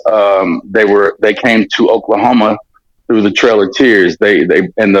because they came to Oklahoma through the Trail of Tears. They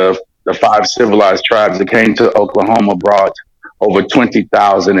and the 5 civilized tribes that came to Oklahoma brought over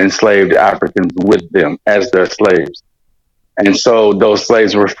 20,000 enslaved Africans with them as their slaves. And so those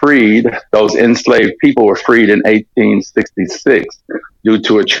slaves were freed. Those enslaved people were freed in 1866 due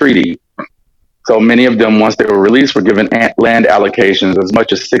to a treaty. So many of them, once they were released, were given land allocations as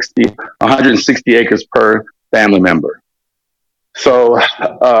much as 160 acres per family member. So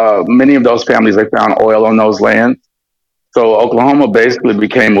many of those families, they found oil on those lands. So Oklahoma basically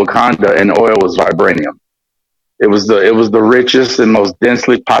became Wakanda, and oil was vibranium. It was the richest and most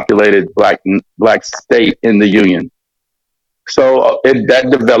densely populated black state in the Union. So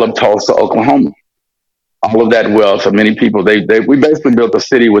that developed Tulsa, Oklahoma. All of that wealth of many people, we basically built a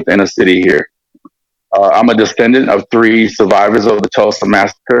city within a city here. I'm a descendant of 3 survivors of the Tulsa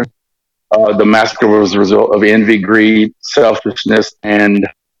massacre. The massacre was a result of envy, greed, selfishness, and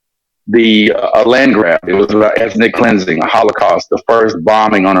a land grab. It was about ethnic cleansing, a Holocaust, the first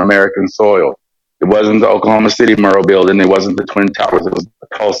bombing on American soil. It wasn't the Oklahoma City Murrah building. It wasn't the Twin Towers. It was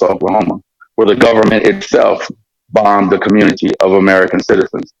Tulsa, Oklahoma, where the government itself bombed the community of American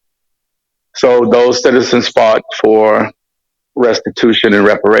citizens. So those citizens fought for restitution and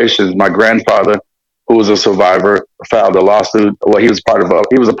reparations. My grandfather, who was a survivor, filed a lawsuit. Well, he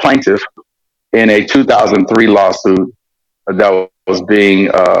was a plaintiff in a 2003 lawsuit that was being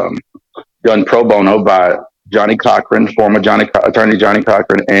done pro bono by Johnny Cochran, former Attorney Johnny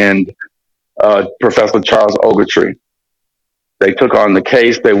Cochran, and Professor Charles Ogletree. They took on the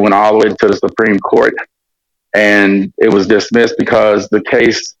case. They went all the way to the Supreme Court. and it was dismissed because the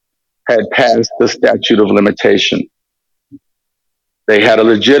case had passed the statute of limitation. They had a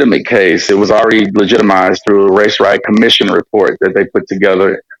legitimate case. It was already legitimized through a Race Riot Commission report that they put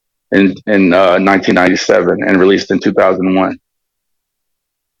together in 1997 and released in 2001.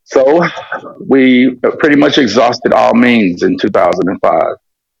 So we pretty much exhausted all means in 2005.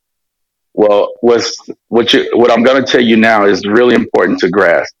 Well, what I'm going to tell you now is really important to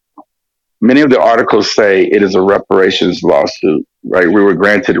grasp. Many of the articles say it is a reparations lawsuit, right? We were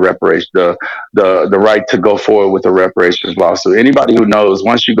granted reparations, the right to go forward with a reparations lawsuit. Anybody who knows,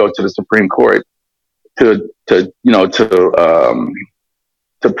 once you go to the Supreme Court to go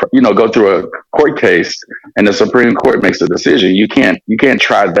through a court case and the Supreme Court makes a decision, you can't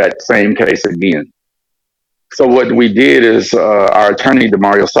try that same case again. So what we did is our attorney,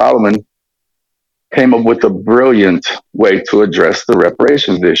 Demario Solomon, came up with a brilliant way to address the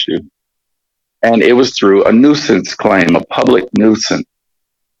reparations issue. And it was through a nuisance claim, a public nuisance.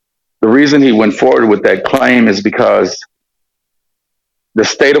 The reason he went forward with that claim is because the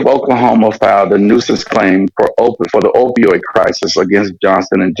state of Oklahoma filed a nuisance claim for the opioid crisis against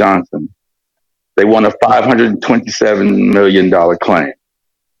Johnson & Johnson. They won a $527 million claim,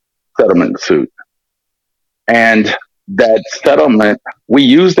 settlement suit. And that settlement, we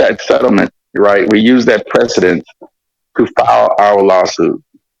used that settlement, right? We used that precedent to file our lawsuit.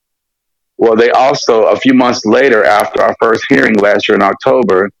 Well, they also, a few months later, after our first hearing last year in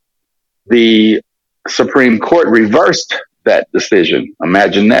October, the Supreme Court reversed that decision.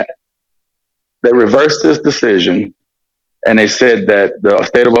 Imagine that. They reversed this decision, and they said that the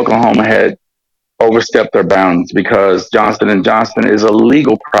state of Oklahoma had overstepped their bounds because Johnson & Johnson is a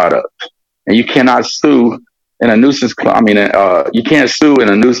legal product, and you cannot sue in a nuisance claim. You can't sue in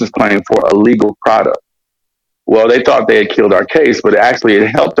a nuisance claim for a legal product. Well, they thought they had killed our case, but actually it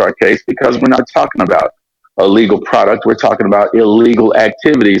helped our case because we're not talking about a legal product. We're talking about illegal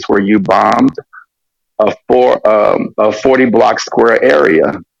activities where you bombed a 40 block square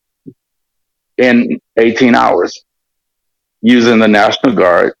area in 18 hours using the National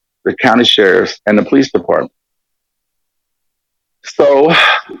Guard, the county sheriffs, and the police department. So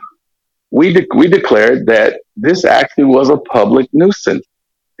we declared that this actually was a public nuisance.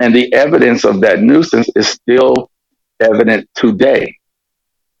 And the evidence of that nuisance is still evident today.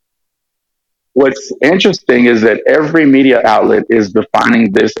 What's interesting is that every media outlet is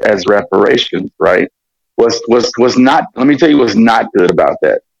defining this as reparations, right? Was not, let me tell you what's not good about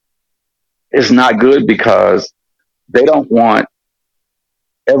that. It's not good because they don't want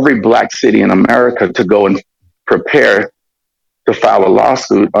every black city in America to go and prepare to file a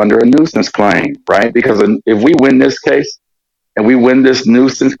lawsuit under a nuisance claim, right? Because if we win this case, and we win this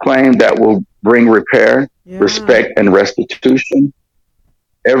nuisance claim that will bring repair, respect, and restitution,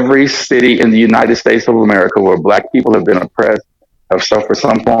 every city in the United States of America where black people have been oppressed, have suffered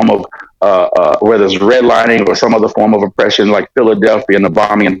some form of, whether it's redlining or some other form of oppression, like Philadelphia and the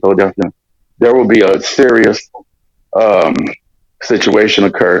bombing in Philadelphia, there will be a serious situation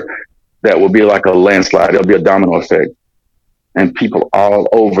occur that will be like a landslide. There'll be a domino effect. And people all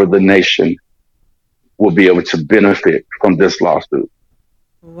over the nation will be able to benefit from this lawsuit.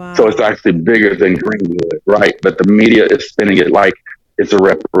 Wow. So it's actually bigger than Greenwood, right? But the media is spinning it like it's a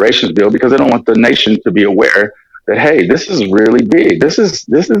reparations bill because they don't want the nation to be aware that, hey, this is really big. This is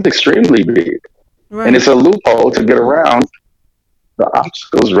extremely big. Right. And it's a loophole to get around the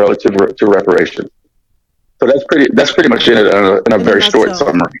obstacles relative to reparations. So that's pretty much it in a very short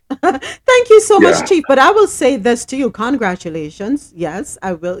summary. Thank you so much, Chief. But I will say this to you. Congratulations. Yes,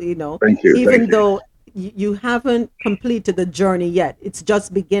 I will, Thank you. Even though you haven't completed the journey yet. It's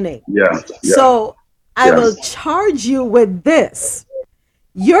just beginning. Yeah. So I will charge you with this.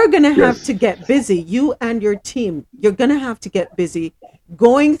 You're going to have to get busy. You and your team, you're going to have to get busy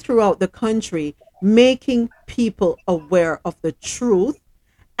going throughout the country, making people aware of the truth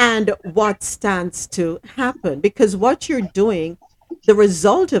and what stands to happen. Because what you're doing, the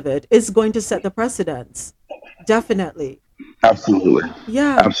result of it is going to set the precedents. Definitely. Absolutely.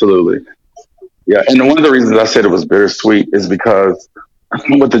 Yeah. Absolutely. Yeah, and one of the reasons I said it was bittersweet is because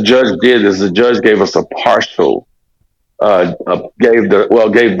what the judge did is the judge gave us a partial, gave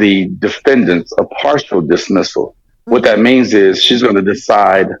the defendants a partial dismissal. What that means is she's going to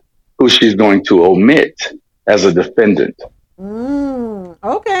decide who she's going to omit as a defendant.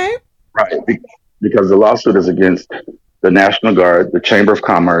 Okay. Right, because the lawsuit is against the National Guard, the Chamber of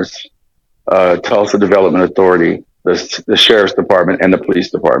Commerce, Tulsa Development Authority, the Sheriff's Department, and the Police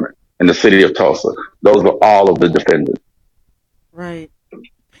Department. In the city of Tulsa. Those were all of the defendants. Right.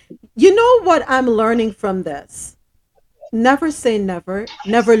 You know what I'm learning from this? Never say never.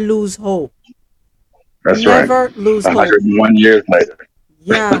 Never lose hope. That's never right. lose hope. 101 years later.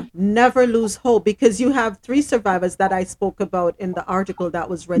 Yeah, never lose hope, because you have 3 survivors that I spoke about in the article that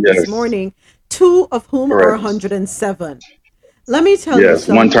was read this morning, 2 of whom are 107. Let me tell you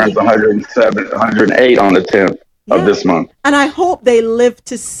something. One turns 107, 108 on the 10th of this month. And I hope they live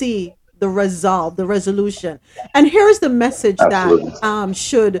to see the resolution. And here's the message that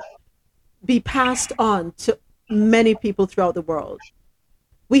should be passed on to many people throughout the world.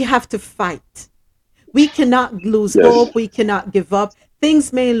 We have to fight. We cannot lose hope. We cannot give up.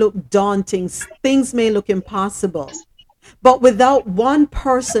 Things may look daunting. Things may look impossible. But without one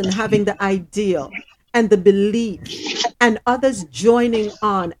person having the ideal and the belief, and others joining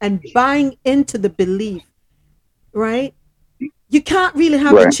on and buying into the belief, right? You can't really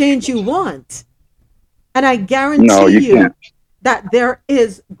have the change you want. And I guarantee you that there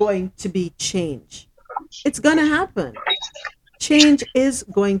is going to be change. It's going to happen. Change is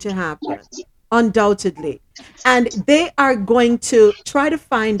going to happen, undoubtedly. And they are going to try to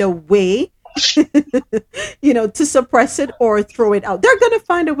find a way, to suppress it or throw it out. They're going to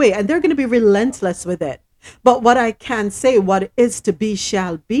find a way, and they're going to be relentless with it. But what I can say, what is to be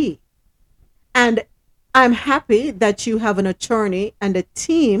shall be. And I'm happy that you have an attorney and a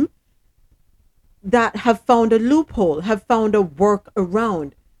team that have found a loophole, have found a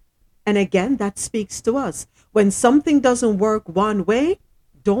workaround. And again, that speaks to us. When something doesn't work one way,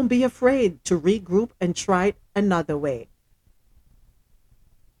 don't be afraid to regroup and try it another way.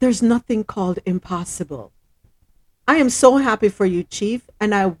 There's nothing called impossible. I am so happy for you, Chief,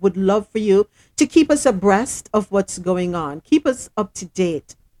 and I would love for you to keep us abreast of what's going on. Keep us up to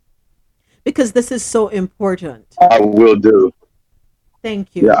date, because this is so important. I will do.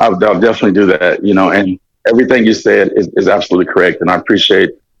 Thank you. Yeah, I'll definitely do that, and everything you said is absolutely correct, and I appreciate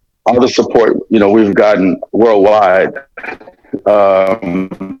all the support, we've gotten worldwide.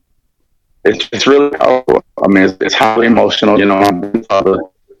 It's really powerful. I mean, it's highly emotional. My father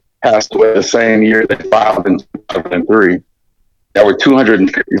passed away the same year they filed in 2003. There were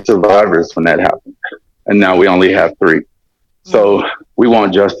 250 survivors when that happened, and now we only have 3. So we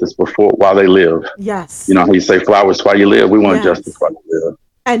want justice while they live. Yes. How you say flowers while you live. We want justice while you live.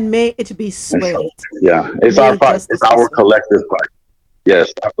 And may it be swift. So, it's our fight. It's our collective fight.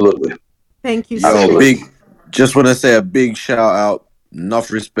 Yes, absolutely. Thank you so much. Just want to say a big shout out, enough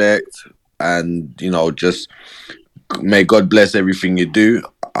respect, and just may God bless everything you do.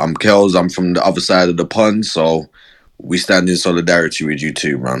 I'm Kels. I'm from the other side of the pond, so we stand in solidarity with you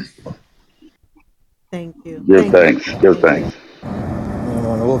too, man. Thank you. Give thanks. I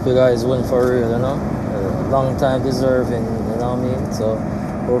hope you guys win for real, long time deserving, what I mean? So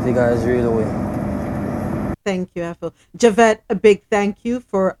hope you guys really win. Thank you, Ethel. Javette, a big thank you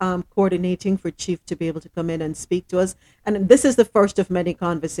for coordinating for Chief to be able to come in and speak to us. And this is the first of many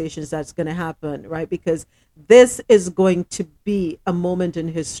conversations that's going to happen, right? Because this is going to be a moment in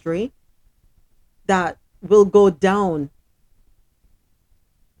history that will go down,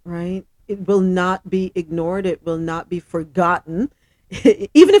 right? It will not be ignored. It will not be forgotten.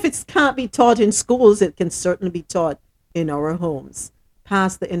 Even if it can't be taught in schools, it can certainly be taught in our homes.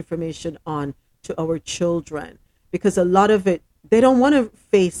 Pass the information on to our children, because a lot of it, they don't want to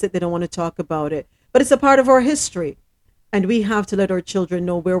face it, they don't want to talk about it, but it's a part of our history, and we have to let our children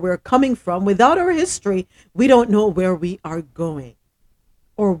know where we're coming from. Without our history, we don't know where we are going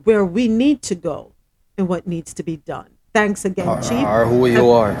or where we need to go and what needs to be done. Thanks again, Chief. Or who you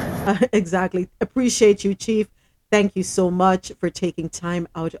are. Exactly. Appreciate you, Chief. Thank you so much for taking time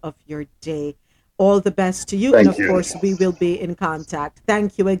out of your day. All the best to you. Thank you. Course, we will be in contact.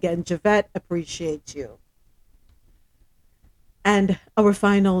 Thank you again, Javette. Appreciate you. And our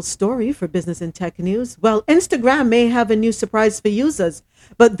final story for Business and Tech News. Well, Instagram may have a new surprise for users,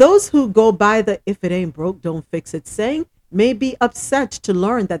 but those who go by the "if it ain't broke, don't fix it" saying may be upset to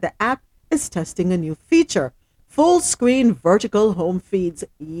learn that the app is testing a new feature: full screen vertical home feeds.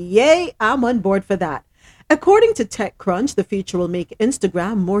 Yay, I'm on board for that. According to TechCrunch, the feature will make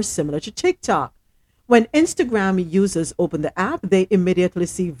Instagram more similar to TikTok. When Instagram users open the app, they immediately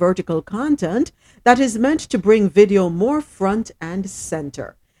see vertical content that is meant to bring video more front and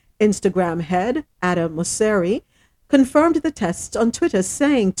center. Instagram head Adam Mosseri confirmed the tests on Twitter,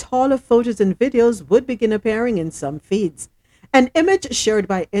 saying taller photos and videos would begin appearing in some feeds. An image shared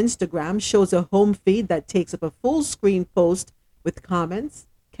by Instagram shows a home feed that takes up a full screen post with comments,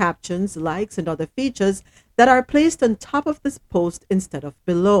 captions, likes, and other features that are placed on top of this post instead of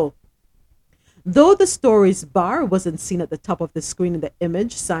below. Though the stories bar wasn't seen at the top of the screen in the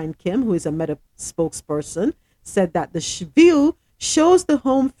image, Sign Kim, who is a Meta spokesperson, said that the view shows the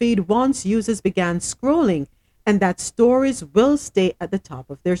home feed once users began scrolling, and that stories will stay at the top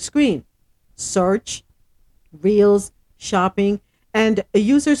of their screen. Search, Reels, shopping, and a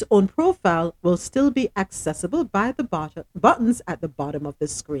user's own profile will still be accessible by the buttons at the bottom of the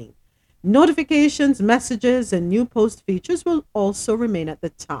screen. Notifications, messages, and new post features will also remain at the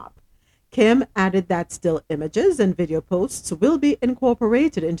top. Kim added that still images and video posts will be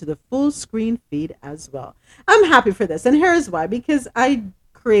incorporated into the full screen feed as well. I'm happy for this, and here's why. Because I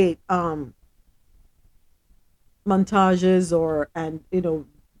create montages and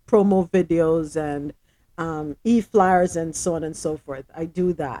promo videos and e-flyers and so on and so forth. I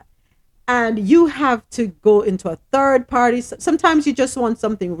do that. And you have to go into a third party. Sometimes you just want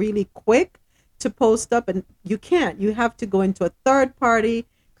something really quick to post up, and you can't. You have to go into a third party,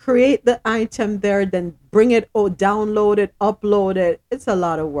 create the item there, then bring it, download it, upload it. It's a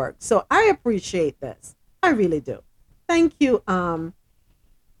lot of work. So I appreciate this. I really do. Thank you,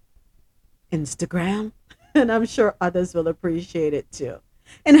 Instagram. And I'm sure others will appreciate it too.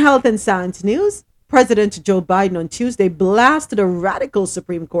 In health and science news, President Joe Biden on Tuesday blasted a radical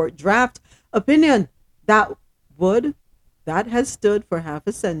Supreme Court draft opinion that has stood for half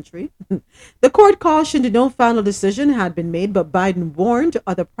a century. The court cautioned no final decision had been made, but Biden warned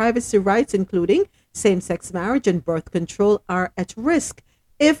other privacy rights, including same-sex marriage and birth control, are at risk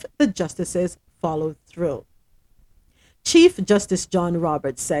if the justices follow through. Chief Justice John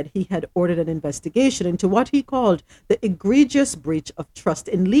Roberts said he had ordered an investigation into what he called the egregious breach of trust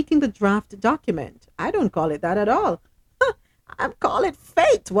in leaking the draft document. I don't call it that at all. I call it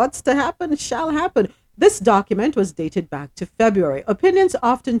fate. What's to happen shall happen. This document was dated back to February. Opinions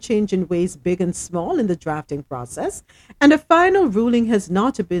often change in ways big and small in the drafting process, and a final ruling has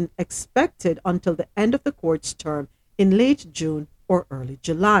not been expected until the end of the court's term in late June or early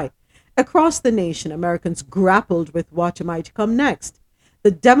July. Across the nation, Americans grappled with what might come next.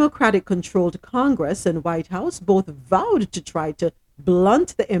 The Democratic-controlled Congress and White House both vowed to try to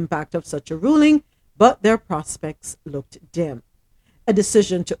blunt the impact of such a ruling, but their prospects looked dim. A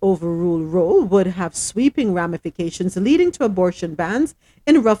decision to overrule Roe would have sweeping ramifications, leading to abortion bans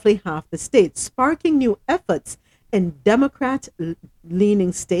in roughly half the states, sparking new efforts in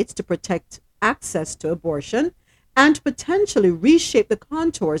Democrat-leaning states to protect access to abortion and potentially reshape the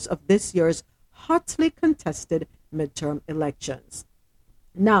contours of this year's hotly contested midterm elections.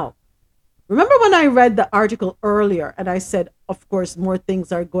 Now, remember when I read the article earlier and I said, of course, more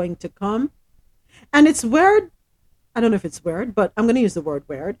things are going to come? And it's weird, I don't know if it's weird, but I'm going to use the word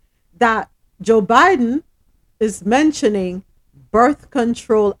weird, that Joe Biden is mentioning birth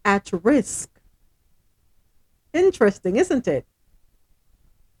control at risk. Interesting, isn't it?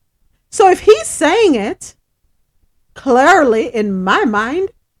 So if he's saying it, clearly, in my mind,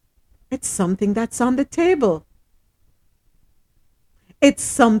 it's something that's on the table. It's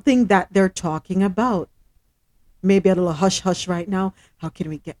something that they're talking about. Maybe a little hush-hush right now. How can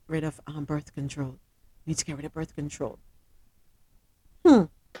we get rid of birth control? We need to get rid of birth control.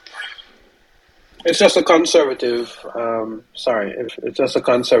 It's just a conservative, it's just a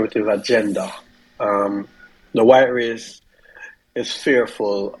conservative agenda. The white race is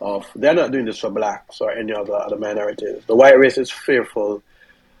fearful of, they're not doing this for blacks or any other minorities. The white race is fearful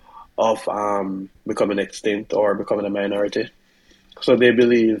of becoming extinct or becoming a minority. So they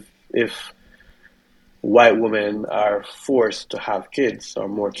believe if white women are forced to have kids or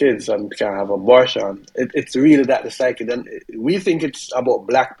more kids and can have abortion, it's really that the psyche. Then we think it's about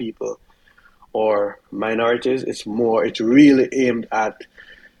black people or minorities. It's really aimed at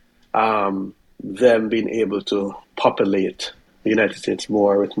them being able to populate the United States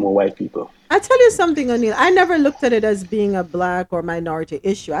with more white people. I tell you something, O'Neill. I never looked at it as being a black or minority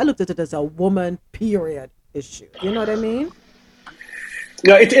issue. I looked at it as a woman, period, issue. You know what I mean?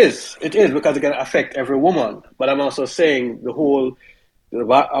 No, it is. It is because it can affect every woman. But I'm also saying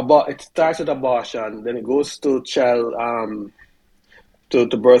it starts with abortion, then it goes to child,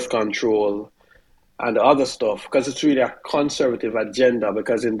 to birth control and the other stuff, because it's really a conservative agenda,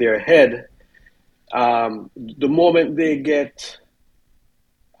 because in their head, the moment they get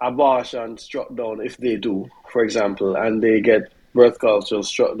abortion struck down, if they do, for example, and they get birth control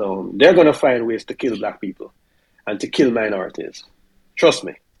struck down, they're going to find ways to kill black people and to kill minorities. Trust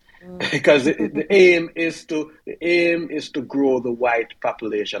me, because the aim is to grow the white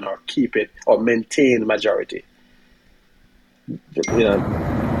population or keep it or maintain majority.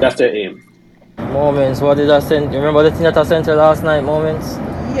 That's their aim. Moments, what did I send? You remember the thing that I sent her last night, Moments?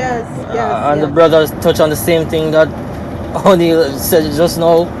 Yes. And the brothers touch on the same thing that O'Neill said just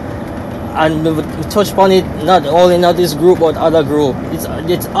now. And we touch upon it not only in this group but other group.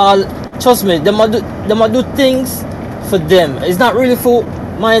 It's all, trust me, they might do things for them. It's not really for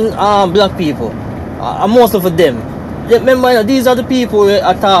black people. Mostly for them. Remember, these are the people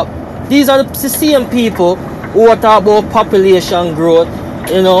at top. These are the same people who talk about population growth,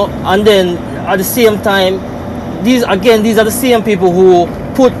 you know, and then at the same time, these are the same people who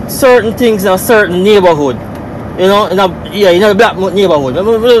put certain things in a certain neighborhood, you know, in a black neighborhood.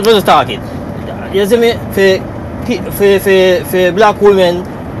 We're just talking. You see me? For black women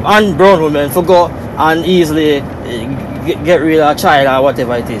and brown women for go and easily get rid of a child or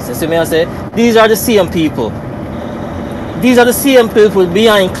whatever it is. You see me? I say these are the same people. These are the same people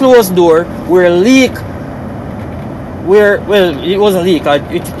behind closed door where it wasn't leak.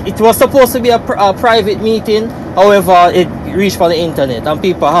 It was supposed to be a private meeting. However, it reached for the internet and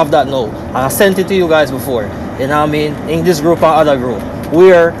people have that now. I sent it to you guys before. You know what I mean? In this group and other group.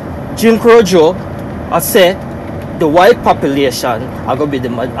 Where Jim Crow Joe has said the white population are going to be the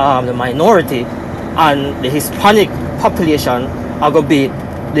minority and the Hispanic population are going to be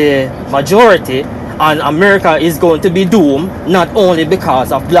the majority, and America is going to be doomed not only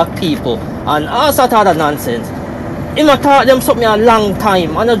because of black people and all sort of nonsense. Him I taught them something a long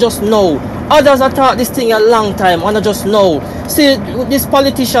time and I just know. Others have taught this thing a long time and I just know. See, this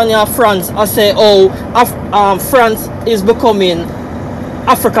politician in France, I say, France is becoming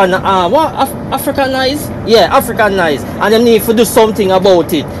Africanized? Yeah, Africanized. And they need to do something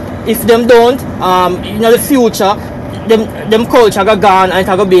about it. If them don't, in the future, them culture go gone and it's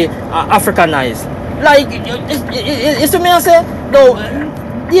going to be Africanized. Like, it's to me I say, no,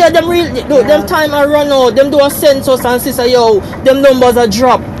 yeah, them time I run out, them do a census and say, yo, them numbers are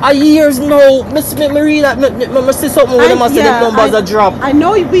drop. A years now, me see something with them and say them numbers are drop. I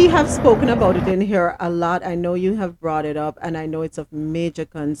know we have spoken about it in here a lot. I know you have brought it up and I know it's of major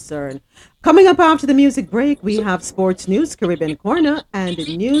concern. Coming up after the music break, we have sports news, Caribbean Corner, and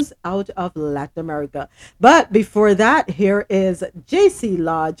news out of Latin America. But before that, here is JC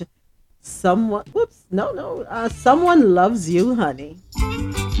Lodge. Someone loves you, honey.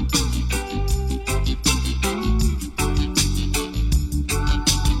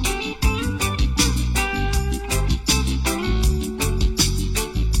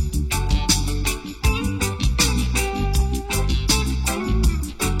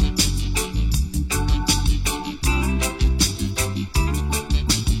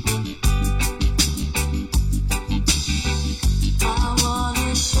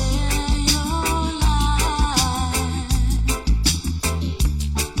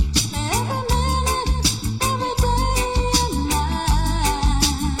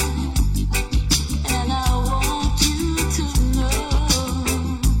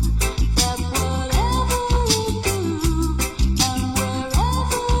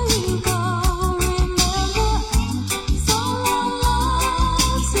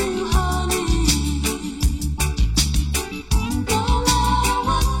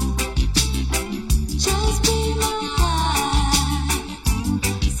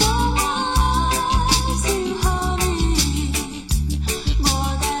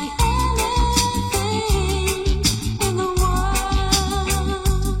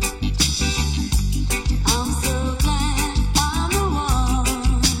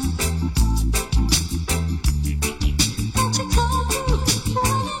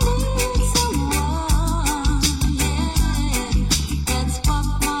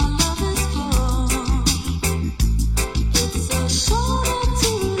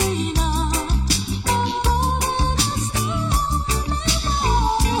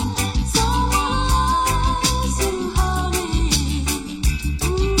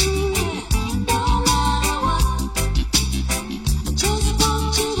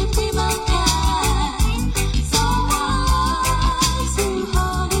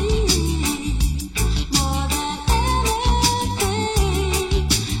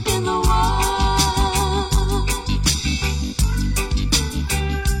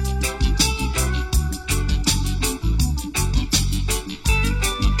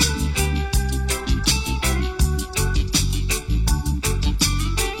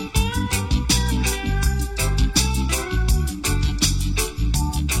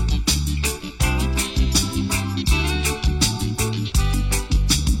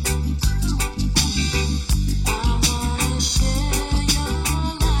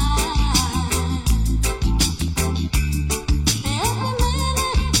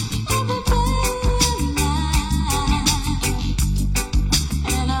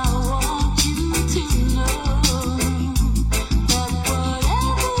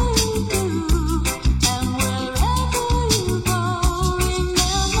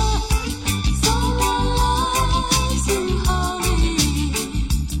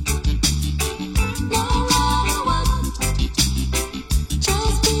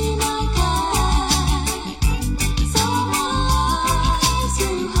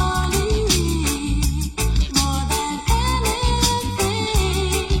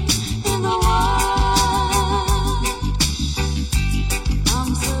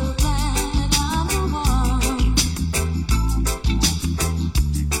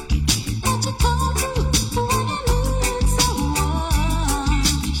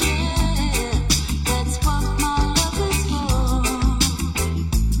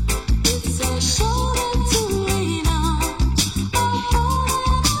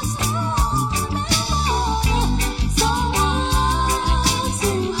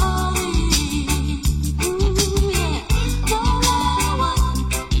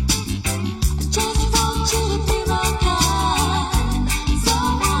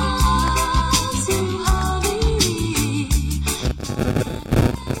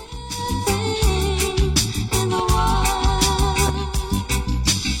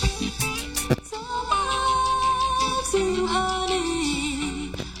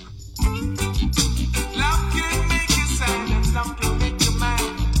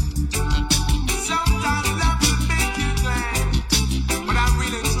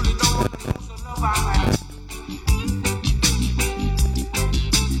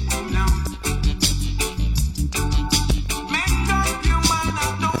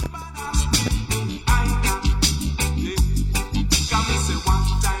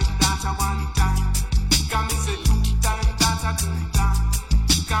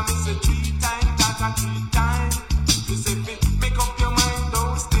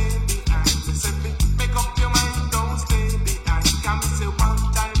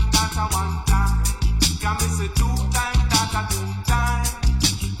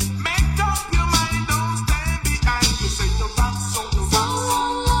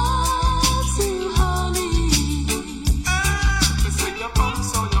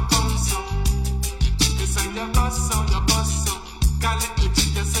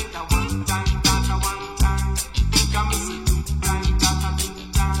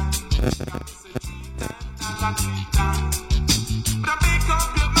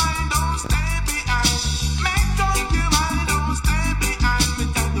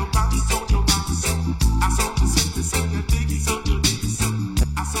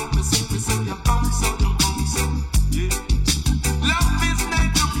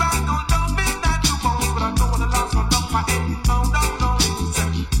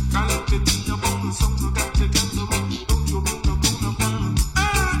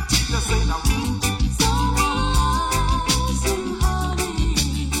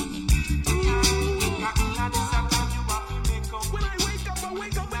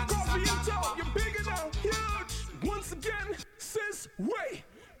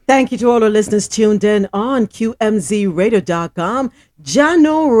 Thank you to all our listeners tuned in on QMZRadio.com,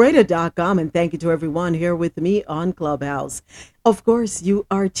 JanoRadio.com, and thank you to everyone here with me on Clubhouse. Of course, you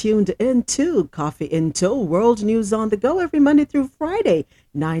are tuned in to Coffee in Tow, World News on the Go, every Monday through Friday,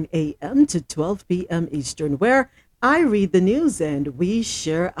 9 a.m. to 12 p.m. Eastern, where I read the news and we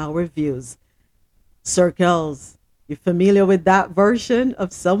share our views. Circles, you familiar with that version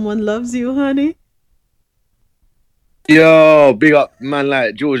of Someone Loves You, honey? Yo, big up man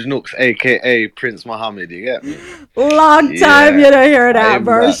like George Nooks, aka Prince Muhammad, you get me? Long time you don't hear that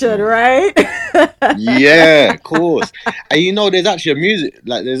version, right? Yeah, of course. And you know there's actually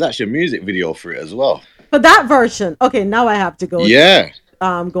a music video for it as well. For that version. Okay, now I have to go go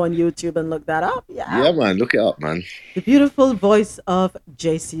on YouTube and look that up. Yeah, man, look it up, man. The beautiful voice of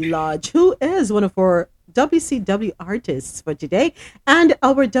JC Lodge, who is one of our WCW artists for today. And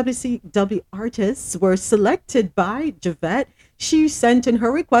our WCW artists were selected by Javette. She sent in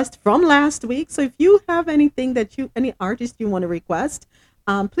her request from last week. So if you have anything any artist you want to request,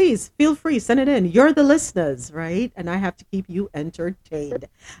 please feel free, send it in. You're the listeners, right? And I have to keep you entertained.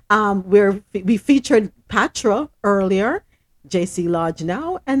 We featured Patra earlier, JC Lodge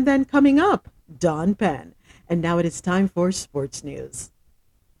now, and then coming up, Don Penn. And now it is time for sports news.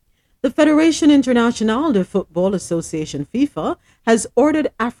 The Fédération Internationale de Football Association, FIFA, has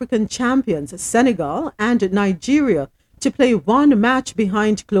ordered African champions Senegal and Nigeria to play one match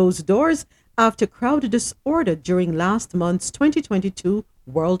behind closed doors after crowd disorder during last month's 2022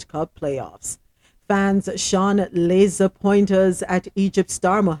 World Cup playoffs. Fans shone laser pointers at Egypt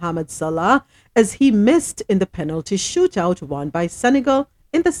star Mohamed Salah as he missed in the penalty shootout won by Senegal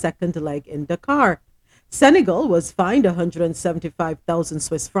in the second leg in Dakar. Senegal was fined 175,000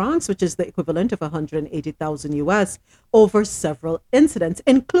 Swiss francs, which is the equivalent of 180,000 US, over several incidents,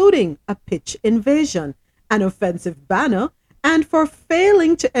 including a pitch invasion, an offensive banner, and for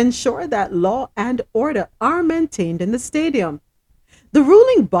failing to ensure that law and order are maintained in the stadium. The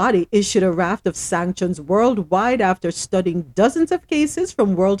ruling body issued a raft of sanctions worldwide after studying dozens of cases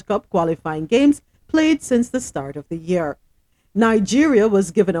from World Cup qualifying games played since the start of the year. Nigeria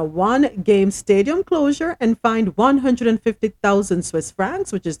was given a one-game stadium closure and fined 150,000 Swiss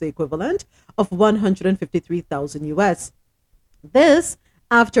francs, which is the equivalent of 153,000 US. This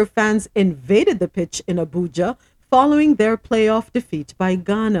after fans invaded the pitch in Abuja following their playoff defeat by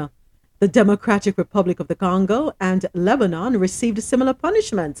Ghana. The Democratic Republic of the Congo and Lebanon received similar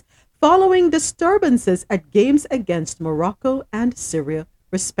punishments following disturbances at games against Morocco and Syria,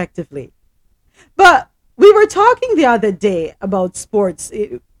 respectively. But we were talking the other day about sports,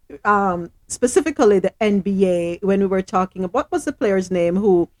 specifically the NBA, when we were talking about what was the player's name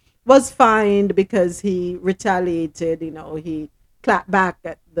who was fined because he retaliated, he clapped back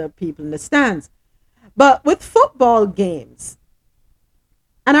at the people in the stands. But with football games,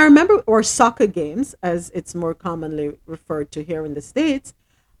 and I remember, or soccer games, as it's more commonly referred to here in the States,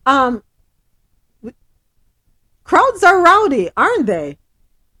 crowds are rowdy, aren't they?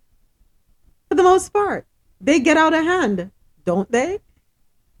 For the most part. They get out of hand, don't they?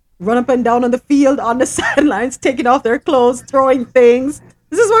 Run up and down on the field, on the sidelines, taking off their clothes, throwing things.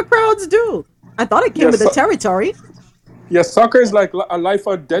 This is what crowds do. I thought it came with the territory. Yeah, soccer is like a life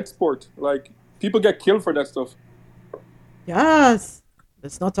or death sport. Like, people get killed for that stuff. Yes.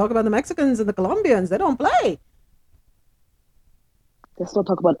 Let's not talk about the Mexicans and the Colombians. They don't play. Let's not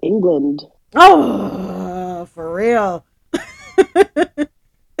talk about England. Oh, for real.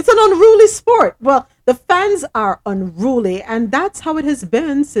 It's an unruly sport. Well, the fans are unruly, and that's how it has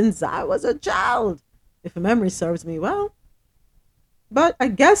been since I was a child, if memory serves me well. But I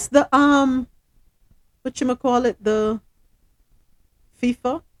guess the the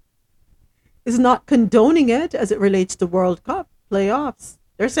FIFA is not condoning it as it relates to World Cup playoffs.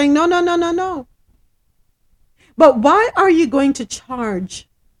 They're saying no. But why are you going to charge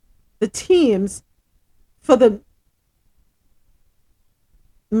the teams for the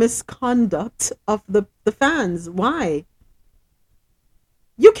misconduct of the fans? Why?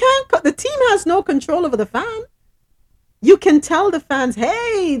 You can't, the team has no control over the fan. You can tell the fans,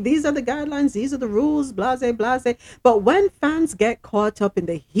 hey, these are the guidelines, these are the rules, blase. But when fans get caught up in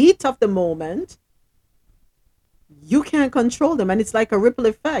the heat of the moment, you can't control them. And it's like a ripple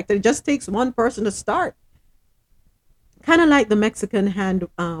effect. It just takes one person to start. Kind of like the Mexican hand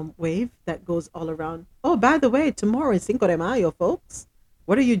wave that goes all around. Oh, by the way, tomorrow is Cinco de Mayo, folks.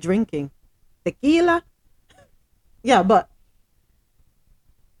 What are you drinking? Tequila? Yeah, but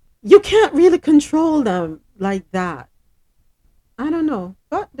you can't really control them like that. I don't know.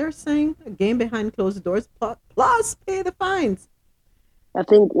 But they're saying a game behind closed doors plus pay the fines. I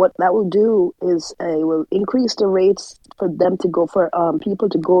think what that will do is it will increase the rates for them to go for people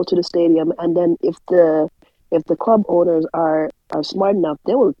to go to the stadium, and then if the club owners are smart enough,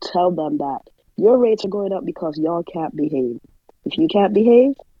 they will tell them that your rates are going up because y'all can't behave. If you can't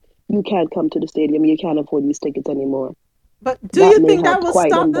behave, you can't come to the stadium. You can't afford these tickets anymore. But do you think that will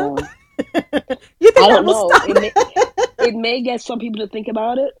stop them? You think that will stop them? It may get some people to think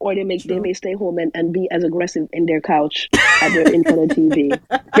about it, or they may stay home and be as aggressive in their couch in front of TV.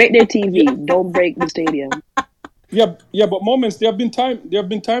 Break their TV. Don't break the stadium. Yeah, but moments there have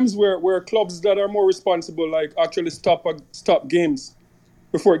been times where clubs that are more responsible like actually stop games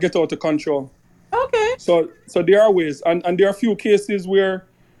before it gets out of control. Okay. So there are ways, and there are a few cases where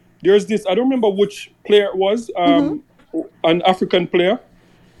there's this. I don't remember which player it was, an African player,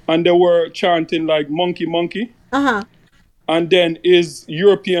 and they were chanting like "monkey, monkey." And then his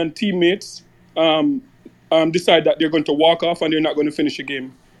European teammates decide that they're going to walk off and they're not going to finish the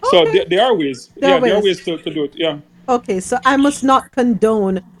game. Okay. So there are ways. There are ways to do it. Yeah. Okay, so I must not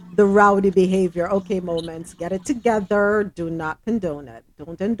condone the rowdy behavior. Okay, Moments, get it together. Do not condone it.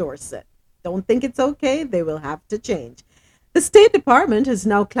 Don't endorse it. Don't think it's okay. They will have to change. The State Department has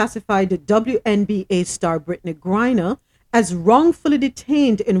now classified WNBA star Brittney Griner as wrongfully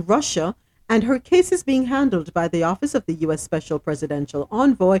detained in Russia, and her case is being handled by the Office of the U.S. Special Presidential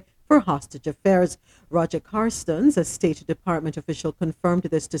Envoy for Hostage Affairs. Roger Carstens, a State Department official, confirmed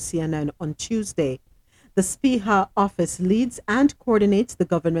this to CNN on Tuesday. The SPIHA office leads and coordinates the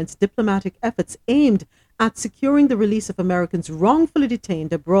government's diplomatic efforts aimed at securing the release of Americans wrongfully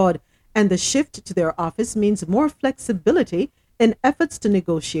detained abroad, and the shift to their office means more flexibility in efforts to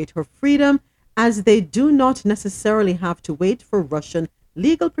negotiate her freedom, as they do not necessarily have to wait for Russian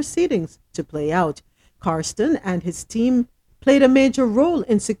legal proceedings to play out. Karsten and his team played a major role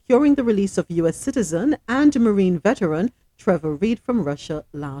in securing the release of U.S. citizen and Marine veteran Trevor Reed from Russia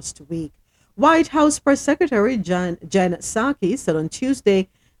last week. White House Press Secretary Jen Psaki said on Tuesday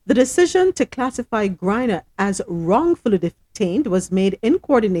the decision to classify Griner as wrongfully detained was made in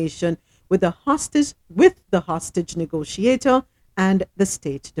coordination with the hostage negotiator and the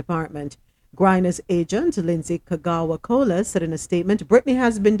State Department. Griner's agent, Lindsay Kagawa-Kola, said in a statement, "Brittney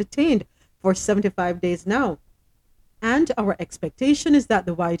has been detained for 75 days now, and our expectation is that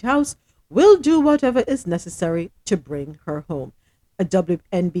the White House will do whatever is necessary to bring her home." A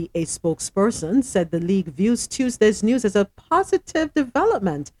WNBA spokesperson said the league views Tuesday's news as a positive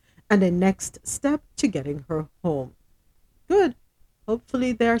development and a next step to getting her home. Good.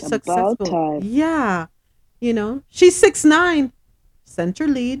 Hopefully they're successful. Time. Yeah. You know, she's 6'9", center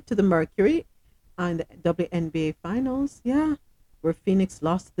lead to the Mercury on the WNBA Finals. Yeah. Where Phoenix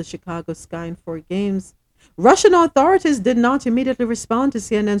lost to the Chicago Sky in 4 games. Russian authorities did not immediately respond to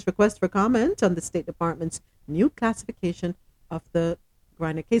CNN's request for comment on the State Department's new classification of the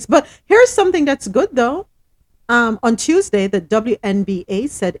Griner case. But here's something that's good, though. On Tuesday, the WNBA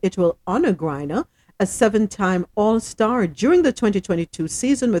said it will honor Griner, a 7-time All-Star during the 2022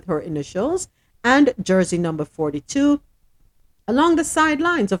 season, with her initials and jersey number 42 along the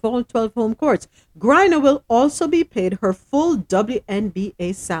sidelines of all 12 home courts. Griner will also be paid her full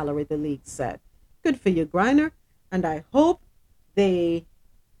WNBA salary, the league said. Good for you, Griner, and I hope they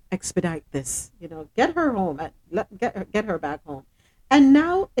expedite this. You know, get her home, get her back home. And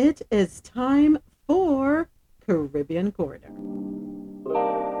now it is time for Caribbean Corner.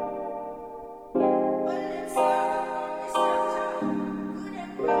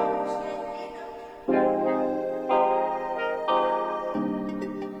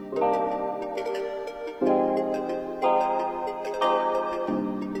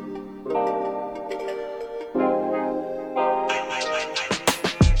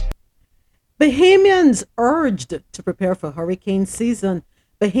 Bahamians urged to prepare for hurricane season.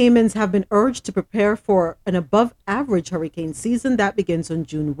 Bahamians have been urged to prepare for an above-average hurricane season that begins on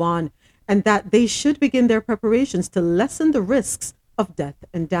June 1, and that they should begin their preparations to lessen the risks of death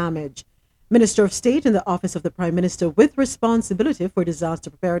and damage. Minister of State in the Office of the Prime Minister with responsibility for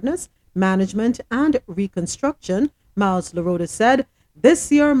disaster preparedness, management, and reconstruction, Miles LaRota, said,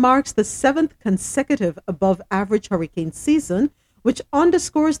 "This year marks the 7th consecutive above-average hurricane season, which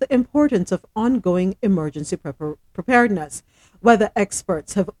underscores the importance of ongoing emergency preparedness. Weather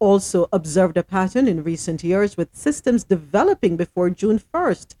experts have also observed a pattern in recent years with systems developing before June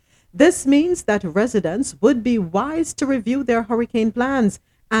 1st. This means that residents would be wise to review their hurricane plans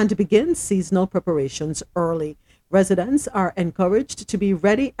and begin seasonal preparations early. Residents are encouraged to be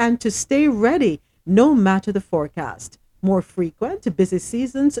ready and to stay ready no matter the forecast. More frequent, busy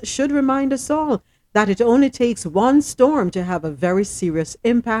seasons should remind us all that it only takes one storm to have a very serious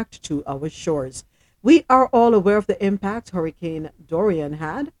impact to our shores. We are all aware of the impact Hurricane Dorian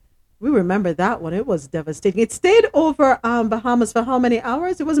had. We remember that one. It was devastating. It stayed over Bahamas for how many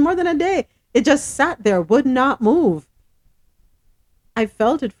hours? It was more than a day. It just sat there, would not move. I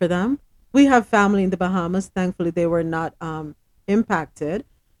felt it for them. We have family in the Bahamas. Thankfully, they were not impacted.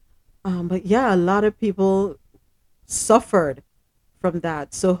 But yeah, a lot of people suffered from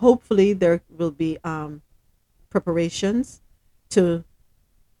that. So hopefully there will be preparations to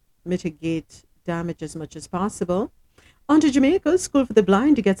mitigate damage as much as possible. On to Jamaica, School for the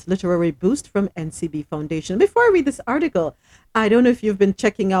Blind gets literary boost from NCB Foundation. Before I read this article, I don't know if you've been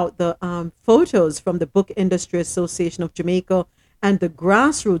checking out the photos from the Book Industry Association of Jamaica and the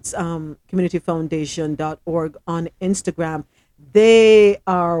Grassroots communityfoundation.org on Instagram. They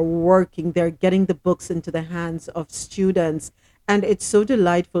are working, they're getting the books into the hands of students. And it's so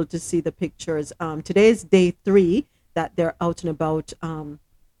delightful to see the pictures. Today is day 3 that they're out and about,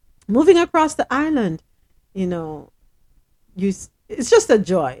 moving across the island. You know, it's just a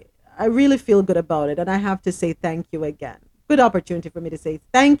joy. I really feel good about it. And I have to say thank you again. Good opportunity for me to say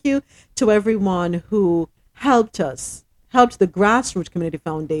thank you to everyone who helped us, helped the Grassroots Community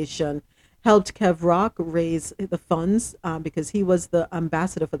Foundation, helped Kev Rock raise the funds because he was the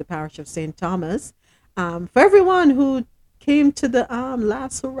ambassador for the parish of St. Thomas. For everyone who came to the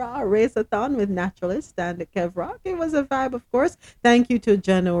last hurrah race-a-thon with Naturalist and Kev Rock. It was a vibe, of course. Thank you to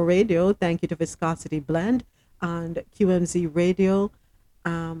General Radio. Thank you to Viscosity Blend and QMZ Radio.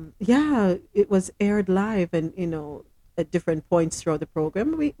 Yeah, it was aired live and, you know, at different points throughout the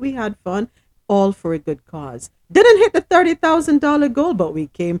program. We had fun, all for a good cause. Didn't hit the $30,000 goal, but we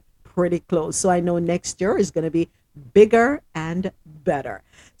came pretty close. So I know next year is going to be bigger and better.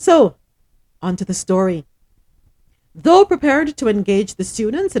 So, on to the story. Though prepared to engage the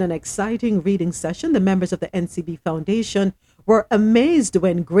students in an exciting reading session, the members of the NCB Foundation were amazed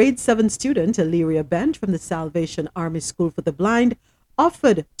when grade 7 student Illyria Bent from the Salvation Army School for the Blind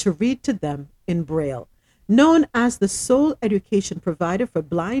offered to read to them in Braille. Known as the sole education provider for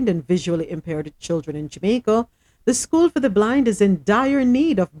blind and visually impaired children in Jamaica, the School for the Blind is in dire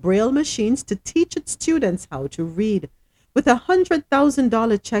need of Braille machines to teach its students how to read. With a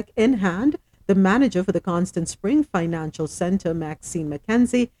 $100,000 check in hand, the manager for the Constant Spring Financial Center, Maxine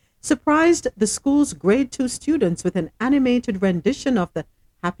McKenzie, surprised the school's grade 2 students with an animated rendition of the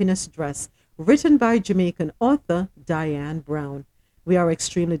Happiness Dress, written by Jamaican author Diane Brown. We are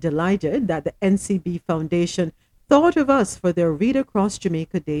extremely delighted that the NCB Foundation thought of us for their Read Across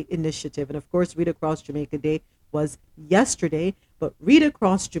Jamaica Day initiative. And of course, Read Across Jamaica Day was yesterday, but Read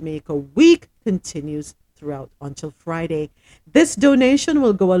Across Jamaica Week continues throughout until Friday. This donation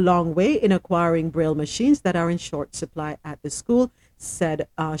will go a long way in acquiring Braille machines that are in short supply at the school, said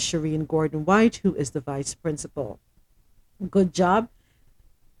Shireen Gordon-White, who is the vice principal. Good job.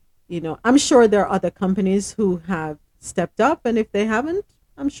 You know, I'm sure there are other companies who have stepped up, and if they haven't,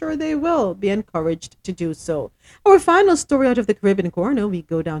 I'm sure they will be encouraged to do so. Our final story out of the Caribbean corner, we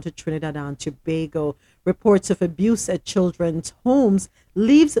go down to Trinidad and Tobago. Reports of abuse at children's homes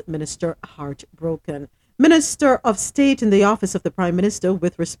leaves minister heartbroken. Minister of State in the Office of the Prime Minister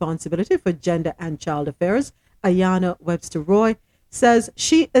with responsibility for gender and child affairs, Ayanna Webster Roy, says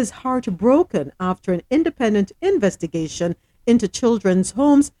she is heartbroken after an independent investigation into children's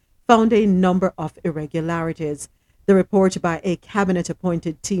homes found a number of irregularities. The report by a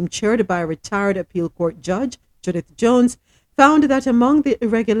cabinet-appointed team chaired by a retired appeal court judge, Judith Jones, found that among the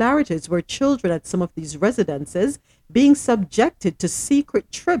irregularities were children at some of these residences being subjected to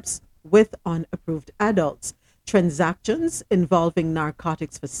secret trips with unapproved adults, transactions involving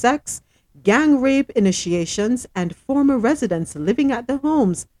narcotics for sex, gang rape initiations, and former residents living at the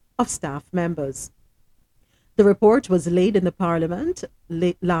homes of staff members. The report was laid in the Parliament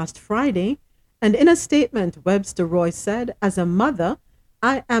last Friday, and in a statement, Webster Roy said, "As a mother,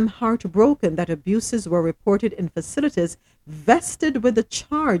 I am heartbroken that abuses were reported in facilities vested with the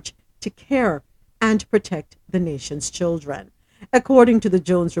charge to care and protect the nation's children." According to the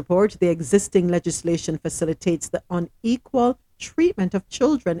Jones report, the existing legislation facilitates the unequal treatment of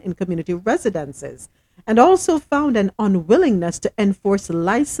children in community residences and also found an unwillingness to enforce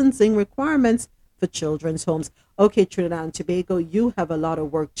licensing requirements for children's homes. Okay, Trinidad and Tobago, you have a lot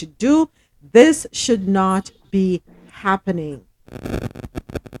of work to do. This should not be happening.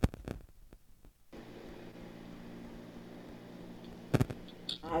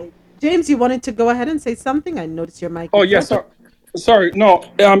 James, you wanted to go ahead and say something? I noticed your mic. Oh, yes, sir. Sorry, no.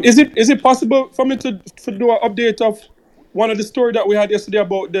 Is it possible for me to do an update of one of the story that we had yesterday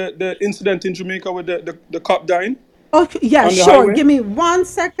about the incident in Jamaica with the cop dying? Okay, yeah, sure. Highway? Give me 1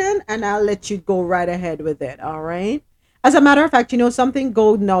 second and I'll let you go right ahead with it, all right? As a matter of fact, you know something?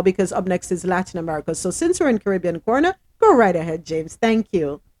 Go now, because up next is Latin America. So since we're in Caribbean Corner, go right ahead, James. Thank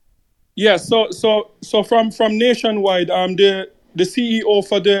you. Yeah, so from Nationwide, the CEO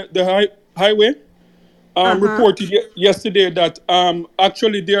for the highway reported yesterday that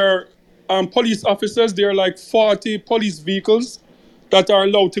actually there are police officers. There are like 40 police vehicles that are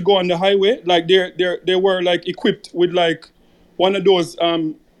allowed to go on the highway. Like they were like equipped with like one of those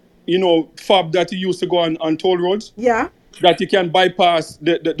fob that you used to go on toll roads. Yeah. That you can bypass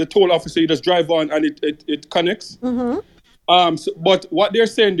the toll officer. You just drive on and it connects. But what they're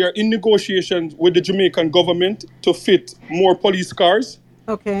saying, they're in negotiations with the Jamaican government to fit more police cars.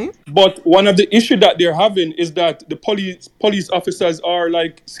 Okay. But one of the issues that they're having is that the police officers are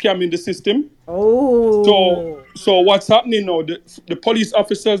like scamming the system. Oh. So what's happening now? The police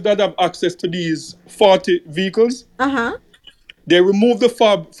officers that have access to these 40 vehicles, they remove the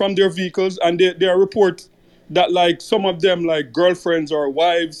fob from their vehicles, and they report that like some of them, like girlfriends or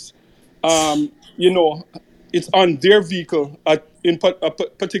wives, it's on their vehicle at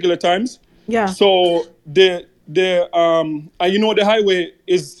particular times. Yeah. So the the highway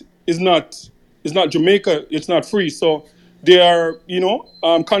is not Jamaica. It's not free. So they are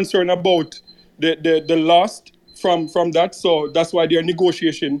concerned about the loss from that. So that's why they are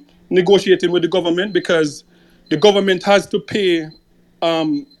negotiating with the government, because the government has to pay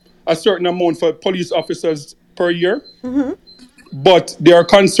a certain amount for police officers per year. But they are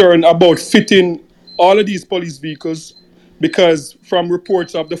concerned about fitting all of these police vehicles, because from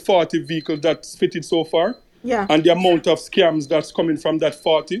reports of the 40 vehicles that's fitted so far, and the amount of scams that's coming from that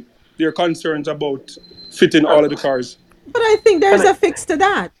 40, they're concerned about fitting all of the cars. But I think there's a fix to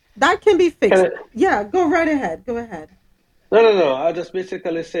that. That can be fixed. Yeah, go right ahead. Go ahead. No. I'm just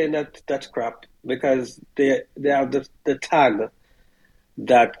basically saying that that's crap, because they have the tag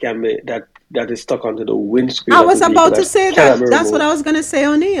that can be that is stuck onto the windscreen. I was about to say that. That's what I was going to say,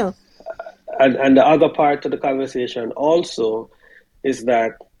 O'Neill. And the other part of the conversation also is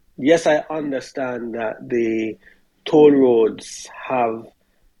that, yes, I understand that the toll roads have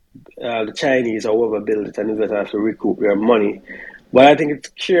the Chinese or whoever built it and they have to recoup their money. But I think it's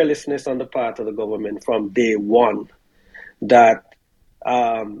carelessness on the part of the government from day one that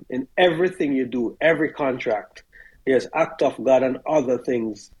in everything you do, every contract, there's act of God and other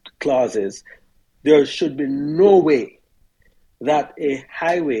things, clauses. There should be no way that a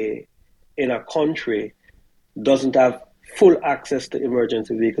highway in a country doesn't have full access to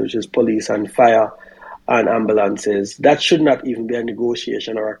emergency vehicles, which is police and fire and ambulances. That should not even be a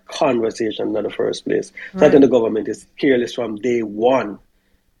negotiation or a conversation in the first place. So I think the government is careless from day one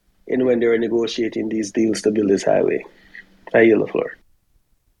when they were negotiating these deals to build this highway. I yield the floor.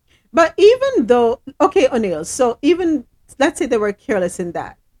 But even though, okay, O'Neill, so even, let's say they were careless in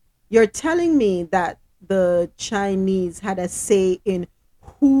that, you're telling me that the Chinese had a say in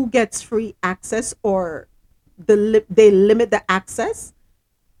who gets free access, or they limit the access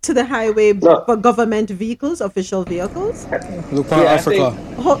to the highway for government vehicles, official vehicles? Look at Africa.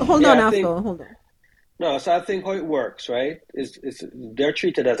 Hold on. No, so I think how it works, right, is they're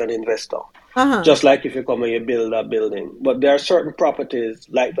treated as an investor. Just like if you come and you build a building. But there are certain properties,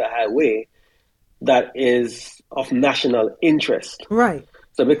 like the highway, that is of national interest. Right.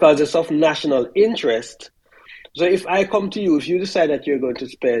 So because it's of national interest, so if I come to you, if you decide that you're going to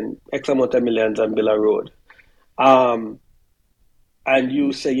spend X amount of millions on build a road, and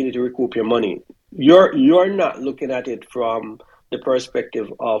you say you need to recoup your money, you're not looking at it from the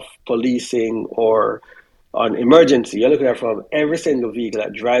perspective of policing or on emergency. You're looking at it from every single vehicle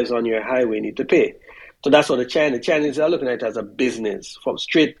that drives on your highway need to pay. So that's what the Chinese are looking at it as a business, from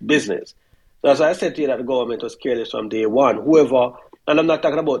straight business. So that's why I said to you that the government was careless from day one. Whoever, and I'm not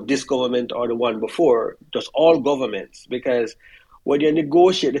talking about this government or the one before, just all governments, because when you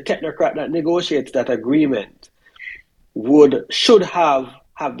negotiate, the technocrat that negotiates that agreement should have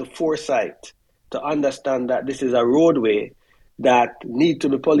the foresight to understand that this is a roadway that need to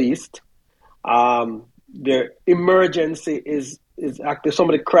be policed. Their emergency is active.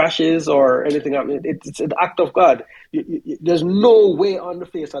 Somebody crashes or anything happening, it's an act of God. There's no way on the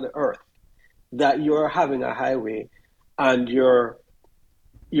face of the earth that you're having a highway and your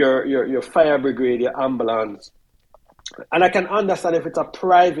fire brigade, your ambulance, and I can understand if it's a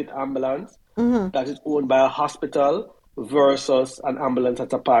private ambulance that is owned by a hospital versus an ambulance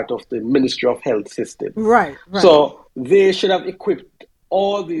that's a part of the Ministry of Health system. Right. So they should have equipped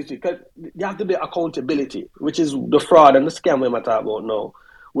all these, because there have to be accountability, which is the fraud and the scam we're talking about now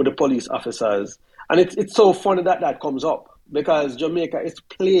with the police officers. And it's so funny that comes up, because Jamaica is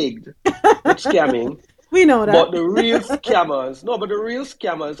plagued with scamming, We know that. But the real scammers,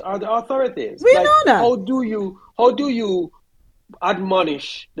 are the authorities. We know that. How do you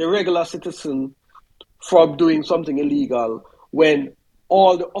admonish the regular citizen from doing something illegal when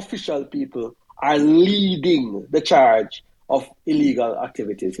all the official people are leading the charge of illegal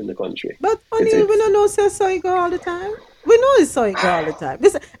activities in the country? But we don't know so it go all the time. We know it's so it go all the time.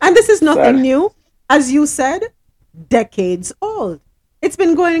 This is nothing new, as you said, decades old. It's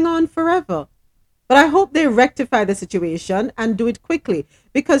been going on forever. But I hope they rectify the situation and do it quickly,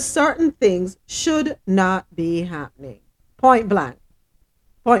 because certain things should not be happening. Point blank.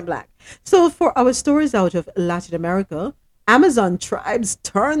 So for our stories out of Latin America, Amazon tribes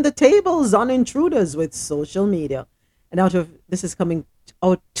turn the tables on intruders with social media. And this is coming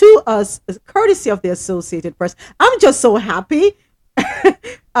out to us courtesy of the Associated Press. I'm just so happy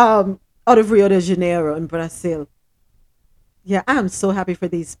out of Rio de Janeiro in Brazil. Yeah, I'm so happy for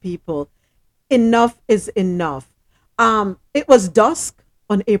these people. Enough is enough. It was dusk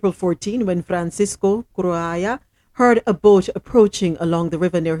on April 14 when Francisco Curuaya heard a boat approaching along the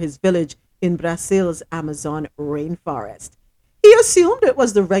river near his village in Brazil's Amazon rainforest. He assumed it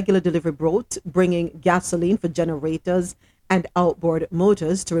was the regular delivery boat bringing gasoline for generators and outboard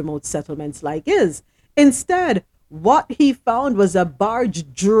motors to remote settlements like his. Instead, what he found was a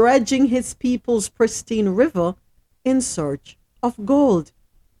barge dredging his people's pristine river in search of gold.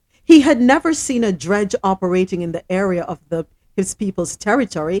 He had never seen a dredge operating in the area of his people's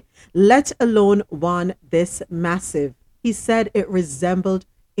territory, let alone one this massive. He said it resembled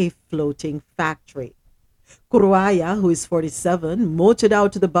a floating factory. Curuaya, who is 47, motored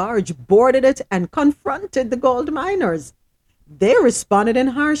out to the barge, boarded it, and confronted the gold miners. They responded in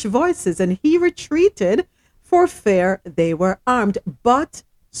harsh voices, and he retreated for fear they were armed. But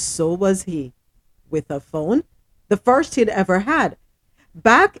so was he, with a phone, the first he'd ever had.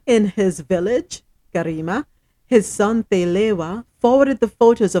 Back in his village, Carima, his son Telewa forwarded the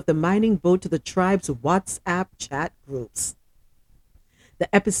photos of the mining boat to the tribe's WhatsApp chat groups.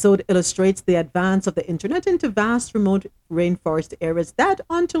 The episode illustrates the advance of the internet into vast remote rainforest areas that,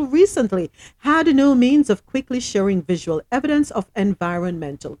 until recently, had no means of quickly sharing visual evidence of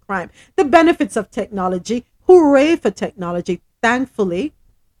environmental crime. The benefits of technology, hooray for technology. Thankfully,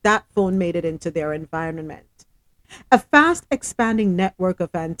 that phone made it into their environment. A fast expanding network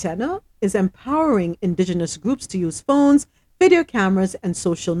of antenna is empowering indigenous groups to use phones, video cameras, and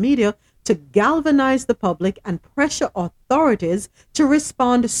social media to galvanize the public and pressure authorities to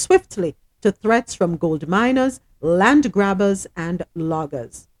respond swiftly to threats from gold miners, land grabbers, and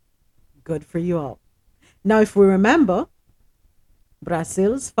loggers. Good for you all. Now, if we remember,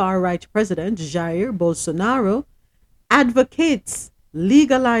 Brazil's far-right president, Jair Bolsonaro, advocates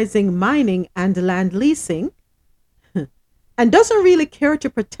legalizing mining and land leasing and doesn't really care to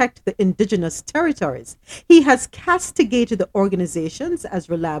protect the indigenous territories. He has castigated the organizations as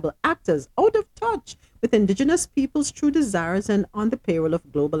reliable actors out of touch with indigenous people's true desires and on the payroll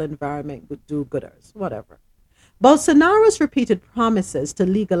of global environment do-gooders, whatever. Bolsonaro's repeated promises to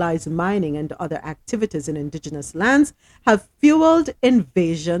legalize mining and other activities in indigenous lands have fueled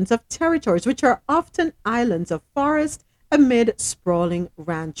invasions of territories, which are often islands of forest amid sprawling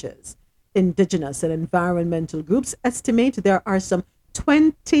ranches. Indigenous and environmental groups estimate there are some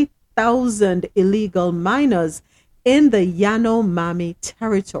 20,000 illegal miners in the Yanomami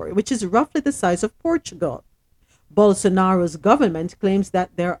territory, which is roughly the size of Portugal. Bolsonaro's government claims that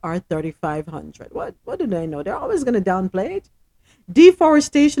there are 3,500. What do they know? They're always going to downplay it.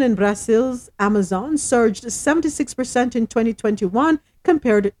 Deforestation in Brazil's Amazon surged 76% in 2021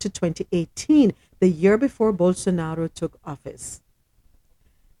 compared to 2018, the year before Bolsonaro took office.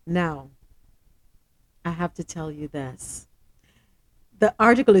 Now, I have to tell you this. The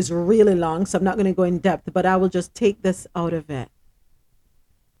article is really long, so I'm not going to go in depth, but I will just take this out of it.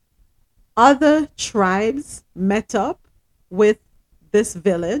 Other tribes met up with this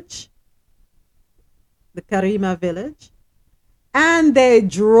village, the Carima village, and they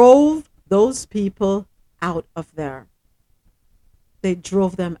drove those people out of there. They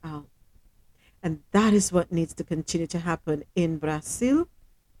drove them out. And that is what needs to continue to happen in Brazil,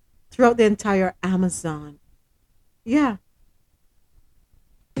 throughout the entire Amazon. Yeah.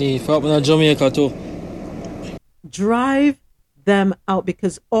 Jamaica too. Drive them out,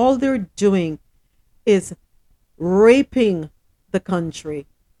 because all they're doing is raping the country,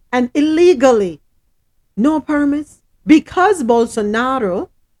 and illegally. No permits. Because Bolsonaro,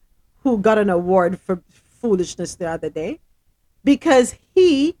 who got an award for foolishness the other day, because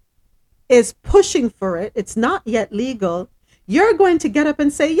he is pushing for it, it's not yet legal. You're going to get up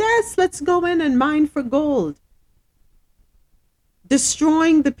and say, yes, let's go in and mine for gold.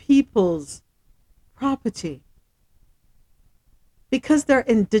 Destroying the people's property. Because they're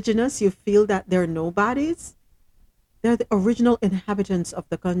indigenous, you feel that they're nobodies. They're the original inhabitants of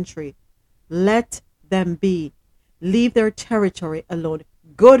the country. Let them be. Leave their territory alone.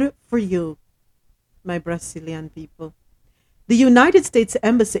 Good for you, my Brazilian people. The United States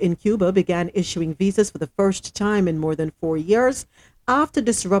Embassy in Cuba began issuing visas for the first time in more than 4 years after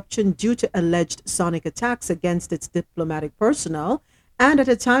disruption due to alleged sonic attacks against its diplomatic personnel and at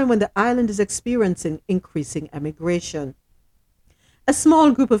a time when the island is experiencing increasing emigration. A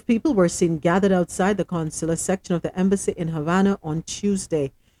small group of people were seen gathered outside the consular section of the embassy in Havana on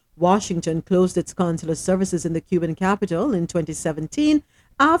Tuesday. Washington closed its consular services in the Cuban capital in 2017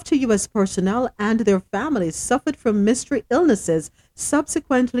 after U.S. personnel and their families suffered from mystery illnesses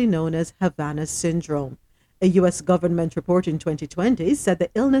subsequently known as Havana syndrome. A U.S. government report in 2020 said the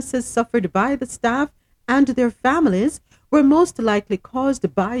illnesses suffered by the staff and their families were most likely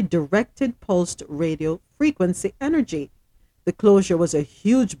caused by directed pulsed radio frequency energy. The closure was a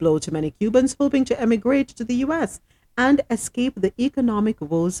huge blow to many Cubans hoping to emigrate to the U.S. and escape the economic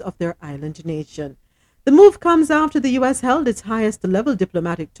woes of their island nation. The move comes after the U.S. held its highest-level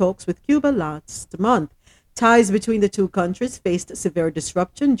diplomatic talks with Cuba last month. Ties between the two countries faced severe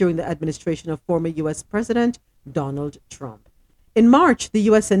disruption during the administration of former U.S. President Donald Trump. In March, the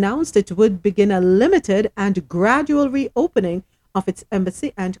U.S. announced it would begin a limited and gradual reopening of its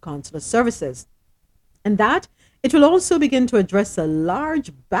embassy and consular services, and that it will also begin to address a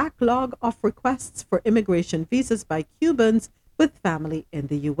large backlog of requests for immigration visas by Cubans with family in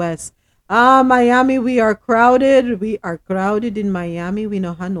the U.S. Miami, we are crowded. We are crowded in Miami. We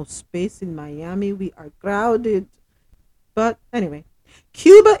don't have no space in Miami. We are crowded. But anyway,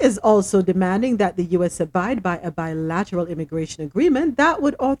 Cuba is also demanding that the U.S. abide by a bilateral immigration agreement that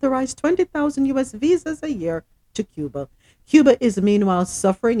would authorize 20,000 U.S. visas a year to Cuba. Cuba is meanwhile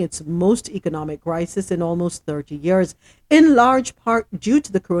suffering its most economic crisis in almost 30 years, in large part due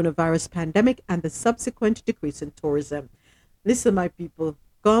to the coronavirus pandemic and the subsequent decrease in tourism. Listen, my people,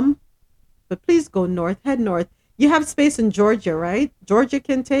 come, but please go north, head north. You have space in Georgia, right? Georgia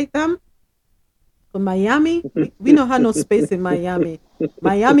can take them. But Miami, we don't have no space in Miami.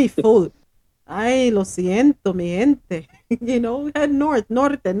 Miami full. Ay, lo siento, mi gente. You know, head north,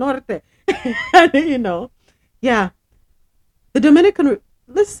 norte. You know, yeah. The Dominican,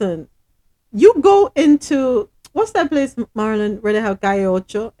 listen, you go into, what's that place, Marlon, where they have Calle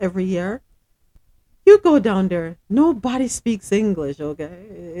Ocho every year? You go down there, nobody speaks English,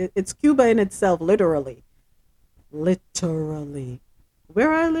 okay? It's Cuba in itself, literally. Literally.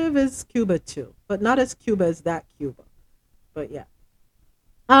 Where I live is Cuba too, but not as Cuba as that Cuba. But yeah.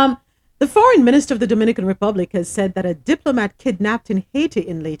 The foreign minister of the Dominican Republic has said that a diplomat kidnapped in Haiti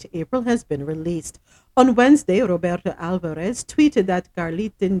in late April has been released. On Wednesday, Roberto Alvarez tweeted that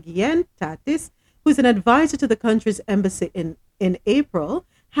Carlitin Guillen Tatis, who's an advisor to the country's embassy in April,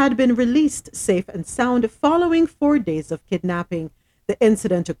 had been released safe and sound following 4 days of kidnapping. The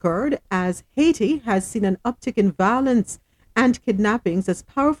incident occurred as Haiti has seen an uptick in violence and kidnappings as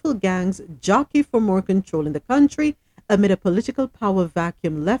powerful gangs jockey for more control in the country amid a political power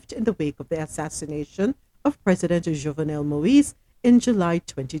vacuum left in the wake of the assassination of President Jovenel Moïse in July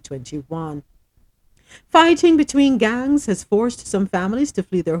 2021. Fighting between gangs has forced some families to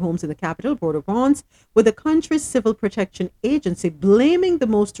flee their homes in the capital, Port-au-Prince, with the country's civil protection agency blaming the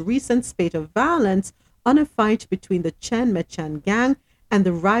most recent spate of violence on a fight between the Chen Mechan gang and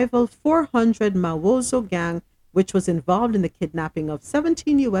the rival 400 Mawozo gang, which was involved in the kidnapping of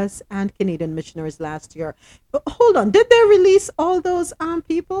 17 U.S. and Canadian missionaries last year. But hold on, did they release all those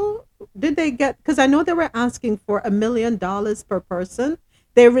people? Did they get, because I know they were asking for $1 million per person.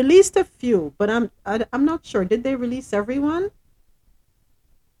 They released a few, but I'm not sure. Did they release everyone?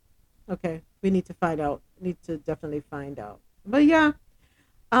 Okay, we need to find out. Need to definitely find out. But yeah,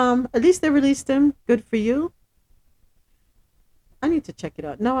 at least they released them. Good for you. I need to check it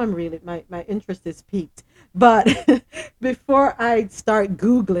out. Now I'm really, my interest is piqued. But before I start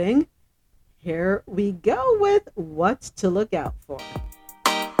Googling, here we go with what to look out for.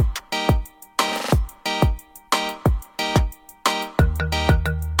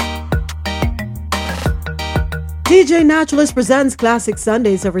 DJ Naturalist presents Classic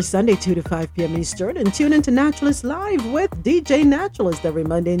Sundays every Sunday, 2 to 5 p.m. Eastern. And tune into Naturalist Live with DJ Naturalist every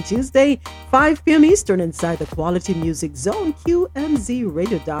Monday and Tuesday, 5 p.m. Eastern, inside the Quality Music Zone,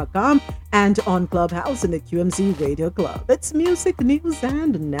 QMZRadio.com, and on Clubhouse in the QMZ Radio Club. It's music, news,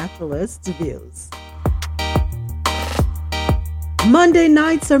 and naturalist views. Monday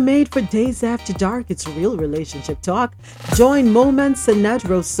nights are made for days after dark. It's real relationship talk. Join Moments, Sinette,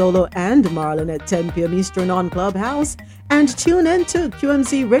 Rose Solo, and Marlon at 10 p.m. Eastern on Clubhouse. And tune in to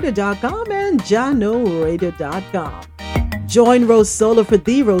QMZRadio.com and JanoRadio.com. Join Rose Solo for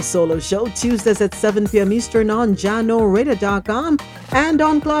The Rose Solo Show, Tuesdays at 7 p.m. Eastern on JanoRadio.com and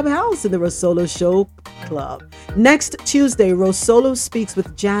on Clubhouse in the Rose Solo Show Club. Next Tuesday, Rose Solo speaks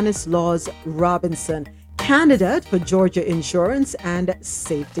with Janice Laws Robinson, candidate for Georgia Insurance and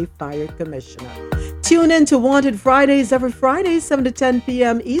Safety Fire Commissioner. Tune in to Wanted Fridays every Friday, 7 to 10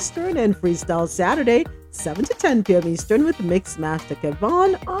 p.m. Eastern, and Freestyle Saturday, 7 to 10 p.m. Eastern with Mixmaster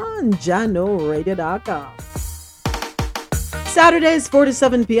Kevon on JanoRadio.com. Saturdays, 4 to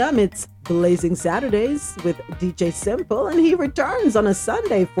 7 p.m., it's Blazing Saturdays with DJ Simple, and he returns on a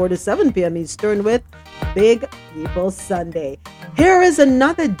Sunday, 4 to 7 p.m. Eastern with Big People Sunday. Here is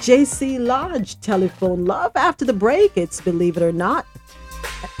another JC Lodge, Telephone Love. After the break, it's Believe It or Not,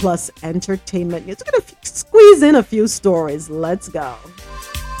 plus entertainment. It's going to squeeze in a few stories. Let's go.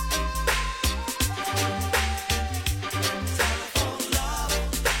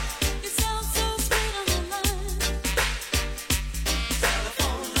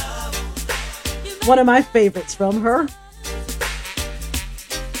 One of my favorites from her.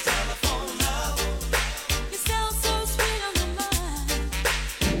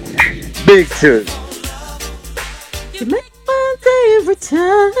 Big tune. You make my day every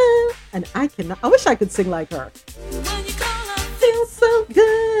time. And I wish I could sing like her. Feels so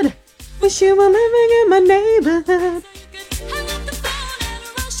good. Wish you were living in my neighborhood.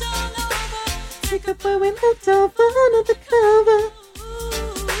 Pick up where we left off under the cover.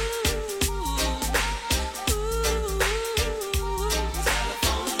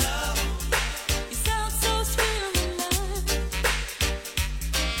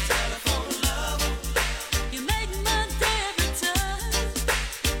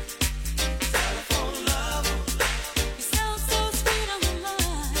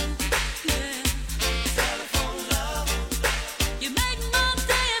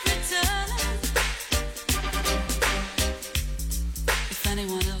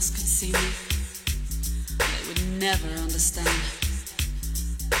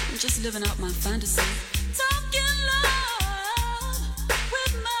 Living out my fantasy. Talking love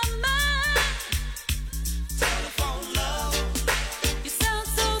with my mind. Telephone love. You sound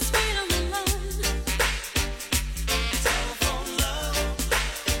so sweet on the line. Telephone love.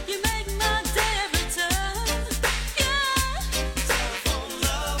 You make my day every time. Yeah. Telephone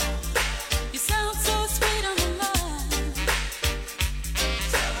love. You sound so sweet on the line.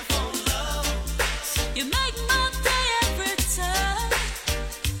 Telephone love. You make my day every time.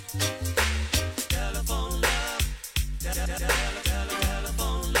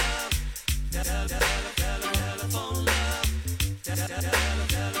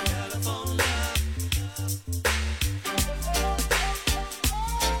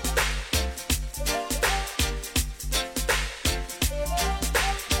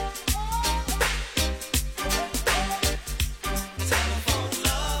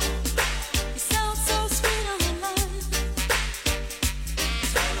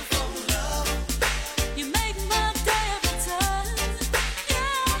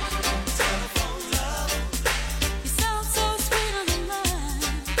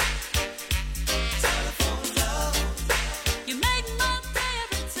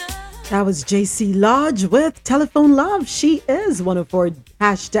 That was JC Lodge with Telephone Love. She is one of our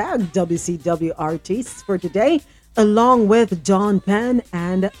hashtag WCW artists for today, along with Dawn Penn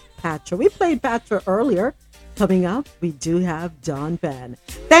and Patra. We played Patra earlier. Coming up, we do have Dawn Penn.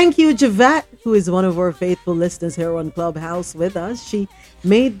 Thank you, Javette, who is one of our faithful listeners here on Clubhouse with us. She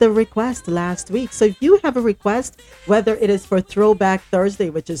made the request last week. So if you have a request, whether it is for Throwback Thursday,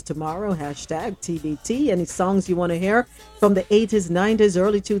 which is tomorrow, hashtag TBT, any songs you want to hear from the 80s, 90s,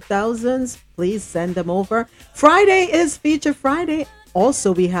 early 2000s, please send them over. Friday is Feature Friday.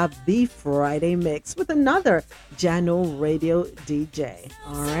 Also, we have the Friday Mix with another Jano Radio DJ.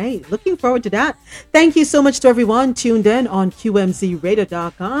 All right, looking forward to that. Thank you so much to everyone tuned in on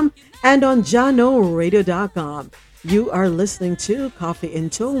QMZRadio.com and on JanoRadio.com. You are listening to Coffee in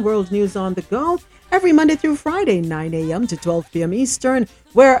Tone, World News on the Go, every Monday through Friday, 9 a.m. to 12 p.m. Eastern,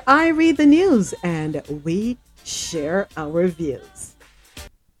 where I read the news and we share our views.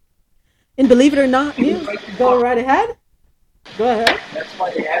 And believe it or not, news, go right ahead. Go ahead.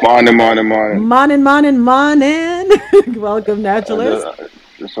 Morning. Welcome, Naturalist.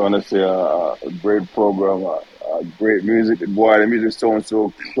 Just want to say a great program, great music. Boy, the music sounds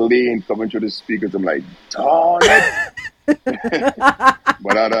so clean coming through the speakers. I'm like, darn it.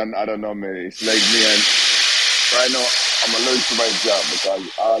 But I don't know, man. It's like me and right now I'm allergic to my job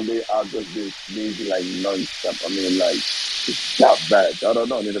because all day I've just been sneezing like non-stop. I mean, like, it's that bad. I don't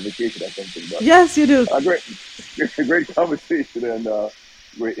know, I need a vacation or something. But Yes, you do. great conversation and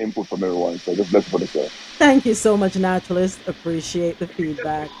great input from everyone. So just bless for the show. Thank you so much, Naturalist. Appreciate the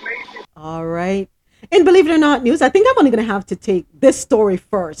feedback. All right. In Believe It or Not news, I think I'm only going to have to take this story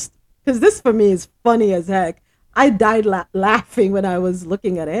first because this for me is funny as heck. I died laughing when I was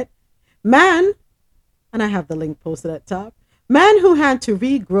looking at it. Man, and I have the link posted at top. Man who had to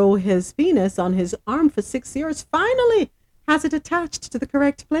regrow his penis on his arm for 6 years finally has it attached to the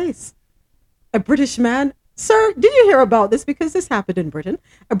correct place. A British man, sir, did you hear about this? Because this happened in Britain.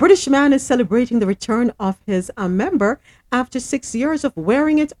 A British man is celebrating the return of his member after 6 years of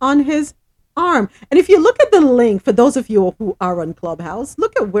wearing it on his arm. And if you look at the link, for those of you who are on Clubhouse,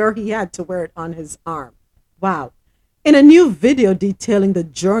 look at where he had to wear it on his arm. Wow. In a new video detailing the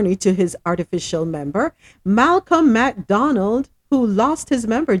journey to his artificial member, Malcolm MacDonald, who lost his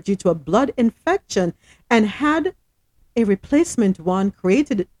member due to a blood infection and had a replacement one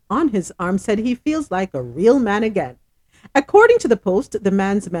created on his arm, said he feels like a real man again. According to the post, the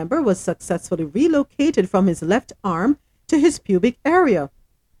man's member was successfully relocated from his left arm to his pubic area.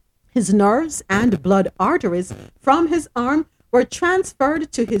 His nerves and blood arteries from his arm were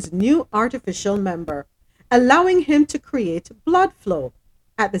transferred to his new artificial member, allowing him to create blood flow.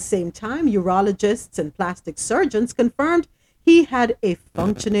 At the same time, urologists and plastic surgeons confirmed he had a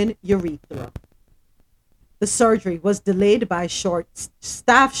functioning urethra. The surgery was delayed by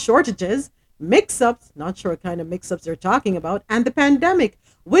staff shortages, mix-ups, not sure what kind of mix-ups they're talking about, and the pandemic,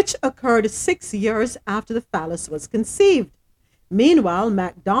 which occurred 6 years after the phallus was conceived. Meanwhile,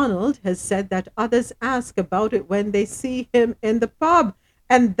 MacDonald has said that others ask about it when they see him in the pub,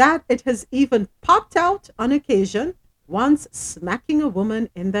 and that it has even popped out on occasion, once smacking a woman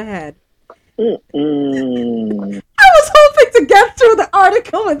in the head. I was hoping to get through the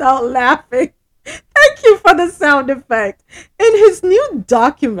article without laughing. Thank you for the sound effect. In his new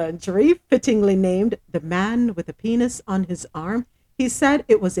documentary, fittingly named The Man with a Penis on His Arm, he said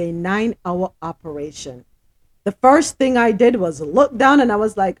it was a 9-hour operation. The first thing I did was look down and I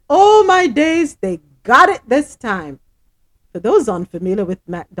was like, oh my days, they got it this time. For those unfamiliar with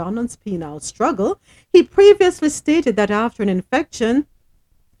MacDonald's penile struggle, he previously stated that after an infection,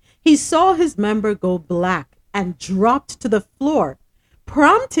 he saw his member go black and dropped to the floor,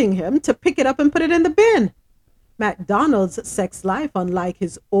 prompting him to pick it up and put it in the bin. MacDonald's sex life, unlike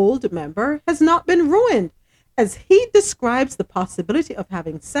his old member, has not been ruined, as he describes the possibility of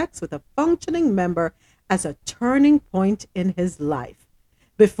having sex with a functioning member as a turning point in his life.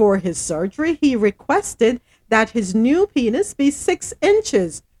 Before his surgery, he requested that his new penis be 6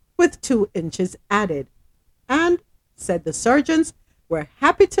 inches, with 2 inches added, and said the surgeons were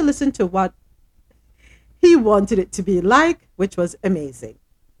happy to listen to what he wanted it to be like, which was amazing.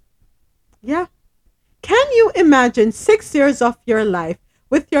 Yeah. Can you imagine 6 years of your life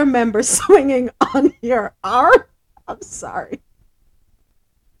with your member swinging on your arm? I'm sorry.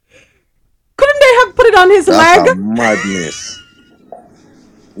 Couldn't they have put it on his leg? That's a madness.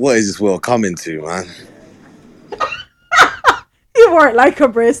 What is this world coming to, man? He wore it like a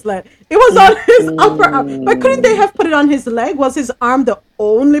bracelet. It was on his upper arm. But couldn't they have put it on his leg? Was his arm the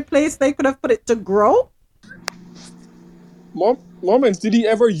only place they could have put it to grow? Moments, did he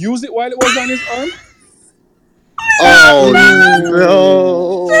ever use it while it was on his arm? Oh,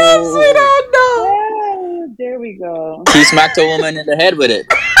 no. James, we don't know. There we go. He smacked a woman in the head with it.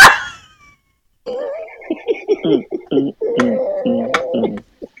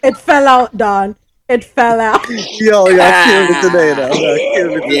 It fell out, Don. It fell out. Yo, y'all killed it today, though. Y'all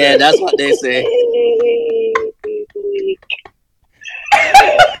killed it today. Yeah, that's what they say.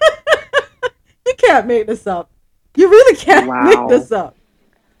 You can't make this up. You really can't make this up.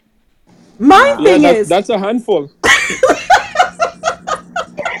 My thing is... That's a handful.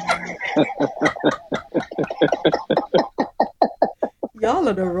 Y'all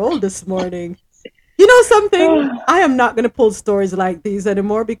on a roll this morning. You know something? I am not going to pull stories like these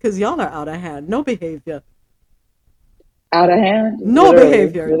anymore because y'all are out of hand. No behavior. Out of hand? No Literally.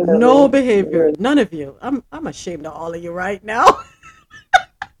 behavior. Literally. No behavior. None of you. I'm ashamed of all of you right now.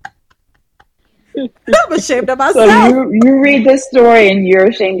 I'm ashamed of myself. So you read this story and you're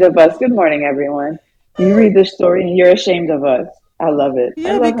ashamed of us. Good morning, everyone. You read this story and you're ashamed of us. I love it.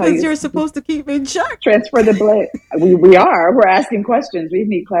 Yeah, because you're supposed to keep me in check. Transfer the blame. We are. We're asking questions. We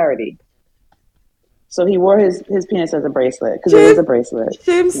need clarity. So he wore his penis as a bracelet because it was a bracelet.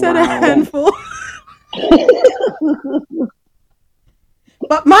 James said a handful.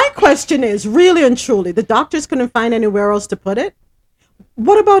 But my question is, really and truly, the doctors couldn't find anywhere else to put it?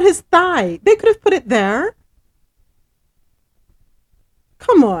 What about his thigh? They could have put it there.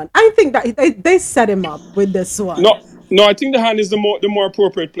 Come on. I think that they set him up with this one. No, I think the hand is the more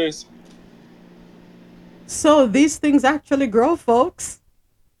appropriate place. So these things actually grow, folks.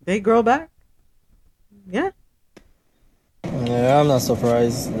 They grow back. Yeah. Yeah, I'm not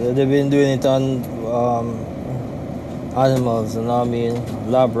surprised. They've been doing it on animals, you know what I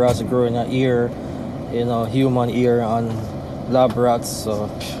mean? Lab rats growing an ear, you know, human ear on lab rats, so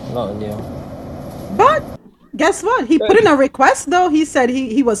nothing new. But guess what? He put in a request though. He said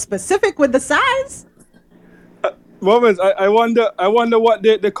he was specific with the size. Moments, I wonder what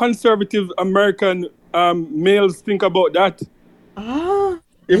the conservative American males think about that.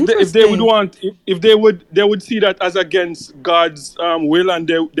 If they would want, if they would see that as against God's will, and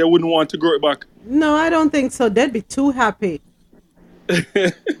they wouldn't want to grow it back. No, I don't think so. They'd be too happy.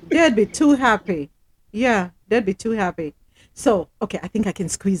 They'd be too happy. Yeah, they'd be too happy. So, okay, I think I can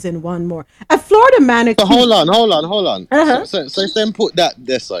squeeze in one more. A Florida man. So hold on. Uh-huh. So if them put that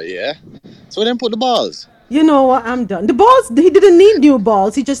there, yeah. So then put the balls. You know what? I'm done. The balls. He didn't need new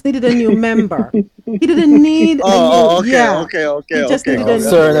balls. He just needed a new member. He didn't need. Okay. He just needed a new.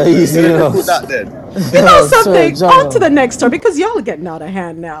 Sir, easy enough. Put that then. You know something? On to the next story because y'all are getting out of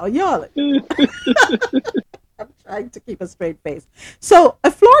hand now. Y'all. I'm trying to keep a straight face. So,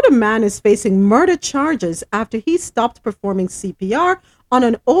 a Florida man is facing murder charges after he stopped performing CPR on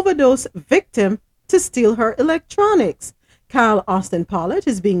an overdose victim to steal her electronics. Kyle Austin Pollard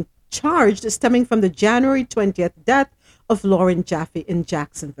is being charged stemming from the January 20th death of Lauren Jaffe in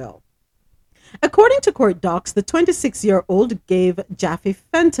Jacksonville. According to court docs, the 26-year-old gave Jaffe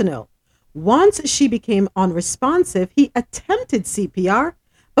fentanyl. Once she became unresponsive, he attempted CPR,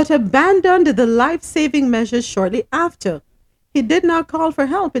 but abandoned the life-saving measures shortly after. He did not call for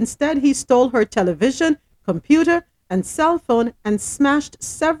help. Instead, he stole her television, computer, and cell phone and smashed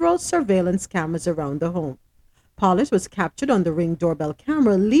several surveillance cameras around the home. Pollard was captured on the Ring doorbell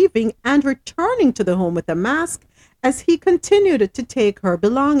camera, leaving and returning to the home with a mask as he continued to take her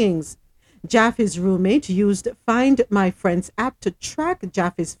belongings. Jaffe's roommate used Find My Friends app to track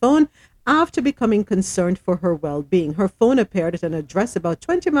Jaffe's phone after becoming concerned for her well-being. Her phone appeared at an address about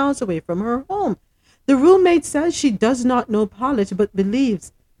 20 miles away from her home. The roommate says she does not know Pollard but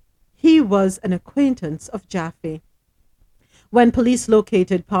believes he was an acquaintance of Jaffe. When police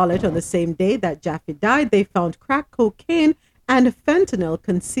located Pollard on the same day that Jaffe died, they found crack cocaine and fentanyl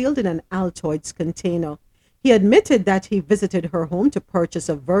concealed in an Altoids container. He admitted that he visited her home to purchase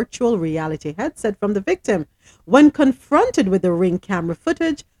a virtual reality headset from the victim. When confronted with the Ring camera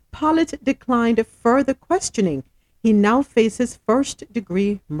footage, Pollard declined further questioning. He now faces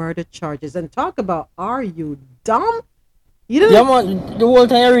first-degree murder charges. And talk about, are you dumb? You didn't... Yeah, man, the whole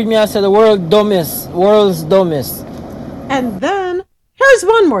time you read me, I said the world's dumbest. And then, here's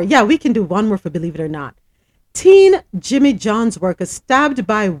one more. Yeah, we can do one more for Believe It or Not. Teen Jimmy John's worker stabbed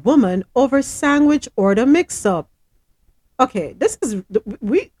by woman over sandwich order mix-up. Okay, this is...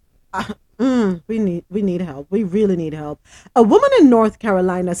 We need help. We really need help. A woman in North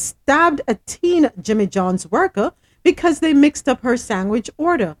Carolina stabbed a teen Jimmy John's worker because they mixed up her sandwich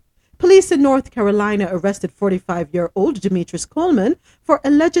order. Police in North Carolina arrested 45-year-old Demetrius Coleman for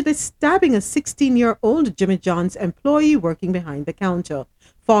allegedly stabbing a 16-year-old Jimmy John's employee working behind the counter.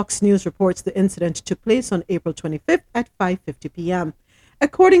 Fox News reports the incident took place on April 25th at 5:50 p.m.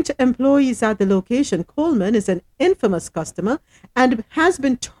 According to employees at the location, Coleman is an infamous customer and has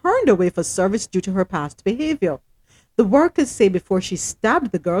been turned away for service due to her past behavior. The workers say before she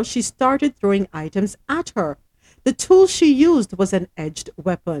stabbed the girl, she started throwing items at her. The tool she used was an edged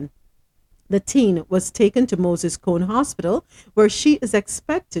weapon. The teen was taken to Moses Cone Hospital, where she is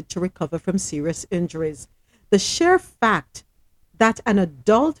expected to recover from serious injuries. The sheer fact that an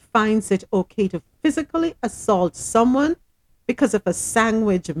adult finds it okay to physically assault someone because of a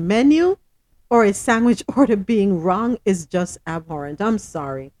sandwich menu or a sandwich order being wrong is just abhorrent. I'm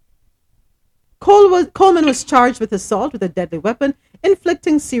sorry. Coleman was charged with assault with a deadly weapon,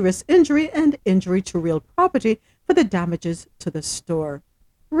 inflicting serious injury and injury to real property for the damages to the store.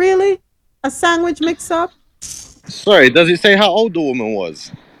 Really? A sandwich mix-up? Sorry, does it say how old the woman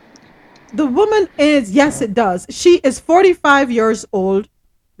was? The woman is, yes, it does. She is 45 years old.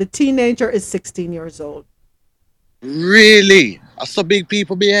 The teenager is 16 years old. Really? That's how big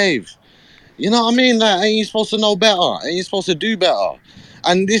people behave. You know what I mean? Like, ain't you supposed to know better? Ain't you supposed to do better?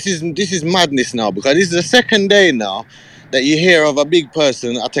 And this is madness now, because this is the second day now that you hear of a big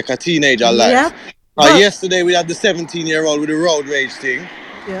person attack a teenager life. Yep. Yesterday we had the 17-year-old with the road rage thing.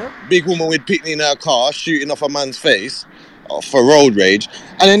 Yeah. Big woman with pitney in her car shooting off a man's face for road rage,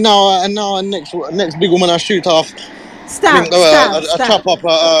 and then now next big woman I shoot off. Chop up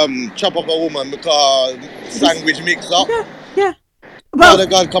a woman because sandwich mix up. Yeah. Father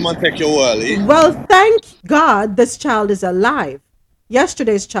God, come and take your world, eh? Well, thank God this child is alive.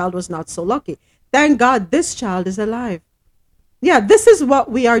 Yesterday's child was not so lucky. Thank God this child is alive. Yeah, this is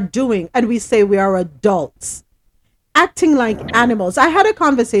what we are doing, and we say we are adults, acting like animals. I had a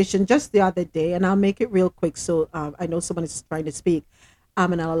conversation just the other day, and I'll make it real quick so I know someone is trying to speak,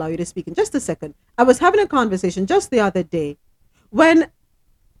 and I'll allow you to speak in just a second. I was having a conversation just the other day. When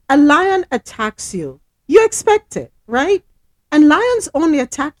a lion attacks you, you expect it, right? And lions only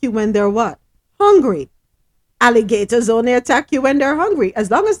attack you when they're what? Hungry. Alligators only attack you when they're hungry.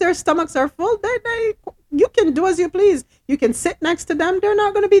 As long as their stomachs are full, you can do as you please. You can sit next to them. They're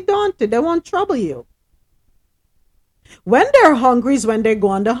not going to be daunted. They won't trouble you. When they're hungry is when they go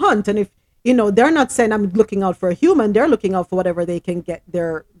on the hunt. And if, they're not saying I'm looking out for a human, they're looking out for whatever they can get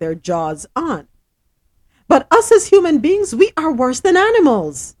their jaws on. But us as human beings, we are worse than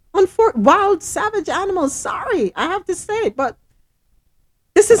animals. Wild, savage animals. Sorry, I have to say it, but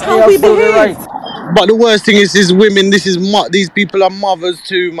this is how we behave. Right. But the worst thing is women. These people are mothers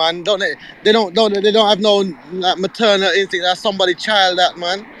too, man. Don't they? They don't have no like maternal instinct. That's somebody's child, that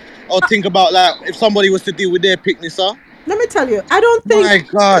man. Or think about like if somebody was to deal with their picnic, sir. Let me tell you, I don't think. My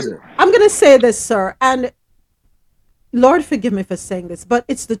God. I'm gonna say this, sir, and Lord forgive me for saying this, but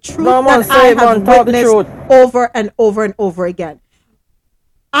it's the truth that I have witnessed over and over and over again.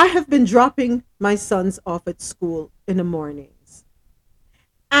 I have been dropping my sons off at school in the mornings,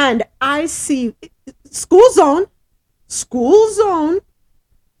 and I see school zone.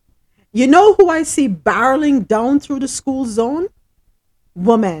 You know who I see barreling down through the school zone?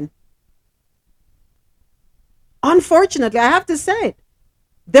 Women. Unfortunately, I have to say it.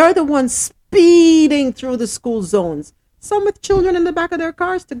 They're the ones speeding through the school zones. Some with children in the back of their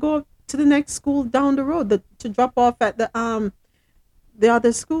cars to go to the next school down the road, to drop off at the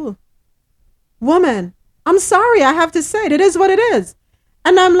other school. Woman, I'm sorry, I have to say it. It is what it is.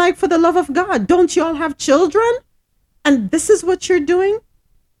 And I'm like, for the love of God, don't you all have children? And this is what you're doing?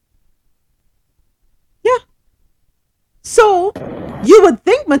 Yeah. So you would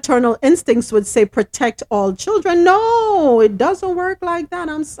think maternal instincts would say protect all children. No, it doesn't work like that.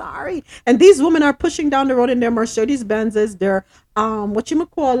 I'm sorry. And these women are pushing down the road in their Mercedes Benzes, their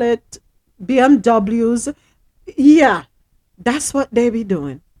BMWs. Yeah, that's what they be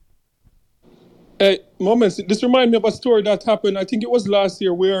doing. Hey, Moments, this reminds me of a story that happened, I think it was last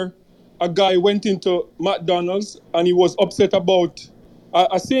year, where a guy went into McDonald's and he was upset about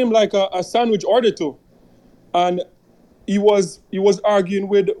a sandwich order too. And he was arguing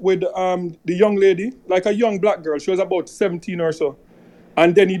with the young lady, like a young black girl. She was about 17 or so.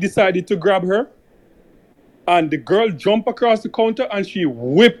 And then he decided to grab her. And the girl jumped across the counter and she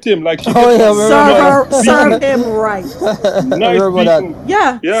whipped him like she serve him right. Nice beating.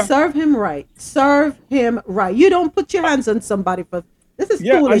 Yeah, serve him right. Serve him right. You don't put your hands on somebody for this is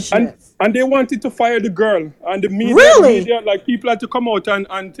foolishness. And they wanted to fire the girl. And the media, like people had to come out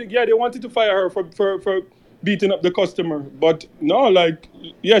and think, they wanted to fire her for beating up the customer. But no,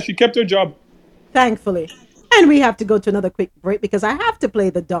 she kept her job. Thankfully. And we have to go to another quick break because I have to play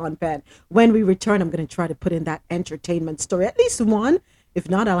the Dawn Pen. When we return, I'm going to try to put in that entertainment story, at least one. If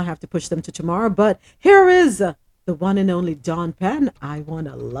not, I'll have to push them to tomorrow. But here is the one and only Dawn Pen. I want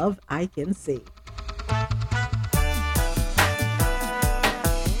to love I can see.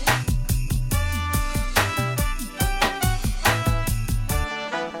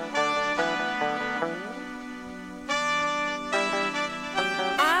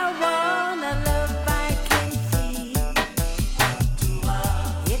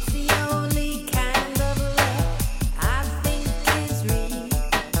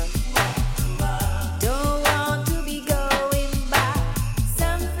 Don't want to be going by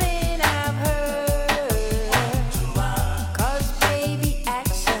something I've heard.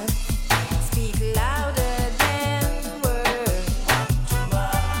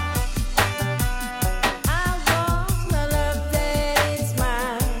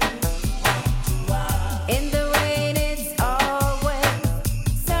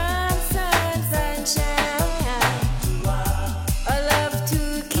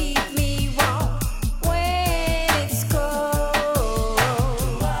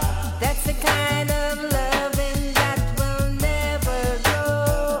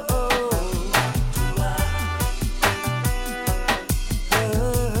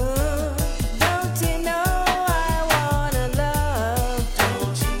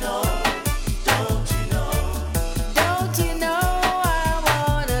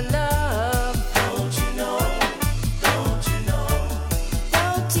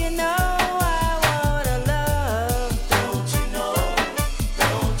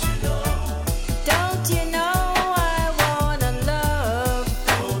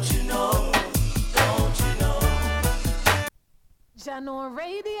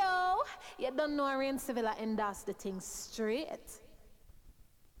 video. You don't know Rain Sevilla endorse the thing straight.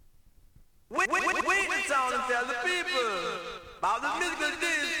 Wait the town and tell the people about the musical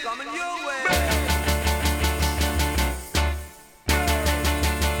disc coming your way.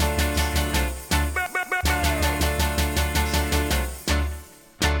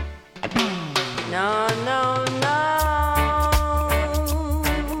 No, no, no.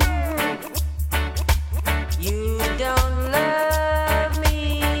 You don't love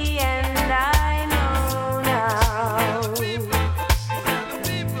me, and I know now.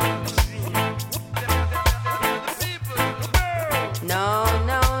 No,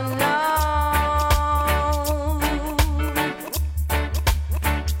 no, no.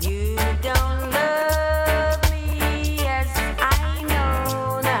 You don't love me, as I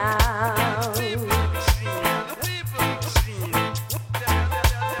know now.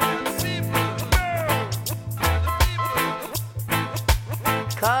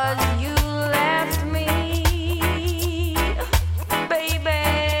 'Cause you left me, baby,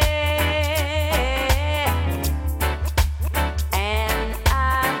 and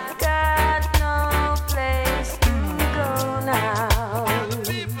I've got no place to go now.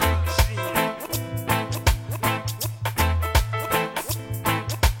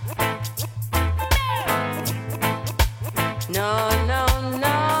 No, no,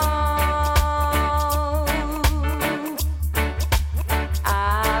 no.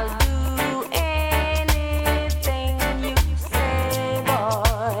 I'll do anything you say,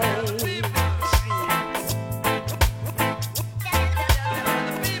 boy.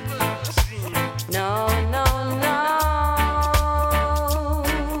 No, no, no.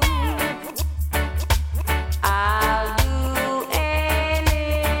 I'll do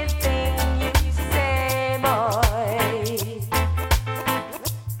anything you say, boy.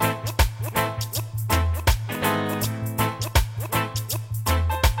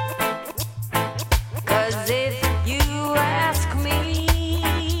 'Cause if you ask me,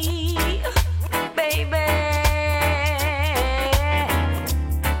 baby,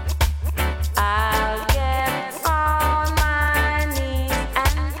 I'll get on my knees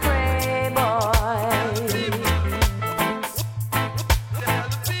and pray, boy.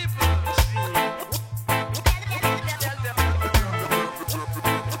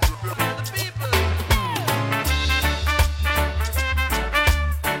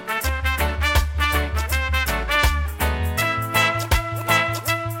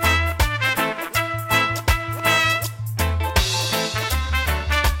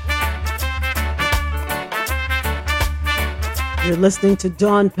 You're listening to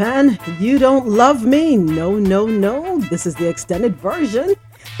Dawn Penn. You don't love me. No, no, no. This is the extended version.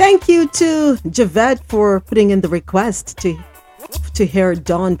 Thank you to Javette for putting in the request to hear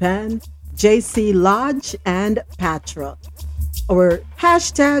Dawn Penn, JC Lodge, and Patra. Or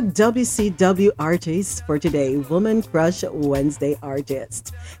hashtag WCW artist for today, Woman Crush Wednesday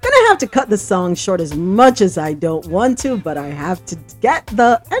artist. Gonna have to cut the song short as much as I don't want to, but I have to get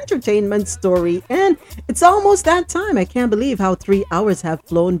the entertainment story in. It's almost that time. I can't believe how 3 hours have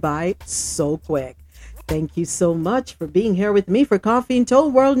flown by so quick. Thank you so much for being here with me for Coffee and Toe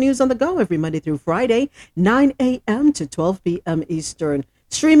World News on the Go every Monday through Friday, 9 a.m. to 12 p.m. Eastern.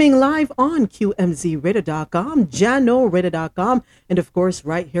 Streaming live on QMZRadio.com, JanoRadio.com, and of course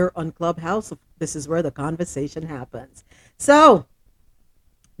right here on Clubhouse. This is where the conversation happens. So,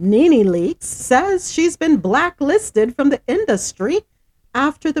 Nene Leakes says she's been blacklisted from the industry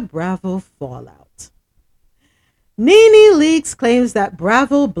after the Bravo fallout. Nene Leakes claims that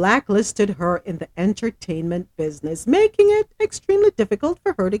Bravo blacklisted her in the entertainment business, making it extremely difficult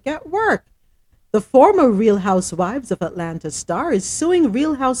for her to get work. The former Real Housewives of Atlanta star is suing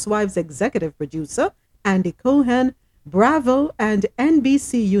Real Housewives executive producer Andy Cohen, Bravo, and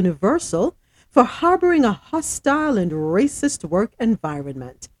NBC Universal for harboring a hostile and racist work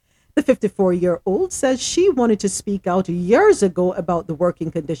environment. The 54-year-old says she wanted to speak out years ago about the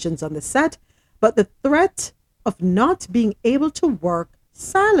working conditions on the set, but the threat of not being able to work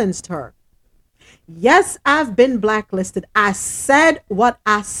silenced her. Yes, I've been blacklisted. I said what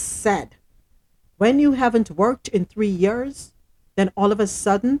I said. When you haven't worked in 3 years, then all of a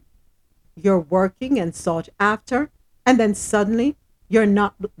sudden you're working and sought after, and then suddenly you're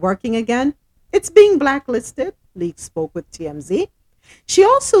not working again. It's being blacklisted, Leakes spoke with TMZ. She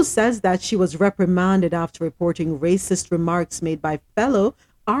also says that she was reprimanded after reporting racist remarks made by fellow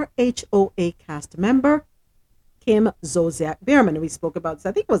RHOA cast member Kim Zolciak Biermann. We spoke about this,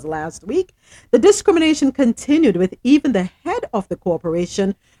 I think it was last week. The discrimination continued with even the head of the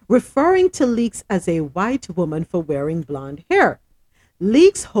corporation referring to Leakes as a white woman for wearing blonde hair.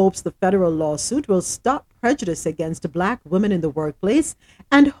 Leaks hopes the federal lawsuit will stop prejudice against black women in the workplace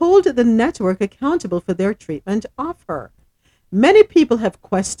and hold the network accountable for their treatment of her. Many people have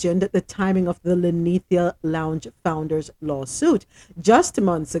questioned the timing of the Lenithia Lounge founders' lawsuit. Just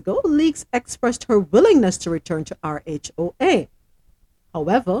months ago, Leaks expressed her willingness to return to RHOA.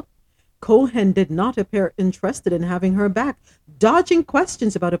 However, Cohen did not appear interested in having her back, dodging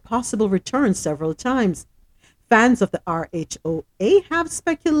questions about a possible return several times. Fans of the RHOA have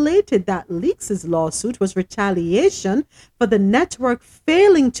speculated that Leaks' lawsuit was retaliation for the network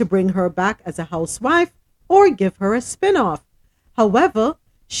failing to bring her back as a housewife or give her a spin-off. However,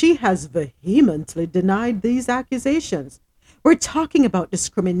 she has vehemently denied these accusations. We're talking about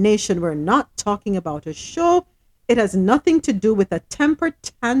discrimination. We're not talking about a show. It has nothing to do with a temper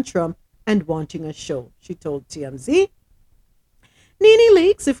tantrum and wanting a show, she told TMZ. Nene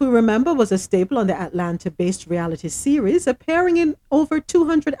Leakes, if we remember, was a staple on the Atlanta-based reality series, appearing in over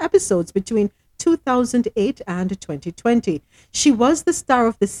 200 episodes between 2008 and 2020. She was the star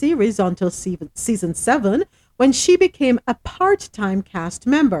of the series until season 7, when she became a part-time cast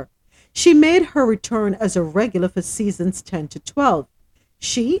member. She made her return as a regular for seasons 10 to 12.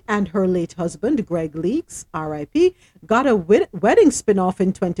 She and her late husband, Greg Leaks, R.I.P., got a wedding spin-off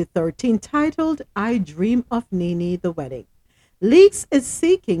in 2013 titled I Dream of Nene the Wedding. Leaks is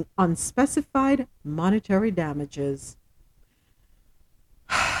seeking unspecified monetary damages.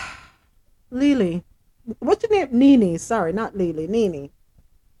 Lily. What's your name? Nene. Sorry, not Lily. Nene.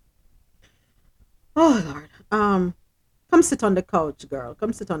 Oh, Lord. Come sit on the couch, girl.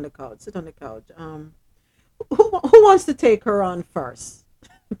 Come sit on the couch. Sit on the couch. Who wants to take her on first?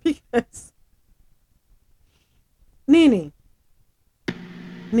 Because Nene.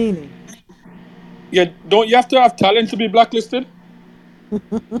 Yeah, don't you have to have talent to be blacklisted?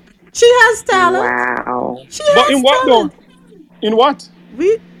 She has talent. Wow. She has But in what talent. though? In what?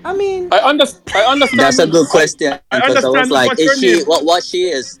 I understand. That's a good question. I Because I was understand like, what's is her she name. what she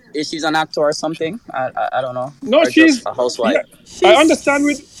is? Is she an actor or something? I don't know. No, or she's just a housewife. Yeah, I understand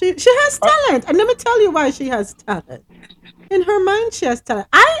with She has talent. And let me tell you why she has talent. In her mind, she has talent.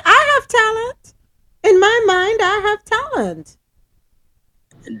 I have talent. In my mind, I have talent.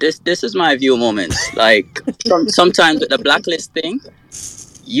 This is my view moments. Like sometimes with the blacklist thing,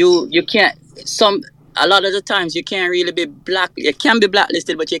 you can't a lot of the times you can't really be you can be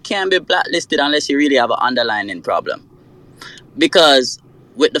blacklisted, but you can't be blacklisted unless you really have an underlying problem. Because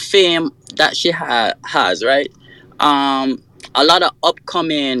with the fame that she has, right? A lot of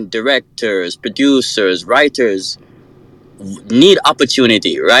upcoming directors, producers, writers need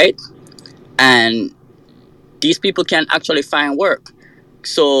opportunity, right? And these people can actually find work.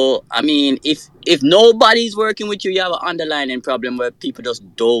 So, I mean, if nobody's working with you, you have an underlying problem where people just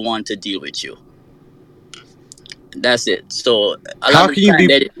don't want to deal with you. That's it. So, a lot of the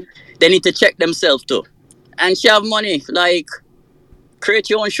time, they need to check themselves too. And she have money, like, create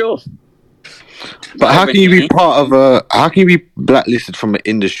your own show. But how can you be part of how can you be blacklisted from an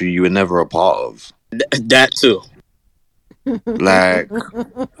industry you were never a part of? That too. Like,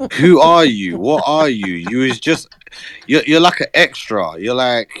 who are you? What are you? You is just you're like an extra. You're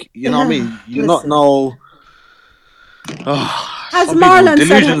like, you know what I mean? You're not no. As Some Marlon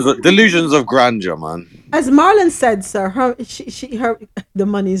people, said, delusions of grandeur, man. as Marlon said, sir, her the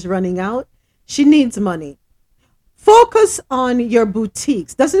money's running out. She needs money. Focus on your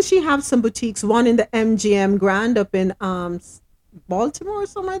boutiques. Doesn't she have some boutiques? One in the MGM Grand up in Baltimore or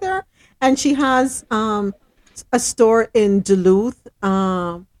somewhere there, and she has a store in Duluth.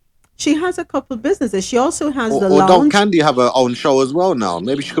 She has a couple of businesses. She also has the Or don't lounge. Candy have her own show as well now?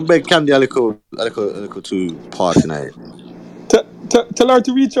 Maybe she could make Candy a little too party night. Tell her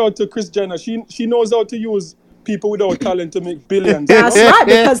to reach out to Kris Jenner. She knows how to use people without talent to make billions. That's right,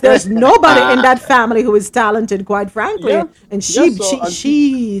 because there's nobody in that family who is talented, quite frankly. Yeah. And Yeah,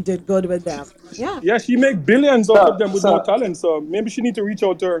 she did good with them. Yeah. Yeah, she make billions out of them with no talent. So maybe she need to reach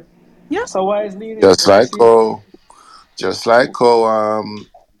out to her. Yeah. So why is Nene? Just like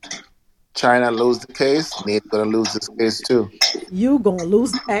China lose the case, Nene's gonna lose this case too. You gonna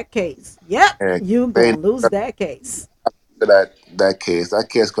lose that case. Yep. Yeah, You gonna lose that case. that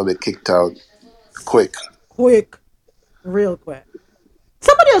case gonna be kicked out quick. Real quick.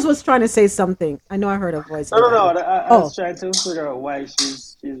 Somebody else was trying to say something. I know I heard a voice. No. I was trying to figure out why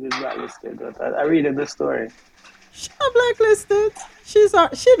she's been blacklisted, but I read in the story. She's not blacklisted.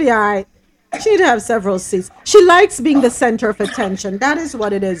 She'll be alright. She'd have several seats. She likes being the center of attention. That is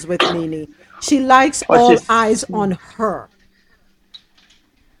what it is with Nene. She likes all eyes on her.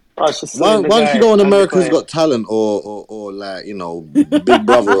 Why don't you go on America's Got Talent or like, you know, Big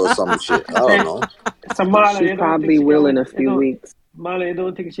Brother or some shit? I don't know. She probably will in a few weeks. Marley, I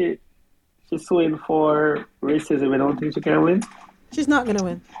don't think she's suing for racism. I don't think she can win. She's not gonna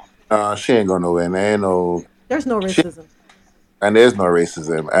win. She ain't gonna win. Ain't no. There's no She, racism. and there's no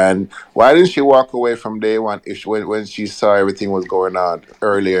racism. And why didn't she walk away from day one if when she saw everything was going on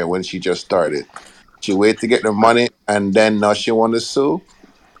earlier when she just started? She waited to get the money and then now she want to sue.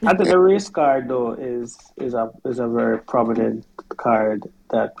 I think the race card though is a very prominent card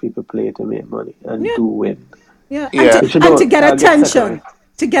that people play to make money and do win. Yeah, Yeah. and to get attention. second.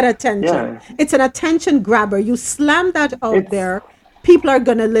 To get attention. Yeah. It's an attention grabber. You slam that out there, people are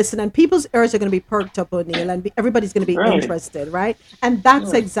going to listen and people's ears are going to be perked up, O'Neill, and everybody's going to be Right. interested, right? And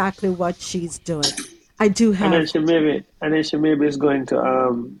that's exactly what she's doing. I do have And then she maybe is going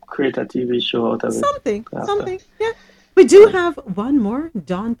to create a TV show out of it. something. Yeah. We do have one more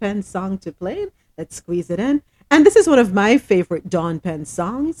Dawn Penn song to play. Let's squeeze it in. And this is one of my favorite Dawn Penn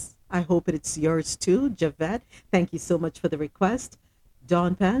songs. I hope it's yours too, Javette. Thank you so much for the request.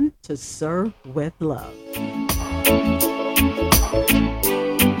 Dawn Penn, To Serve with Love.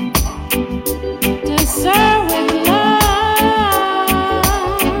 To serve with love.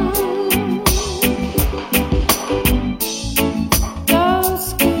 Those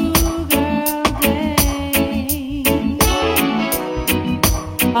schoolgirl days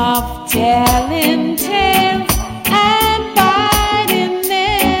of telling tales and biting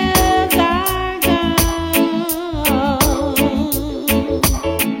nails are gone.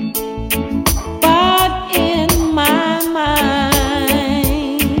 But in my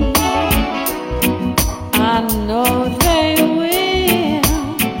mind, I know they will.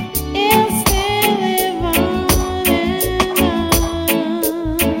 It'll still live on and on.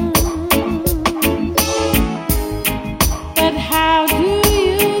 But how do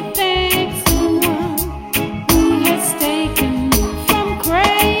you think someone who has taken from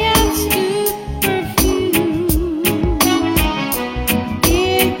crayons to perfume?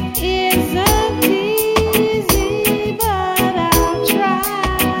 It isn't easy, but I'll try.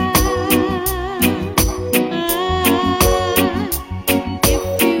 If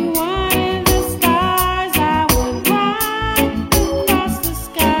you wanted the stars, I would ride across the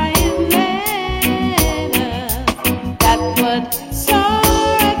sky in letters that would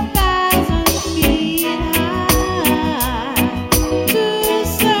soar 1,000 feet high to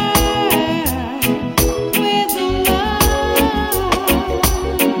serve with love.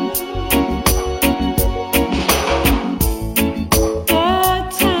 The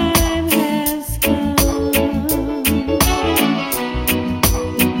time has come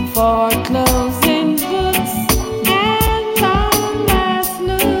for closing books and long last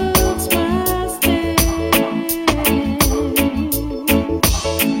looks must end.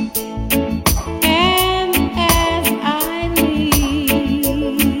 And as I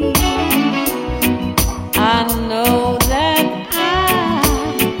leave, I know that I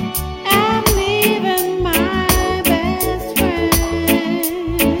am leaving my best friend.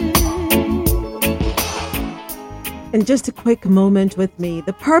 And just a quick moment with me.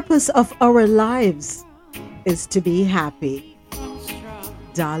 The purpose of our lives is to be happy.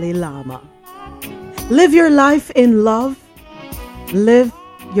 Dalai Lama. Live your life in love. Live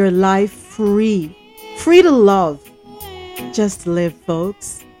your life free. Free to love. Just live,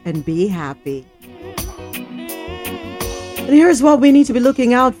 folks, and be happy. And here's what we need to be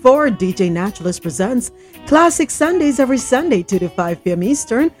looking out for. DJ Naturalist presents Classic Sundays every Sunday, 2 to 5 p.m.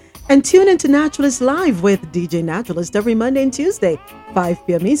 Eastern. And tune into Naturalist Live with DJ Naturalist every Monday and Tuesday, 5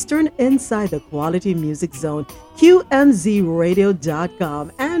 p.m. Eastern, inside the Quality Music Zone,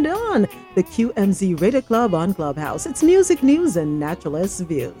 QMZRadio.com, and on the QMZ Radio Club on Clubhouse. It's music news and naturalist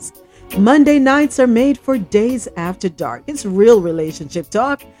views. Monday nights are made for days after dark. It's real relationship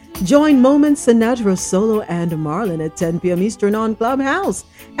talk. Join Moments, Sinatra, Solo, and Marlon at 10 p.m. Eastern on Clubhouse.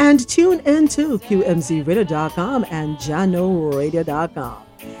 And tune into QMZRadio.com and JanoRadio.com.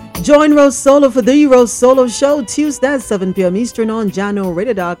 Join Rose Solo for the Rose Solo Show Tuesday at 7 p.m. Eastern on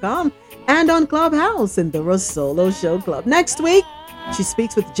JanoRadio.com and on Clubhouse in the Rose Solo Show Club. Next week, she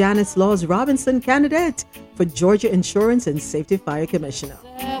speaks with Janice Laws Robinson, candidate for Georgia Insurance and Safety Fire Commissioner.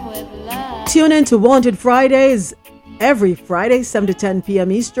 Tune in to Wanted Fridays every Friday, 7 to 10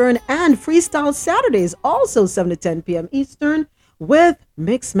 p.m. Eastern, and Freestyle Saturdays, also 7 to 10 p.m. Eastern, with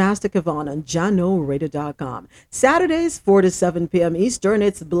Mixmaster Kevon on JanoRadio.com. Saturdays, 4 to 7 p.m. Eastern,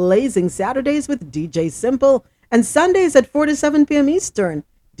 it's Blazing Saturdays with DJ Simple. And Sundays at 4 to 7 p.m. Eastern,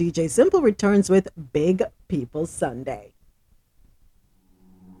 DJ Simple returns with Big People Sunday.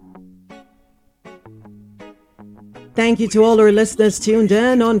 Thank you to all our listeners tuned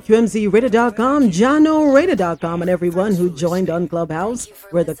in on QMZRadio.com, JanoRadio.com, and everyone who joined on Clubhouse,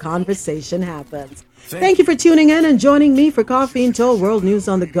 where the conversation happens. Thank you for tuning in and joining me for Coffee and Toll World News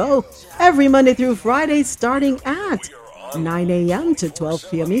on the Go every Monday through Friday, starting at 9 a.m. to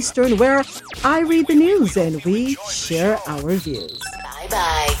 12 p.m. Eastern, where I read the news and we share our views.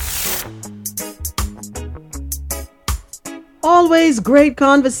 Bye. Always great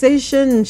conversation